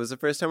kids had. It was the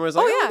first time I was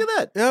like, Oh, oh, yeah. look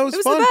at that. Yeah, it was It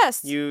was fun. the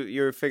best.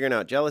 You're figuring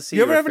out jealousy.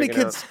 You ever were have any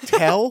figuring kids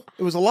tell?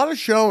 It was a lot of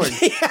showing.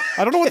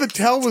 I don't know what the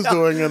tell was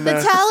doing in The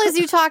there. tell is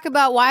you talk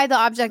about why the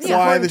object's Why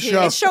important the to you.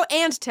 show. It's show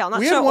and tell,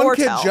 not We show had one or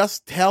kid tell.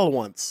 just tell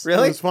once.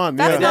 Really? It was fun.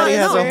 That's yeah. not- Daddy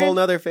has no. a whole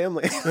nother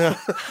family. Yeah.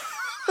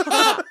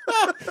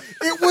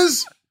 It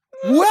was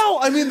well.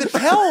 I mean, the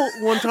tell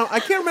one time. I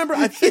can't remember.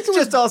 I think It's it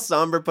was just all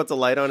somber, puts a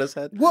light on his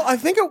head. Well, I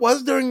think it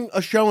was during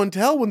a show and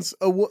tell when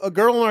a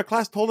girl in our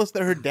class told us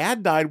that her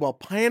dad died while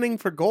panning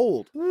for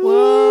gold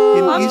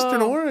in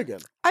Eastern Oregon.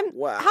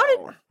 Wow.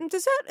 How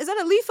is that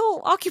a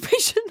lethal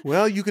occupation?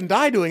 Well, you can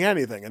die doing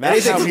anything, and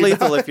that's how Anything's he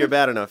lethal died. if you're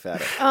bad enough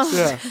at it.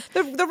 Yeah.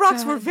 The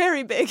rocks were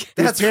very big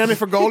He was panning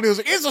for gold. He was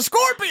like, "It's a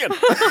scorpion."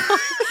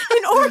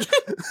 in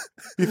Oregon.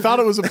 He thought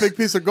it was a big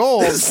piece of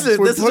gold. This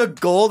So he is put- a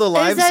gold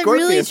alive Is that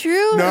scorpion. really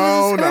true?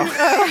 No, Is it no.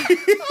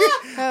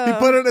 scorpion? He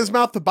put it in his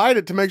mouth to bite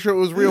it to make sure it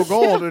was real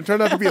gold, and it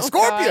turned out to be a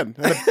scorpion.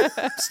 And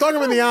it stung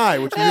him in the eye,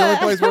 which is the only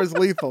place where it's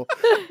lethal.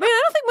 Man,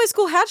 I don't think my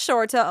school had show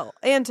or tell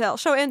and tell.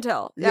 Show and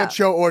tell. You got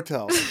show or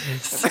tell.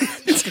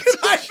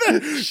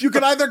 You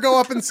can either go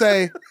up and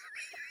say,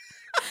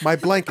 "My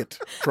blanket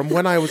from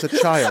when I was a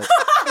child."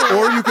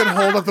 or you can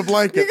hold up the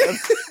blanket.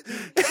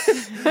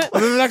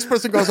 And then the next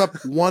person goes up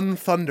 1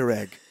 Thunder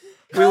egg.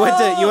 You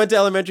went to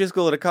elementary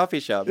school at a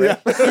coffee shop, right?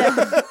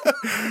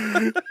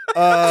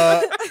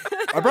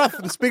 I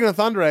brought, speaking of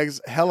Thunder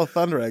eggs, hella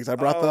Thunder eggs. I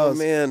brought those. Oh,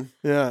 man.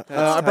 Yeah.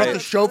 That's I brought tight. the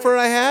chauffeur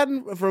I had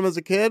from as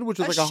a kid, which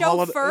was like a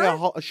hollowed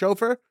chauffeur? a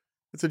chauffeur.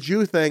 It's a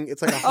Jew thing.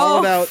 It's like a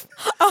hollowed out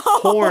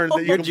horn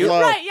that you can Jew? blow.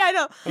 Right, yeah, I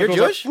know. You're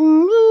Jewish?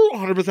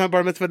 100%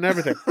 bar mitzvah and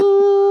everything.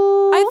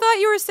 I thought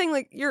you were saying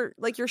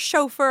like your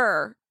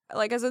chauffeur,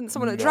 like as in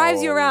someone that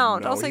drives you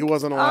around. No, I was like, he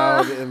wasn't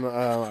allowed in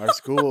our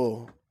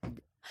school.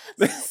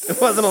 It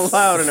wasn't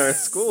allowed in our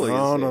school.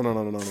 No.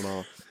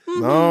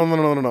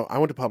 No. I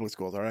went to public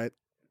schools. All right.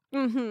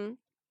 Mm-hmm.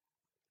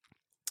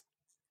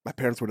 My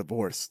parents were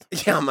divorced.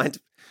 Yeah,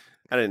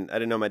 I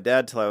didn't know my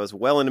dad till I was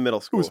well into middle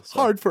It school. was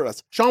hard for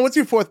us. Sean, what's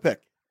your 4th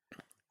pick?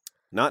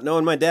 Not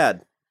knowing my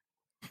dad.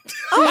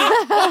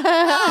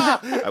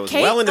 I was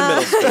well into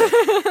middle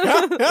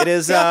school. It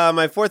is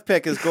my 4th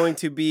pick is going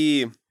to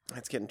be.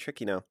 It's getting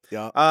tricky now.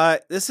 Yeah.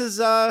 This is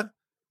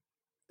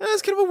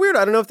it's kind of a weird.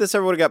 I don't know if this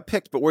ever would have got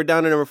picked, but we're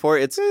down to number 4.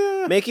 It's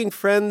making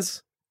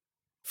friends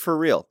for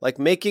real, like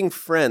making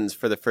friends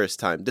for the first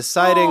time,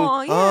 deciding,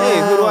 Aw, yeah.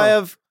 hey, who do I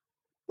have?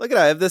 Look at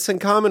I have this in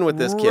common with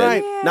this kid.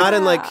 Right. Not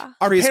in like Yeah.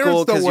 Our preschool parents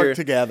don't because work you're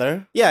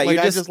together. yeah, Like,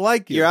 you're I just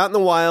like you. You're out in the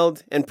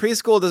wild, and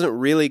preschool doesn't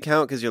really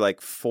count because you're like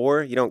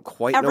 4. You don't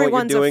quite know what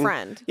Everyone's you're doing. a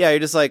friend. Yeah, you're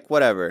just like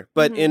whatever.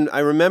 But Mhm.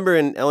 I remember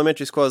in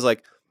elementary school, I was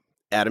like,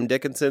 Adam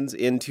Dickinson's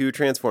into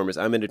Transformers.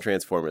 I'm into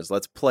Transformers.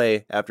 Let's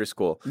play after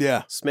school.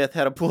 Yeah. Smith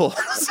had a pool,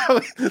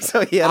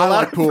 so he had I a lot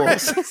like of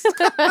pools.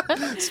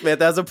 friends. Smith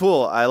has a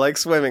pool. I like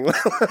swimming.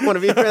 I want to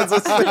be friends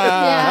with Smith.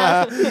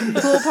 Yeah.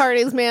 Pool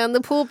parties, man.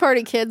 The pool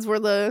party kids were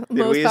the Dude,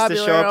 most we used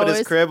popular. to show up at his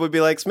always. crib. We'd be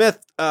like, Smith,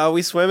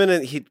 we swimming,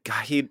 and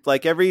he'd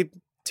like every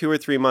 2 or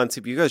 3 months,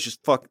 he'd be, you guys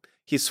just fuck.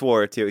 He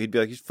swore too. He'd be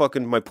like, you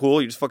fucking my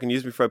pool. You just fucking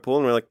use me for my pool,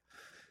 and we're like,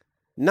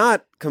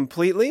 not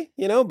completely,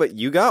 but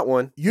you got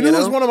one. You know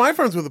who's one of my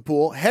friends with a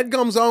pool?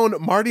 Headgum's own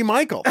Marty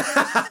Michael.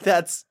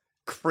 That's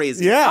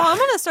crazy. Yeah. Oh, I'm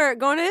gonna start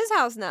going to his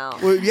house now.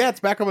 Well, yeah,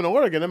 it's back up in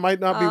Oregon. It might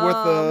not be worth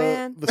Oh,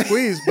 man. the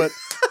squeeze, but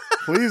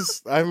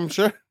please, I'm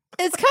sure.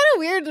 It's kind of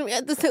weird.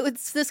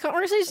 This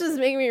conversation is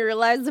making me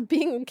realize that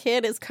being a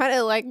kid is kind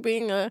of like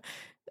being a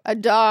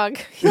dog.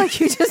 Like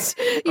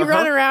you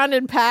run around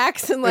in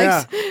packs and like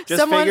Yeah.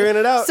 Just figuring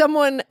it out.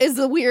 Someone is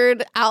a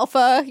weird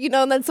alpha,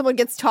 and then someone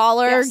gets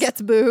taller, Yes.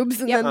 gets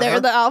boobs, and then they're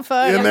the alpha.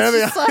 And And there it's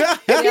they just are. like,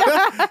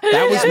 yeah.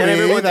 That was And me.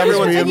 everyone's That was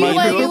me a and you, my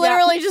mean you group.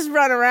 literally just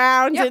run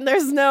around, Yep. and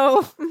there's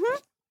no,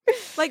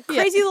 Like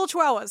crazy little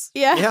chihuahuas.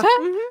 yeah. Yeah.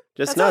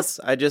 Just That's nuts.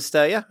 I just,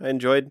 I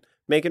enjoyed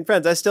making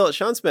friends. I still,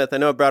 Sean Smith, I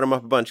know I brought him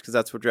up a bunch because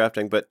that's what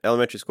drafting, but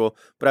elementary school.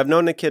 But I've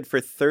known the kid for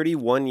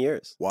 31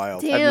 years.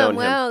 Wild. known Damn, him.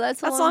 wow,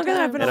 that's That's a long longer than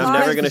time. I've been And I'm alive.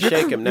 never going to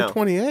shake him You're now.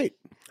 28.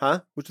 Huh?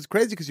 Which is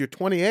crazy because you're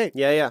 28.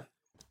 Yeah.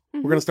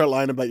 We're going to start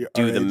lying about your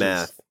Do our the ages.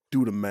 math.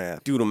 Do the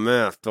math. Do the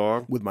math,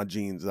 dog. With my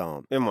jeans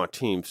on. And my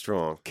team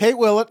strong. Kate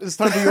Willett, it's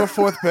time for your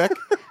 4th pick.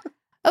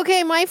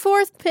 Okay, my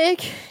 4th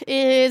pick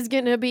is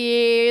going to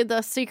be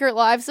The Secret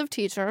Lives of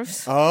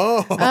Teachers.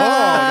 Oh,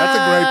 that's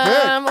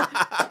a great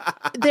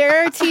pick.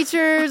 There are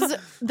teachers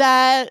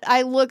that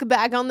I look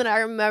back on that I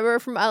remember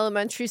from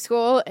elementary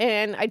school,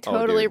 and I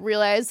totally dude.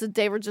 realized that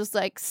they were just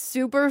like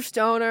super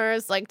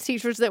stoners, like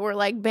teachers that were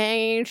like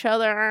banging each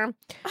other.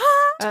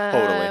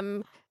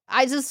 Totally.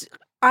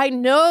 I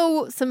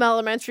know some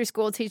elementary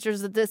school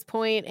teachers at this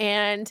point,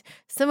 and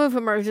some of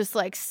them are just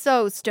like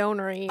so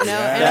stonery, And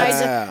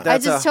Yeah.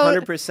 That's I just told-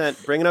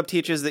 100% bringing up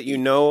teachers that you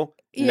know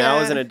now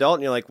Yeah. as an adult,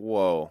 and you're like,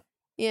 whoa.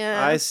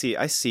 yeah, I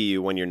see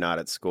you when you're not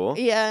at school.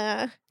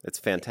 yeah. It's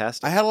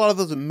fantastic. I had a lot of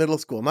those in middle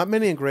school. Not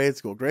many in grade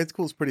school. Grade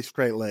school is pretty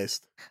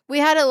straight-laced. We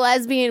had a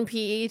lesbian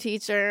PE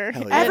teacher.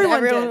 Hell yeah. and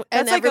Everyone did. and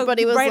That's like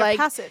everybody a was rite of like,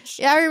 passage.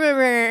 yeah, I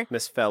remember.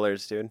 Miss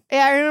Fellers, dude.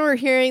 Yeah, I remember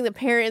hearing the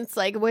parents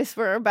like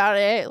whisper about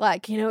it,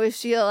 like, is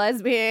she a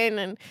lesbian?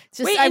 And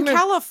just Wait, I in remember,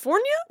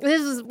 California?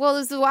 this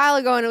was a while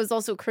ago, and it was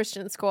also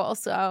Christian school,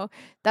 so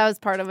that was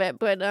part of it.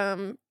 But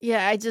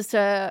yeah,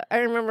 I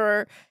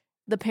remember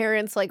the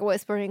parents like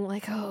whispering,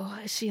 like, "Oh,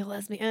 is she a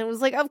lesbian?" And it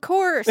was like, "Of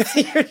course."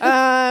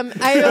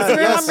 I also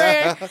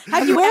remember.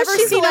 Have you Of course ever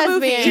she's seen a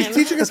movie? lesbian. She's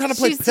teaching us how to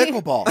play She's te-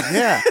 pickleball.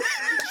 Yeah.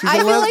 She's I a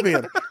feel like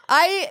lesbian.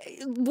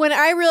 when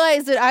I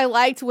realized that I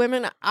liked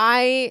women,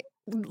 I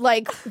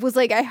was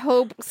like, I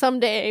hope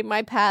someday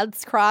my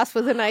paths cross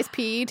with a nice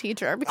PE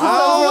teacher, because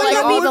Oh, those were like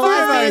that all would the be a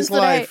lesbians nice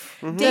life.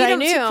 that I Date him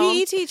knew. to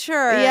PE teacher.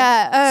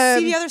 Yeah,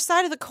 See the other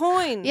side of the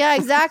coin. yeah,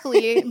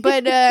 exactly.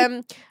 But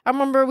I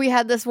remember we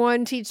had this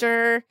one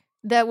teacher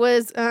that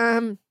was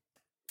a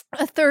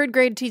 3rd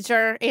grade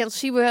teacher, and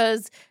she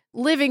was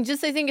living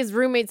just, I think, as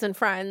roommates and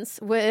friends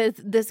with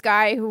this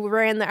guy who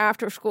ran the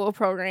after school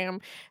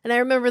program. And I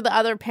remember the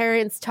other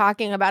parents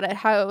talking about it,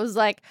 how it was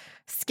like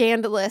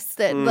scandalous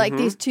that like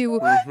these two,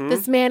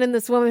 this man and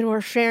this woman were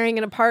sharing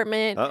an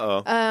apartment.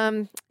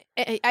 Uh-oh.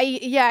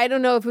 I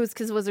don't know if it was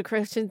because it was a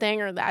Christian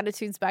thing or the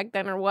attitudes back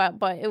then or what,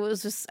 but it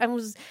was just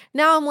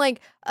now I'm like,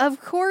 of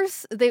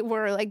course they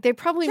were like they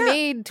probably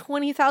made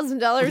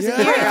 $20,000 a year.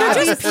 Yeah.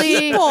 They're just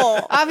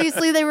people.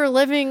 Obviously they were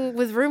living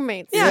with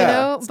roommates, Yeah. you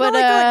know. It's but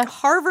not like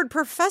Harvard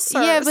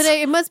professors. yeah, but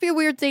it must be a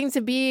weird thing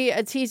to be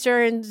a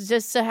teacher and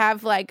just to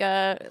have like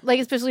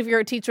especially if you're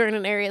a teacher in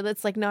an area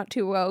that's like not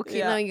too woke.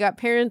 You know, you got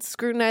parents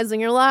scrutinizing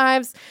your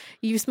lives.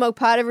 You smoke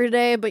pot every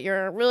day, but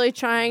you're really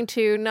trying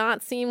to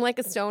not seem like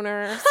a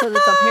stoner so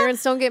that the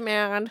parents don't get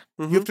mad.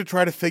 You have to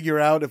try to figure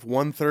out if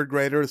one third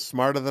grader is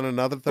smarter than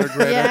another third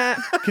grader. Yeah.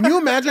 Can you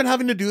imagine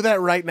having to do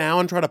that right now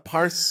and try to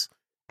parse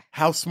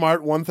how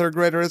smart one third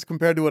grader is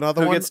compared to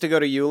another Who one? gets to go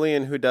to Yulee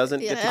and who doesn't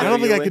get to go I to don't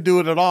think I Yulee? could do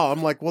it at all.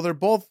 I'm like, well,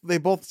 they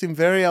both seem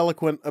very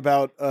eloquent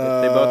about They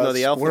both know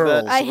the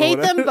squirrels alphabet. I or hate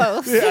whatever. them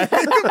both. Yeah, I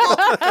hate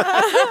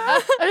them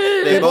both.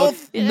 They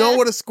both know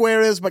what a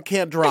square is but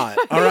can't draw it.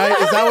 All right?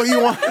 Is that what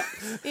you want?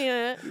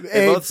 Yeah.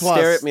 They A both plus.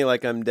 stare at me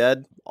like I'm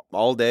dead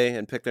all day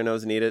and pick their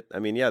nose and eat it. I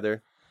mean, yeah,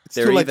 they're It's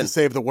too late even. to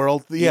save the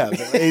world. Yeah,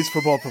 the A's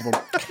for both of them.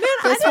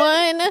 This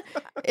one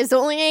is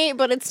only 8,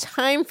 but it's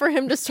time for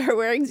him to start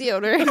wearing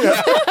deodorant.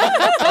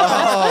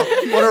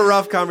 Oh, what a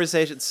rough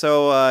conversation.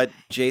 So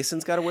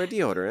Jason's got to wear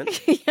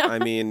deodorant. I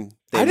mean,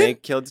 they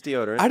make kids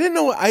deodorant. I didn't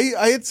know.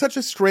 I had such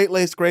a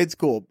straight-laced grade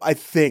school, I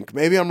think.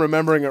 Maybe I'm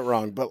remembering it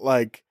wrong, but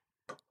like,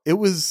 it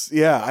was,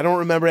 yeah, I don't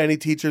remember any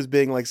teachers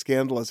being like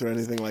scandalous or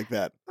anything like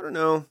that. I don't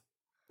know.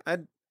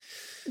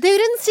 They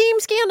didn't seem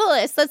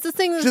scandalous. That's the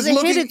thing. Just They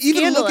looking, hated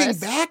even scandalous. looking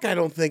back, I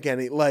don't think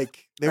any,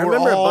 like, they I were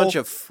remember all... a bunch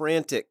of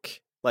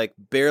frantic, like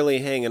barely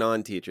hanging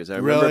on teachers. I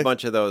remember Really? a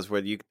bunch of those where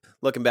you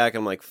looking back,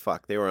 I'm like,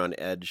 fuck, they were on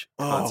edge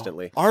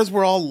constantly. Ours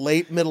were all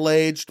late,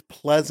 middle-aged,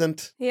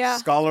 pleasant, Yeah.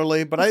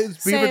 scholarly, but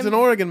it's Beaverton, Same.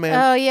 Oregon, man.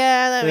 Oh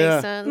yeah, that Yeah.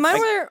 makes sense. Mine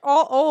were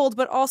all old,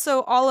 but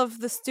also all of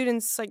the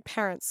students' like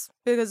parents,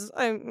 because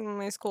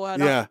my school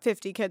had Yeah.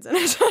 50 kids in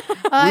it.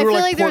 I were feel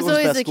like like there was Portland's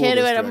always best a kid school who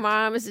had a district.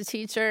 mom as a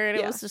teacher, and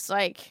it Yeah. was just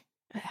like,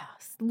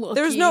 we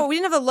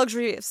didn't have the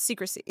luxury of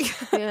secrecy.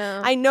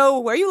 Yeah. I know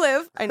where you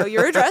live. I know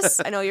your address.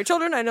 I know your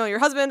children. I know your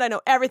husband. I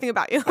know everything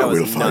about you. That was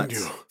will find nuts.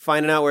 you.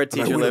 Finding out where a I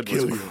teacher will lived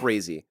was kill you.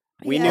 crazy.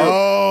 We Yeah. knew.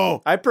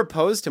 Oh, I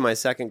proposed to my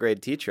second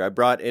grade teacher. I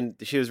brought in.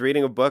 She was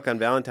reading a book on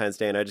Valentine's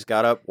Day, and I just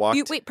got up, walked.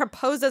 You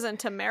proposed as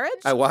into marriage?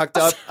 I walked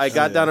up. I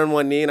got yeah. down on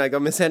one knee, and I go,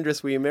 Miss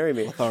Hendress, will you marry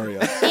me? Lothario.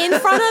 In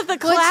front of the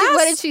class?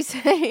 What did she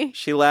say?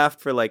 She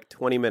laughed for like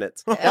 20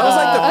 minutes. That was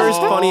like the first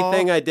funny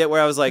thing I did,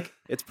 where I was like,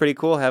 "It's pretty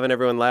cool having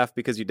everyone laugh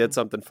because you did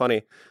something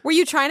funny." Were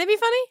you trying to be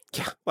funny?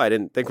 Yeah, well, I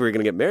didn't think we were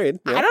gonna get married.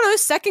 Yeah. I don't know.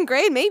 Second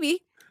grade,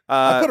 maybe.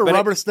 I put a but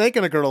rubber snake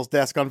in a girl's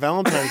desk on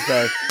Valentine's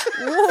Day.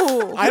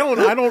 Ooh. I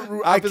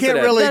Opposite can't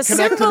end. really The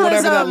connect to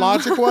whatever that symbolism.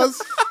 logic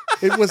was.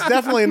 It was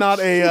definitely not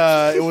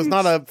it was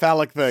not a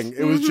phallic thing.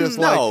 It was just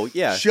like, No,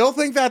 yeah. she'll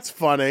think that's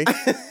funny.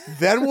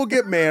 Then we'll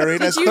get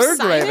married as you third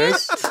sign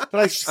graders. But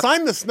I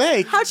signed the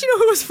snake. How'd you know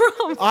who it was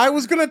from? I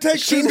was going to take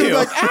She she'd be knew.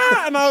 like,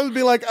 and I would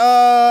be like,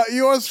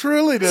 yours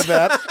truly did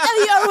that.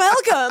 You're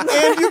welcome.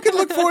 And you can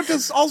look forward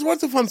to all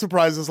sorts of fun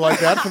surprises like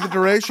that for the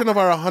duration of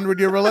our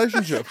 100-year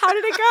relationship. How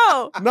did it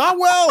go? Not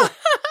well.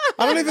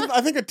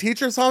 I think a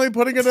teacher saw me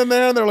putting it in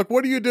there and they're like,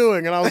 what are you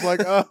doing? And I was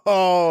like,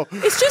 oh,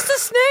 It's just a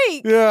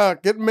snake. yeah,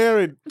 getting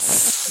married.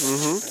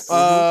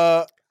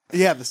 Mm-hmm.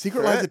 Yeah, the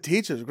secret lives of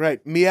teachers.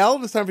 Great. Miel,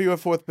 it's time for you a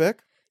fourth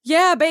pick.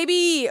 Yeah,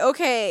 baby.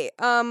 Okay.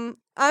 I'm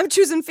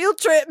choosing field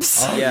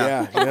trips.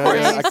 Yeah, of yeah.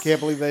 course. I can't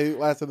believe they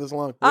lasted this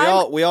long.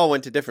 We all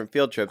went to different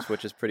field trips,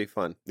 which is pretty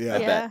fun. Yeah. I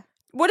Yeah. bet.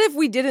 What if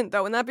we didn't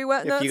though? Wouldn't that be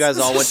wet? If you guys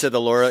all went to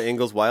the Laura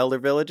Ingalls Wilder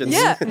Village in,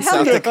 Yeah, in hell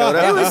South yeah.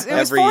 Dakota It was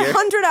every year.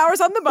 400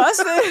 hours on the bus.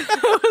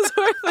 It was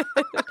worth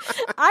it.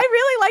 I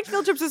really liked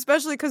field trips,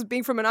 especially because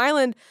being from an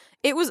island,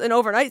 it was an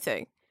overnight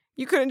thing.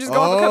 You couldn't just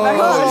go up and come back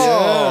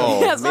Oh,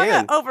 home. Yeah, so I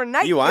man. got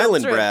overnight. You field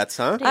island trip. brats,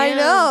 huh? Yeah. I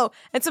know.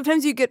 And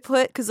sometimes you get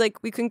put because like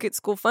we couldn't get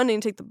school funding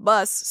to take the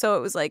bus, so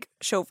it was like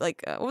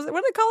what was it?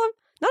 What do they call them?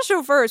 Not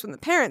chauffeurs when the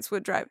parents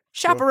would drive.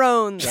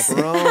 Chaperones.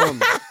 Chaperone.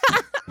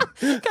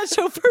 Got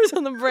chauffeurs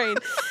on the brain.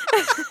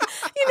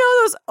 You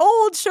know those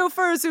old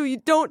chauffeurs who you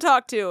don't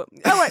talk to.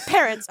 Oh, wait,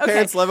 parents. Okay.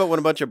 Parents love it when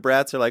a bunch of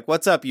brats are like,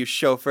 "What's up, you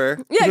chauffeur?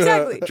 Yeah,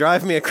 exactly.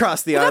 Drive me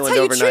across the Well, island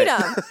that's how you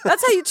overnight." treat them.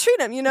 That's how you treat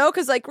them, you know?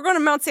 Because, like, we're going to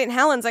Mount St.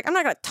 Helens. Like, I'm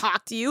not going to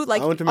talk to you.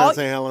 Like, I went to all- Mount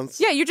St. Helens.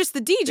 Yeah, you're just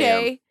the DJ.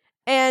 Damn.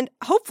 And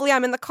hopefully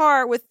I'm in the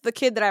car with the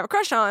kid that I have a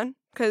crush on.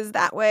 Because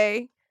that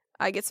way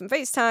I get some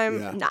FaceTime.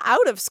 Yeah. Not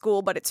out of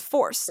school, but it's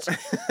forced.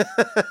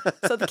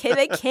 So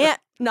they can't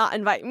not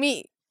invite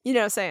me. You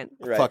know what I'm saying?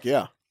 Right. Fuck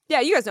yeah. Yeah,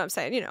 you guys know what I'm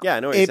saying. You know. Yeah, I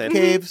know what you're Ape saying.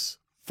 Caves,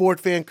 Fort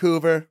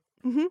Vancouver,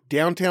 Mhm.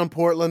 downtown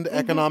Portland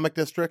Economic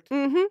District.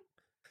 Mm-hmm.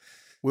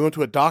 We went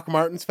to a Doc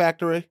Martens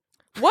factory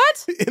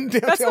What? in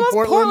downtown That's the most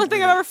Portland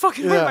thing I've ever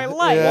fucking heard in my Yeah,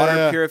 life. yeah.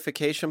 Water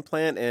purification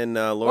plant in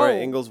Laura Whoa.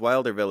 Ingalls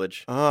Wilder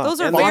Village, Those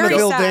are And very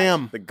Bonneville sad.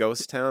 Dam. the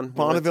ghost town. we went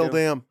Bonneville to.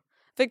 Dam.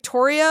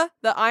 Victoria,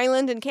 the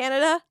island in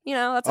Canada. You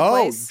know, that's a Oh,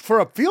 place. for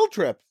a field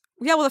trip.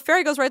 Yeah, well, the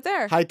ferry goes right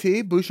there. High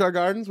tea, Bouchard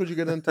Gardens. What'd you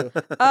get into?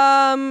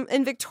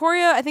 In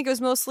Victoria, I think it was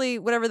mostly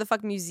whatever the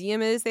fuck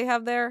museum is they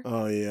have there.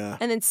 Oh yeah,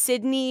 And then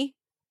Sydney,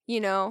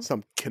 you know.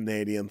 some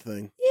Canadian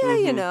thing. Yeah, yeah,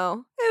 you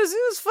know, it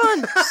was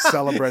fun.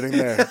 Celebrating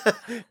their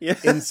Yeah.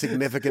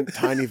 insignificant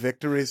tiny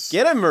victories.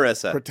 Get him,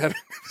 Marissa. Pretending.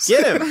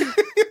 Get him.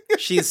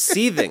 She's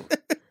seething.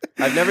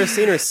 I've never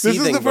seen her This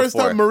seething is the first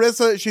before. time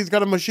Marissa, she's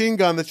got a machine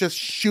gun that's just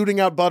shooting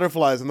out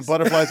butterflies, and the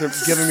butterflies are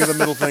giving me the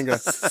middle finger.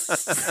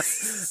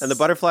 And the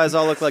butterflies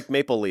all look like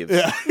maple leaves.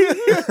 Yeah.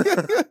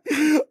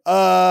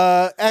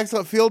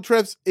 Excellent field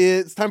trips.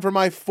 It's time for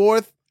my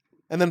fourth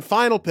and then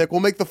final pick.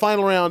 We'll make the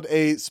final round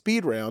a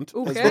speed round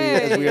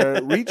as we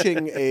are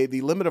reaching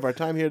the limit of our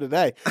time here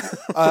today.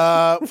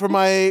 For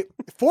my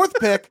fourth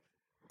pick,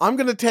 I'm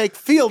going to take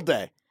Field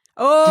Day.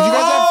 Oh, Did you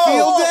guys have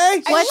Field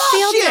Day? What's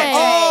Field Shit. Day?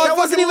 Oh, that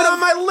wasn't even on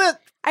my list.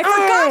 I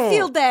forgot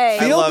Field Day.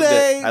 I Field loved it.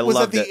 Day I was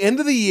loved at the it. end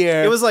of the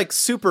year. It was like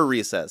super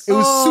recess. It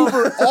was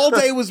super. All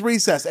day was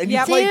recess, and you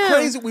Yep. played Damn.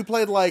 crazy. We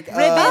played like Oh,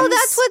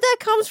 that's what that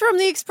comes from.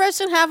 The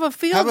expression "have a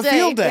field have a day."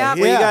 field day. Yeah.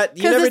 Yeah. Where you got,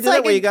 you 'Cause never it's did like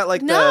that where you got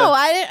like no,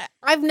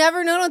 I've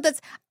never known what that's.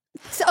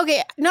 So,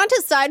 okay, not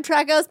to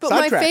sidetrack us, but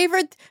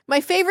Sidetrack.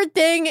 my favorite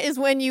thing is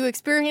when you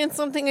experience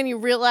something and you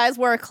realize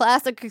where a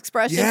classic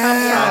expression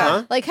comes from.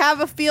 Uh-huh. Like have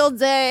a field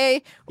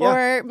day,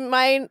 or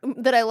mine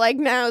that I like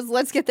now is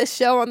let's get this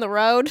show on the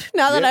road.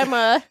 Now that I'm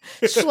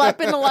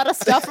schlepping a lot of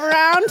stuff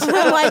around,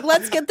 I'm like,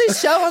 let's get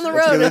this show on the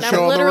Let's road, get and this show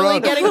I'm on the literally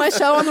road. getting my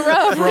show on the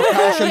road. Throw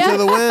caution to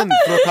the wind.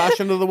 Throw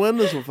caution to the wind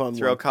is a fun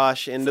Throw one.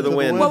 Kosh into the the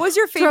wind. wind. What was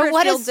your favorite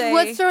field day?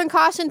 What's throwing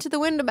caution to the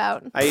wind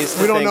about? I used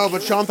to We don't think know,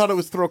 but Sean thought it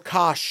was throw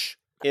kosh.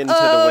 into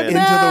the wind. Into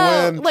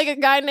the wind. Like a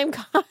guy named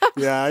Kosh.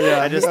 Yeah.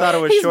 I just thought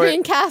it was He's short.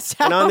 being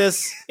cast out. And on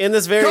in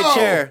this very Go!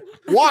 chair,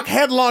 Walk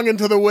headlong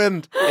into the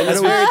wind. in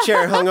this very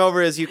chair, hung over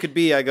as you could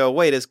be, I go,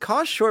 wait, is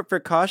Kosh short for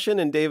caution?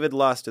 And David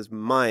lost his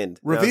mind.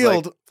 And I was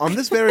Revealed like, on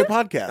this very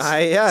podcast.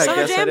 I Summer guess I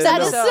Jam didn't That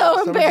know. is So- so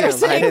Some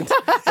embarrassing. I didn't.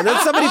 And then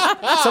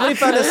somebody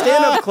found a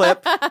stand-up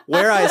clip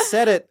where I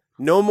said it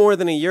no more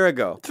than a year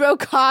ago. Throw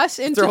Kosh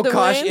into Throw the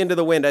Kosh wind. into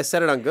the wind. I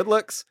said it on Good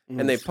Looks,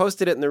 and they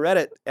posted it in the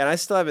Reddit, and I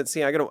still haven't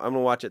seen. I'm gonna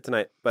watch it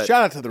tonight. But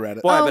Shout out to the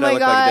Reddit. boy, I Oh bet my I look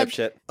God. like a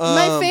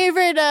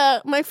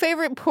dipshit. My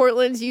favorite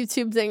Portland's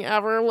YouTube thing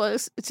ever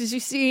was, did you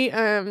see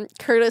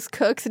Curtis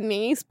Cook's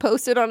niece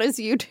posted on his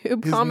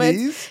YouTube His comments?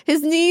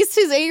 niece?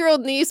 His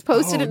 8-year-old niece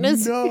posted Oh, in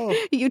his no.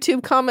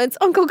 YouTube comments,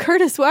 Uncle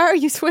Curtis, why are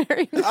you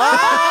swearing? It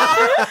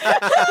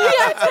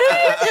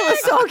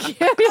was so cute.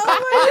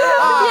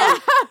 Oh my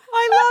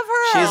I love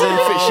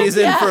her. She's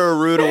in for a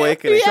rude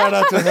awakening. Shout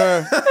out to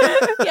her.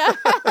 Yeah.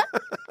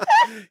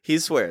 He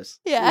swears.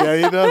 Yeah. Yeah,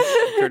 he does.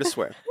 Curtis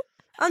swear.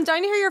 I'm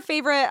dying to hear your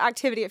favorite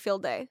activity at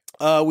Field Day.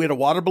 We had a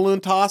water balloon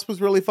toss,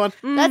 was really fun.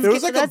 That's There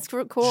was like that's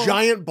a cool.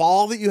 giant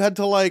ball that you had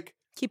to like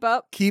Keep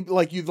up. keep,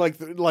 like you'd like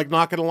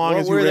knock it along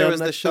What as you were ran. there was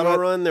the next to shuttle it.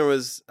 run. There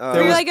was There was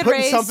Three-legged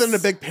putting race. something in a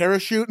big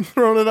parachute and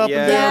throwing it up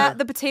Yeah. and Yeah, down.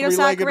 the potato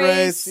sack Three-legged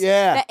race.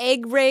 Yeah. The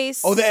egg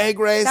race. Oh, the egg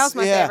race. That was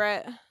my yeah.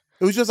 favorite.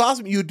 It was just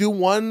awesome. You do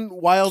one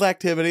wild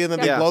activity and then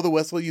they Yeah. blow the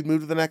whistle. You'd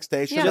move to the next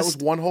station. Yeah. That was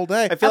one whole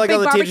day. I feel A like all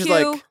big the teachers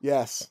barbecue. like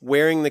Yes.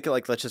 wearing the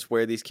like. Let's just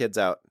wear these kids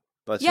out.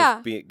 Let's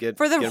Yeah. just get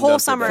For the get 'em whole done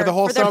summer. For the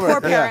whole their summer,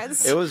 poor yeah.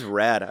 parents. It was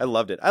rad. I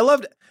loved it.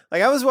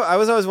 Like I was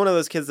always one of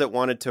those kids that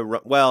wanted to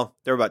run. Well,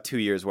 there were about 2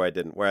 years where I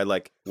didn't, where I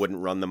like wouldn't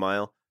run the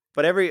mile.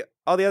 But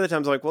all the other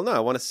times, I'm like, well, no, I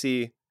want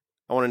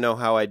to know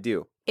how I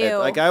do. Ew.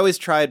 Like I always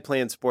tried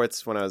playing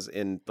sports when I was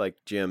in like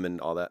gym and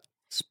all that.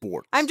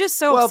 Sports. I'm just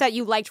so Well- upset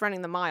you liked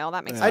running the mile.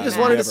 That makes Yeah, me I just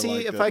mad. wanted to never see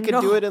liked if it. I could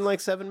No. do it in like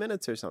 7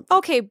 minutes or something.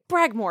 Okay,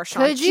 brag more,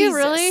 Sean. Could you Jesus.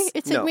 really?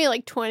 It took No. me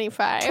like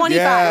 25.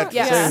 25.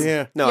 Yeah, Yes. same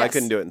here. No, I Yes.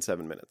 couldn't do it in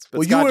 7 minutes. But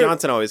Well, Scott you were,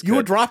 Johnson always could. You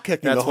were drop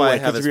kicking That's the whole why I way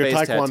have because a of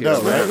your space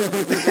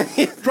taekwondo,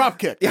 tattoo. right? Drop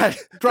kick. Yeah,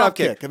 Drop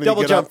kick. And then you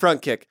double get jump, up.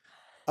 front kick.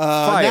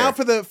 Now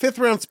for the fifth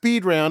round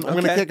speed round, I'm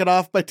going to Okay. kick it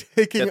off by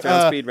taking Fifth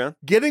round speed round.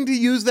 getting to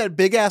use that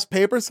big ass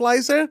paper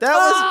slicer. That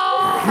was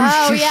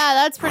Oh, yeah,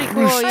 that's pretty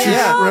cool.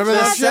 Yeah, remember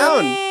that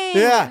sound.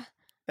 Yeah,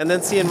 and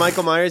then seeing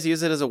Michael Myers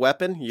use it as a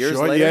weapon years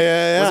Sure, later.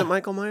 yeah. Was it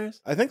Michael Myers?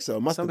 I think so.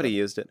 Must Somebody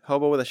used it.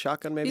 Hobo with a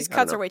shotgun, maybe. These I don't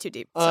cuts know. are way too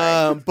deep.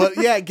 Sorry. But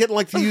yeah, getting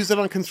like to use it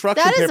on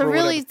construction That is paper. a or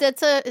really,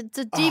 whatever. it's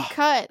a deep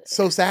cut.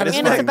 So It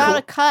satisfying. And it's about cool.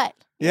 a cut.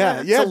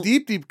 yeah, It's a-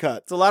 deep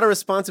cut, It's a lot of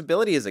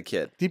responsibility as a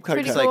kid. deep cut.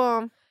 Pretty cut. like-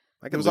 cool.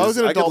 I could was always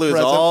lose, an I could adult lose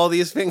present. all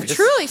these fingers.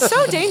 Truly,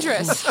 so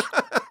dangerous.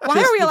 Why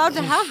are we allowed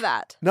to have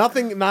that?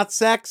 Nothing, not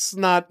sex,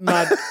 not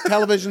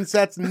television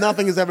sets.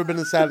 Nothing has ever been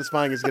as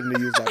satifying as getting to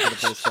use that for the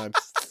first time.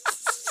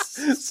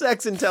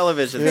 Sex and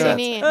television. Yeah. sets.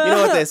 Neat. You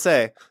know what they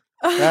say.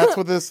 That's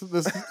what this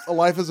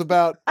life is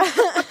about.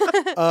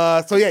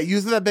 So yeah,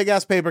 using that big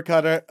ass paper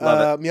cutter.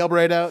 Love Miel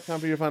Bredouw, time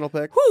for your final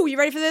pick. Whew, you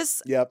ready for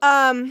this? Yep.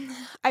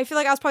 I feel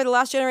like I was probably the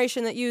last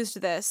generation that used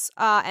this,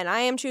 and I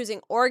am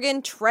choosing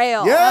Oregon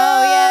Trail.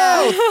 Yeah.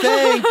 Oh,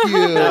 Thank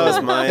you. That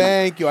was mine.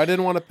 Thank you. I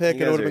didn't want to pick.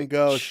 You It guys would have are been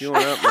Ghost. chewing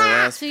up my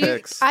last So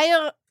picks. I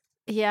don't.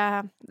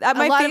 Yeah. A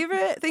My lot of-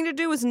 favorite thing to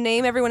do was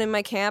name everyone in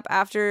my camp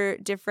after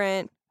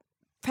different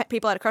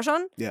people I had a crush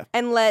on. Yeah.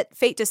 And let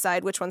fate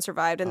decide which one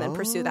survived, and then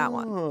pursue that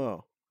one.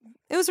 Oh.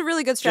 It was a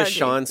really good Just strategy.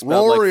 Sean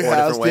spelled Rory like 4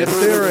 has different ways.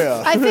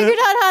 diphtheria. I figured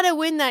out how to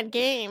win that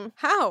game.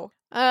 How?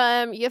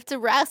 You have to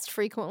rest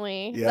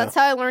frequently. Yeah. That's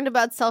how I learned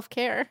about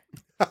self-care.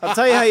 I'll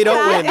tell you how you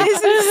don't That win.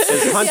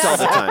 is Is hunt all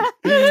the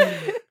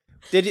time.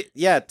 Did you?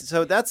 Yeah.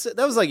 So that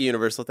was like a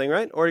universal thing,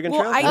 right? Oregon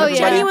Well, Trail. I Oh, yeah.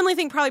 genuinely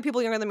think probably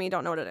people younger than me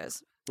don't know what it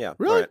is. Yeah.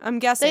 Really? all right. I'm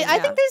guessing. I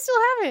think they still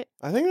have it.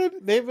 I think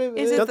they've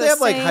Is it Don't the they have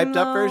like same, hyped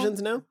up though?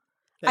 versions now?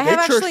 I they have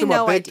churched actually them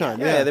no up big idea. time.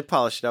 Yeah, they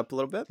polished it up a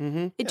little bit.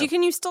 Mm-hmm.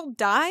 Can you still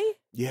die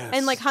Yes.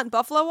 and like hunt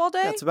buffalo all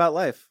day? That's about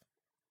life.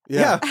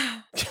 Yeah.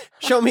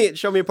 show me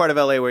a part of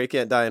LA where you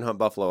can't die and hunt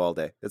buffalo all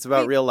day. It's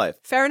about Wait. real life.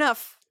 Fair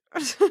enough.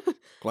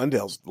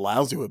 Glendale's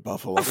lousy with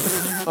buffalo.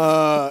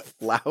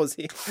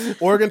 Lousy.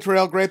 Oregon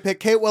Trail, great pick.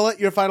 Kate Willett,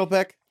 your final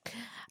pick.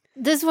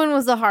 This one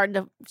was a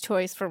hard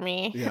choice for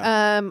me.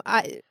 Yeah.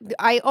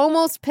 I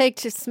almost picked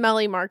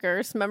smelly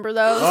markers. Remember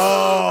those?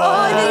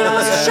 Oh, and then you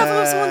almost shove them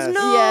up someone's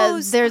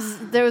nose.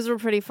 Yeah, those were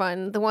pretty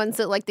fun. The ones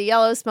that like the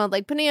yellow smelled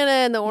like banana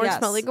and the orange Yes.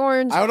 smelled like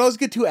orange. I would always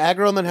get too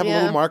aggro and then have a Yeah.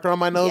 little marker on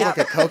my nose Yeah. like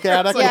a Coke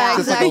addict. Yeah,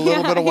 Just like a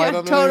little bit of white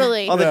on there.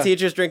 totally. All the Yeah.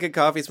 teachers drinking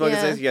coffee, smoking Yeah.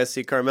 cigarettes. You guys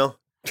see Carmel?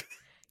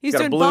 He's got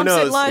a doing blue bumps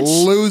at nose. lunch.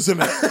 Losing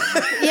it.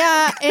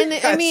 Yeah, and I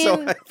That's mean, so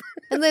hyper.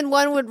 and then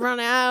one would run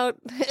out.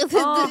 they And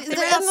ran out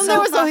then so there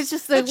was fast. always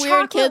just the The weird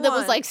chocolate kid that was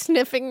one. like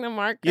sniffing the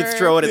marker. You'd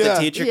throw it at Yeah. the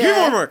teacher. Yeah. Give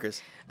more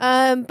markers.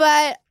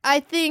 But I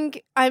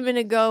think I'm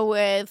gonna go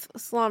with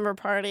slumber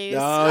parties.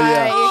 Oh,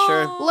 yeah. I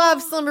Sure.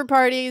 love slumber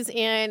parties,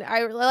 and I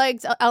really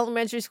liked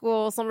elementary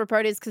school slumber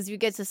parties because you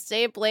get to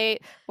stay up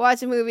late,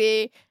 watch a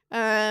movie.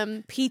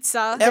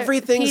 Pizza.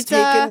 Everything's Pizza,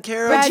 taken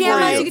care of for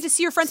Pajamas. you. You get to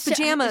see your friends'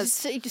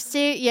 pajamas.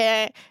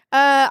 Yeah.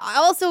 I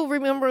also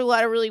remember a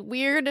lot of really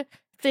weird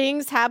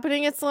things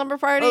happening at slumber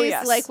parties. Oh,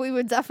 yes. Like we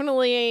would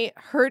definitely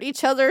hurt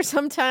each other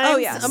sometimes, Oh,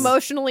 yes.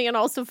 emotionally and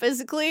also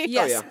physically.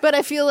 Yes. yeah. But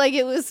I feel like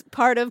it was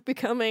part of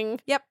becoming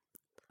Yep.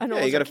 an Yeah,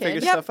 older you got to kid.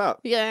 figure stuff out.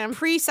 Yeah.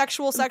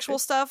 Pre-sexual sexual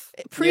stuff.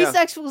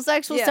 Pre-sexual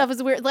sexual Yeah. stuff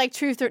is weird, like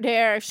truth or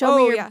dare. Show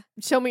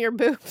me your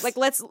boobs. Like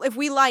if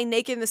we lie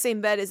naked in the same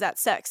bed, is that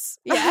sex?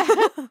 Yeah.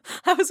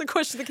 That was a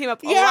question that came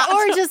up a yeah, lot.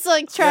 or just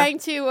like trying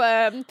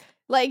to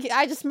like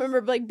I just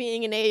remember like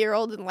being an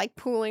 8-year-old and like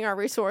pooling our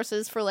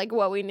resources for like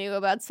what we knew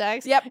about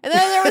sex. Yep. And then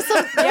there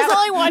was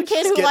only one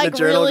kid who getting like a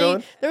journal really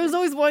going. there was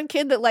always one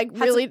kid that like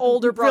Had really some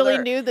older brother.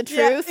 really knew the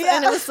Yeah, truth. yeah.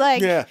 And it was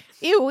like, Yeah.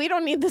 ew, we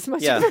don't need this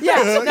much Yeah. information.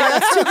 Yeah, no,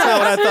 that's too That's not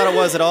what I thought it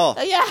was at all.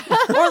 Yeah.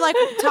 Or like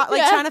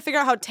Yeah. trying to figure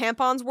out how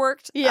tampons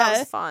worked. Yeah. That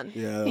was fun.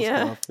 Yeah, that's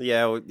Yeah. tough.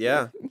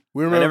 Yeah.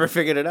 We I remember never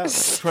figured it out.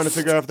 trying to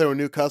figure out if there were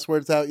new cuss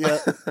words out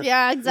yet.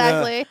 Yeah,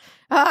 exactly.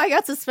 I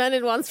got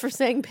suspended once for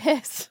saying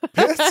piss.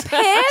 Piss?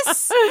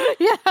 Piss?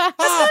 Yeah.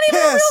 Not even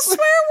a real Swear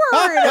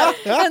word.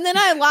 And then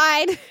I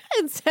lied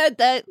and said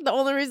that the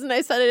only reason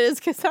I said it is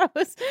because that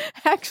was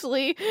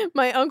actually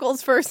my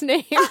uncle's first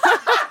name.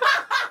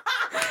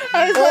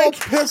 I was Old like,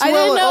 Piss I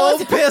didn't Willett. know.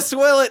 Old piss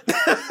Willett.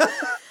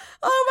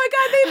 Oh my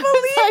God,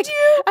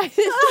 they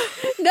believed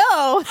you.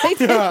 No, they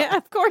didn't. Yeah.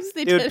 Of course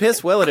they Dude, didn't.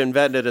 Piss Willett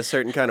invented a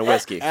certain kind of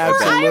whiskey.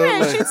 Absolutely.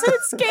 Irish.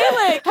 It's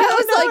Gaelic. I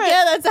was like,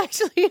 yeah, that's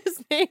actually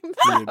his name.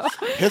 Dude,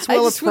 Piss I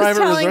Willett's just was private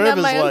telling reserve them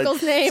is my like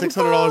uncle's name.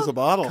 $600 a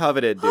bottle.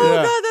 Coveted, dude. Oh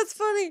Yeah. God, that's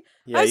funny.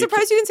 Yeah, I'm you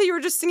surprised you didn't say you were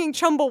just singing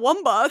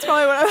Chumbawamba. That's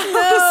probably what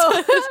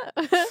I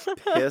was.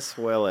 Piss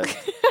Willett.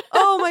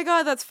 Oh my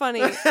God, that's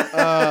funny.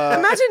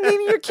 Imagine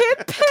naming your kid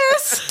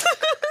Piss.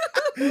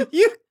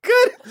 You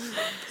could. You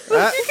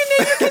can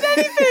name your kid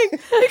anything. It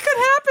could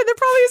happen. There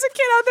probably is a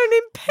kid out there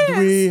named Piss. Do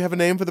we have a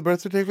name for the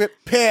birth certificate?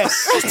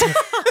 Piss.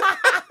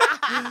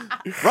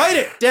 Write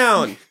it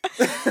down.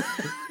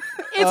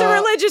 It's a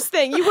religious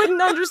thing. You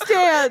wouldn't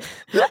understand.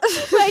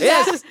 My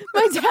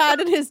dad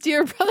and his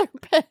dear brother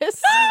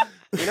Piss.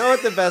 You know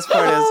what the best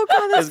part is? Oh,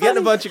 God, that's is getting a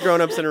funny. bunch of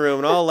grown-ups in a room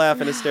and all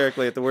laughing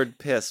hysterically at the word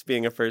piss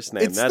being a first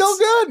name. It's still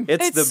good.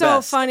 It's the It's so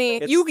best. funny.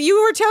 It's- You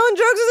were telling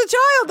jokes as a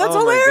child. That's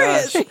Oh my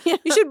hilarious. gosh.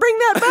 You should bring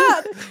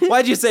that back.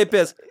 Why'd you say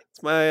piss?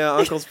 It's my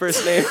uncle's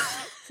first name.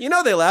 You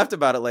know they laughed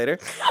about it later.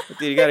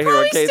 You got to hear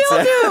Probably what Kate still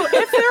said. do.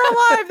 If they're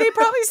alive, they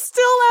probably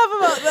still laugh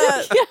about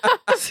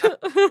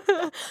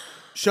that.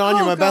 Sean,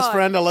 you're Oh, my best God.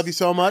 friend. I love you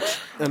so much.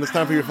 And it's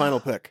time for your final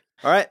pick.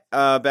 All right,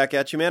 back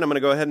at you, man. I'm going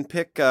to go ahead and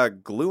pick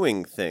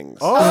gluing things.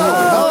 Oh,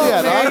 hell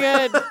yeah, very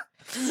dog. good.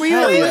 Were you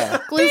Hell a yeah.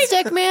 glue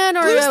stick man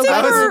or Glue a stick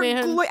wax or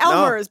man?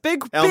 Elmer's?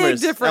 Big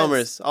Elmer's, difference.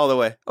 Elmer's, all the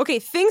way. Okay,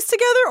 things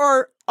together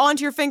or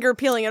onto your finger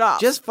peeling it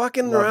off? Just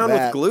fucking Love around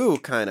that. with glue,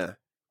 kind of.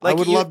 I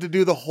would love to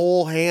do the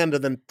whole hand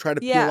and then try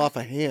to Yeah. peel off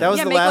a hand. That was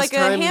yeah, the make last like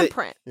time a that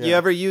handprint. you Yeah.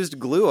 ever used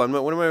glue. When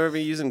am I ever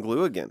using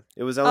glue again?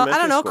 It was I elementary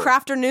don't know, school.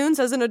 crafternoons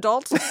as an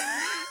adult.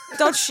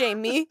 Don't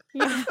shame me.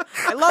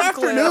 I love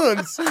glue.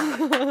 Afternoons.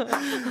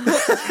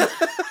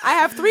 I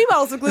have 3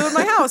 bottles of glue in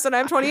my house, and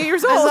I'm 28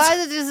 years I'm old. glad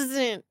that this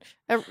isn't.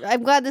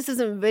 I'm glad this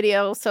isn't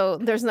video, so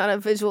there's not a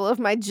visual of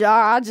my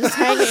jaw just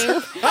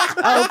hanging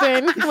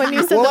open when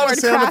you said We'll the have a word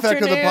sound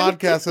effect of the crafternoon.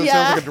 podcast so it Yeah.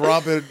 sounds like a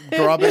drop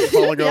it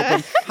falling Yeah.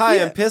 open. Hi,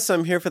 I'm Piss.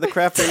 I'm here for the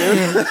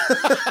crafternoon.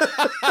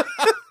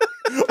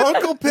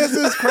 Uncle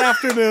Piss's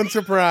Crafternoon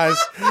surprise.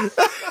 That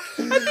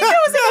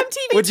was an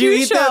MTV Would you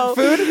eat show. that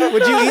food?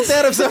 Would you eat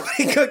that if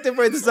somebody cooked it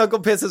for this Uncle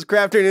Piss's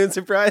crafternoon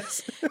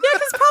surprise? Yeah,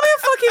 because probably a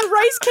fucking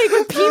rice cake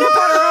with peanut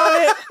butter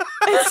on it.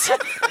 It's not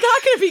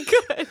going to be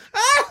good.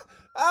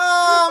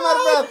 Oh, I'm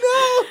out of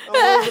breath.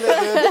 I'm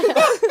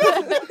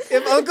losing it, dude.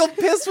 If Uncle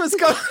Piss was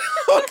coming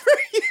over,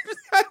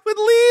 I would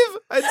leave.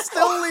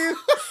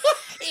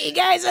 Hey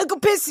guys, Uncle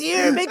Piss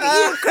here, making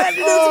you a Kraft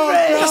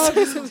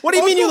Surprise. What do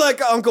you mean you let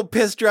Uncle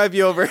Piss drive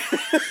you over?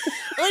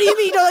 What do you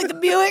mean you don't like the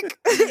Buick?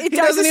 It He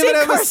doesn't even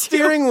have a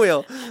steering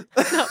wheel.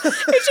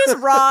 It's just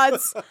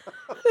rods.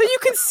 You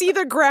can see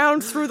the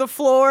ground through the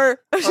floor.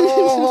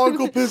 Oh,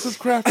 Uncle Piss is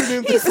crafted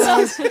into He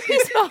smells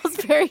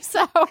very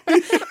sour.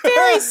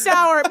 Very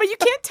sour, but you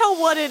can't tell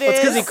what it is. It's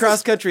because he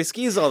cross-country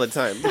skis all the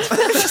time.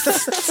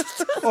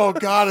 Oh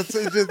God, it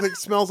just like,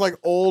 smells like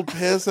old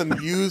piss and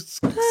used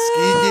ski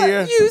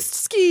gear. Used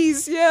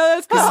skis. Yeah,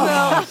 that's the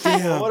smell.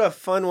 Damn. What a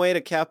fun way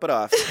to cap it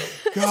off.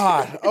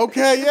 God.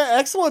 Okay, yeah,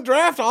 excellent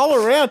draft all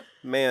around.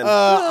 Man.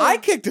 I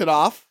kicked it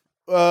off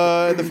in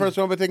the first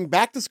one by taking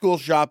back to school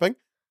shopping,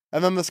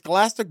 and then the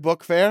Scholastic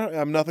Book Fair.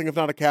 I'm nothing if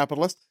not a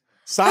capitalist.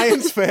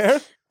 Science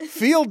Fair,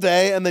 Field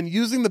Day, and then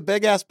using the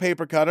big ass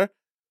paper cutter.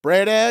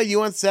 Bredouw, you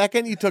went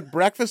second. You took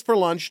breakfast for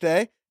lunch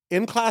day,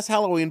 in-class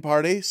Halloween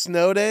party,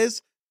 snow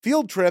days,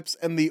 field trips,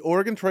 and the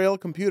Oregon Trail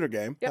computer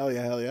game. Yep. Hell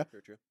yeah, hell yeah.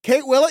 True.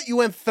 Kate Willett, you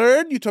went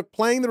third. You took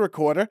playing the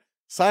recorder,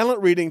 silent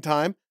reading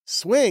time,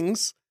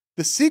 swings,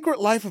 the secret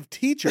life of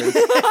teachers,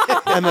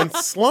 and then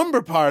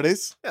slumber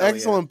parties. Hell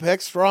Excellent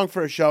pick. Strong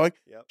for a showing.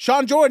 Yep.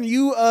 Sean Jordan,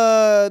 you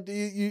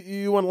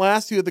went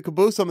last. You had the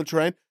caboose on the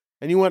train,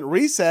 and you went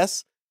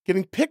recess,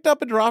 getting picked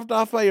up and dropped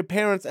off by your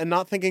parents and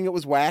not thinking it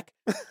was whack,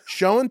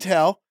 show and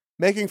tell,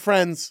 making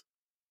friends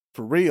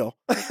for real,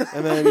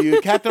 and then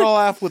you capped it all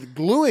off with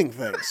gluing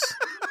things.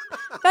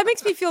 That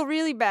makes me feel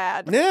really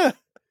bad. Yeah.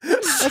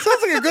 That sounds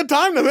like a good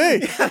time to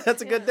me. Yeah,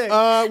 that's a good day.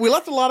 We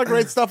left a lot of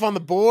great stuff on the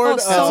board. Oh,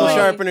 so Pencil many.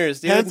 sharpeners,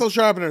 dude. Pencil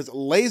sharpeners,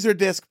 laser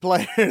disc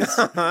players,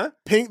 Uh-huh.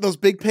 those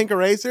big pink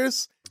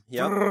erasers.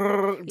 Yep.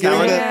 Getting,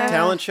 Talent, Yeah.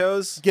 talent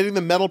shows. getting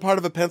the metal part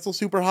of a pencil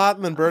super hot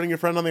and then burning your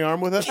friend on the arm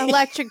with it.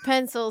 Electric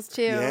pencils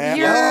too. Yeah.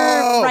 Your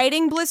Oh.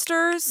 writing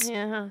blisters.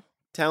 Yeah.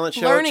 Talent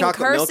show. Learning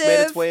Chocolate milk made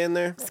cursive. its way in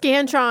there.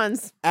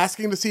 Scantrons.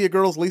 Asking to see a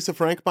girl's Lisa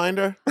Frank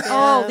binder.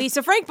 Oh,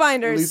 Lisa Frank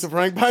binders. Lisa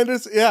Frank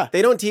binders? Yeah.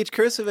 They don't teach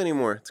cursive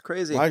anymore. It's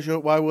crazy.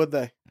 Why would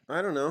they?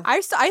 I don't know. I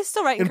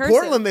still write in In cursive.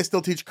 Portland, they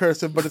still teach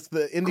cursive, but it's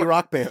the indie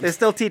rock band. They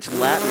still teach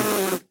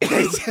Latin.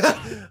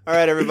 All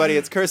right, everybody,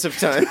 it's cursive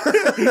time.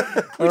 We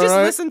All just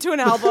right. listened to an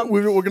album.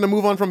 We're going to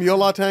move on from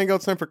Yola Tango.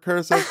 It's time for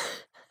cursive.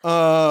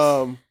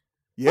 Yeah.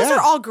 Those are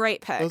all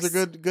great picks. Those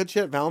are good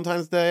shit.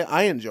 Valentine's Day,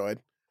 I enjoyed.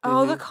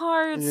 Oh, the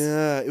cards.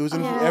 Yeah, it was.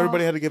 Oh.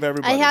 Everybody had to give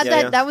everybody. I had Yeah,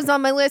 that. yeah. That was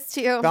on my list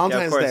too.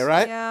 Valentine's course. Day,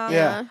 right? Yeah.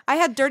 Yeah. I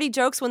had dirty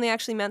jokes when they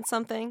actually meant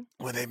something.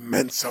 When they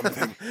meant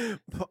something.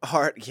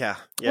 Hard, yeah.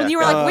 When you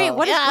were like, wait,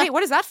 what is Yeah.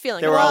 what is that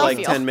feeling? They were What all do I like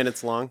feel? 10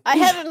 minutes long. I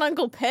had an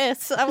Uncle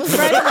Piss. I was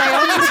writing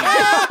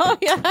my own.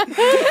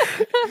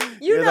 Yeah.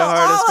 You You're know the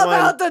hardest all one.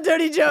 about the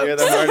dirty jokes. You're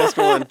the hardest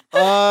one.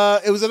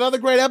 It was another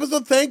great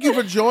episode. Thank you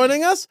for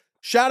joining us.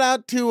 Shout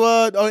out to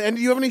and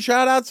do you have any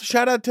shout outs?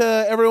 Shout out to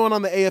everyone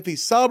on the AFE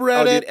subreddit.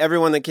 Oh, dude,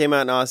 everyone that came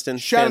out in Austin.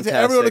 Shout out to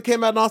everyone that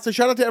came out in Austin.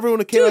 Shout out to everyone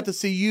who came out to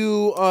see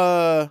you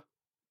on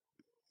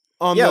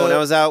when I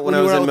was out, when I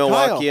you was were in out with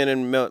Milwaukee Kyle. and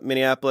in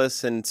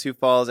Minneapolis and Sioux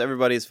Falls,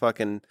 everybody's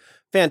fucking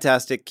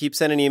fantastic. Keep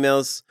sending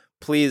emails.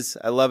 Please.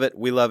 I love it.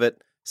 We love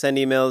it. Send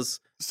emails.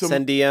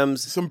 Send DMs.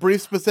 Some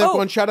brief specific Oh.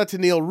 ones. Shout out to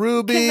Neil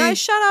Ruby. Can I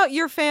shout out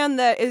your fan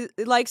that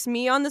likes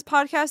me on this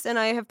podcast, and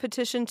I have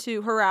petitioned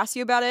to harass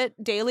you about it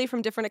daily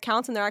from different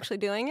accounts, and they're actually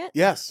doing it.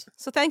 Yes.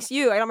 So thanks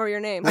you. I don't remember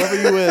your name. Whoever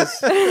you is.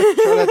 Shout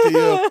out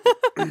to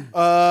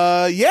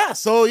you. Yeah.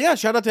 So yeah,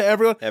 shout out to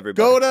everyone.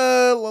 Everybody. Go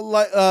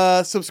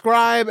to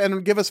subscribe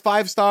and give us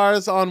 5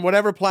 stars on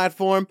whatever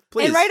platform.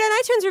 Please. And write an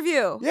iTunes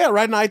review. Yeah,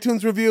 write an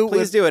iTunes review.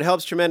 Please do. It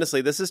helps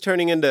tremendously. This is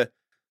turning into,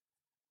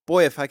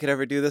 boy, if I could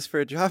ever do this for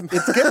a job.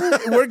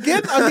 We're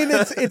getting. I mean,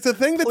 it's a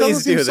thing that Please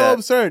doesn't seem do so that.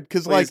 absurd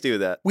because Please like do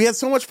that. we had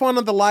so much fun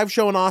at the live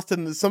show in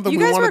Austin. It's something You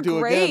we guys want to were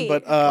do great. again.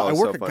 But Oh, I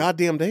work so a fun.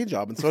 goddamn day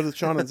job, and so does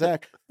Sean and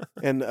Zach,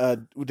 and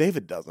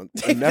David doesn't,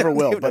 and never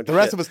will. David But the don't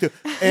rest shit. of us do.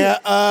 And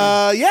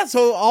yeah,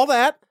 so all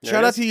that. There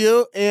Shout it out is. to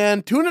you,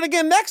 and tune in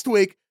again next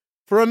week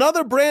for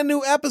another brand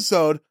new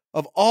episode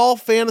of All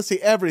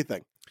Fantasy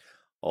Everything.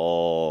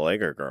 Oh,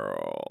 Laker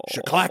girl.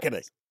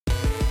 Shaklackity.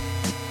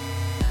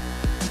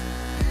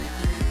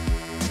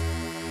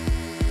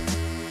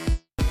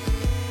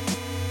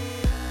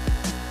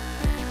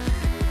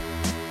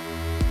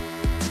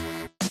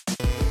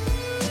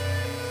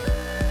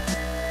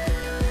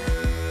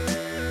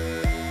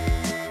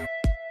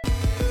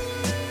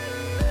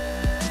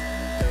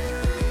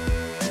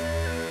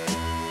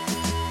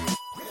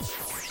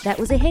 That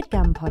was a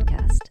headgum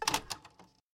podcast.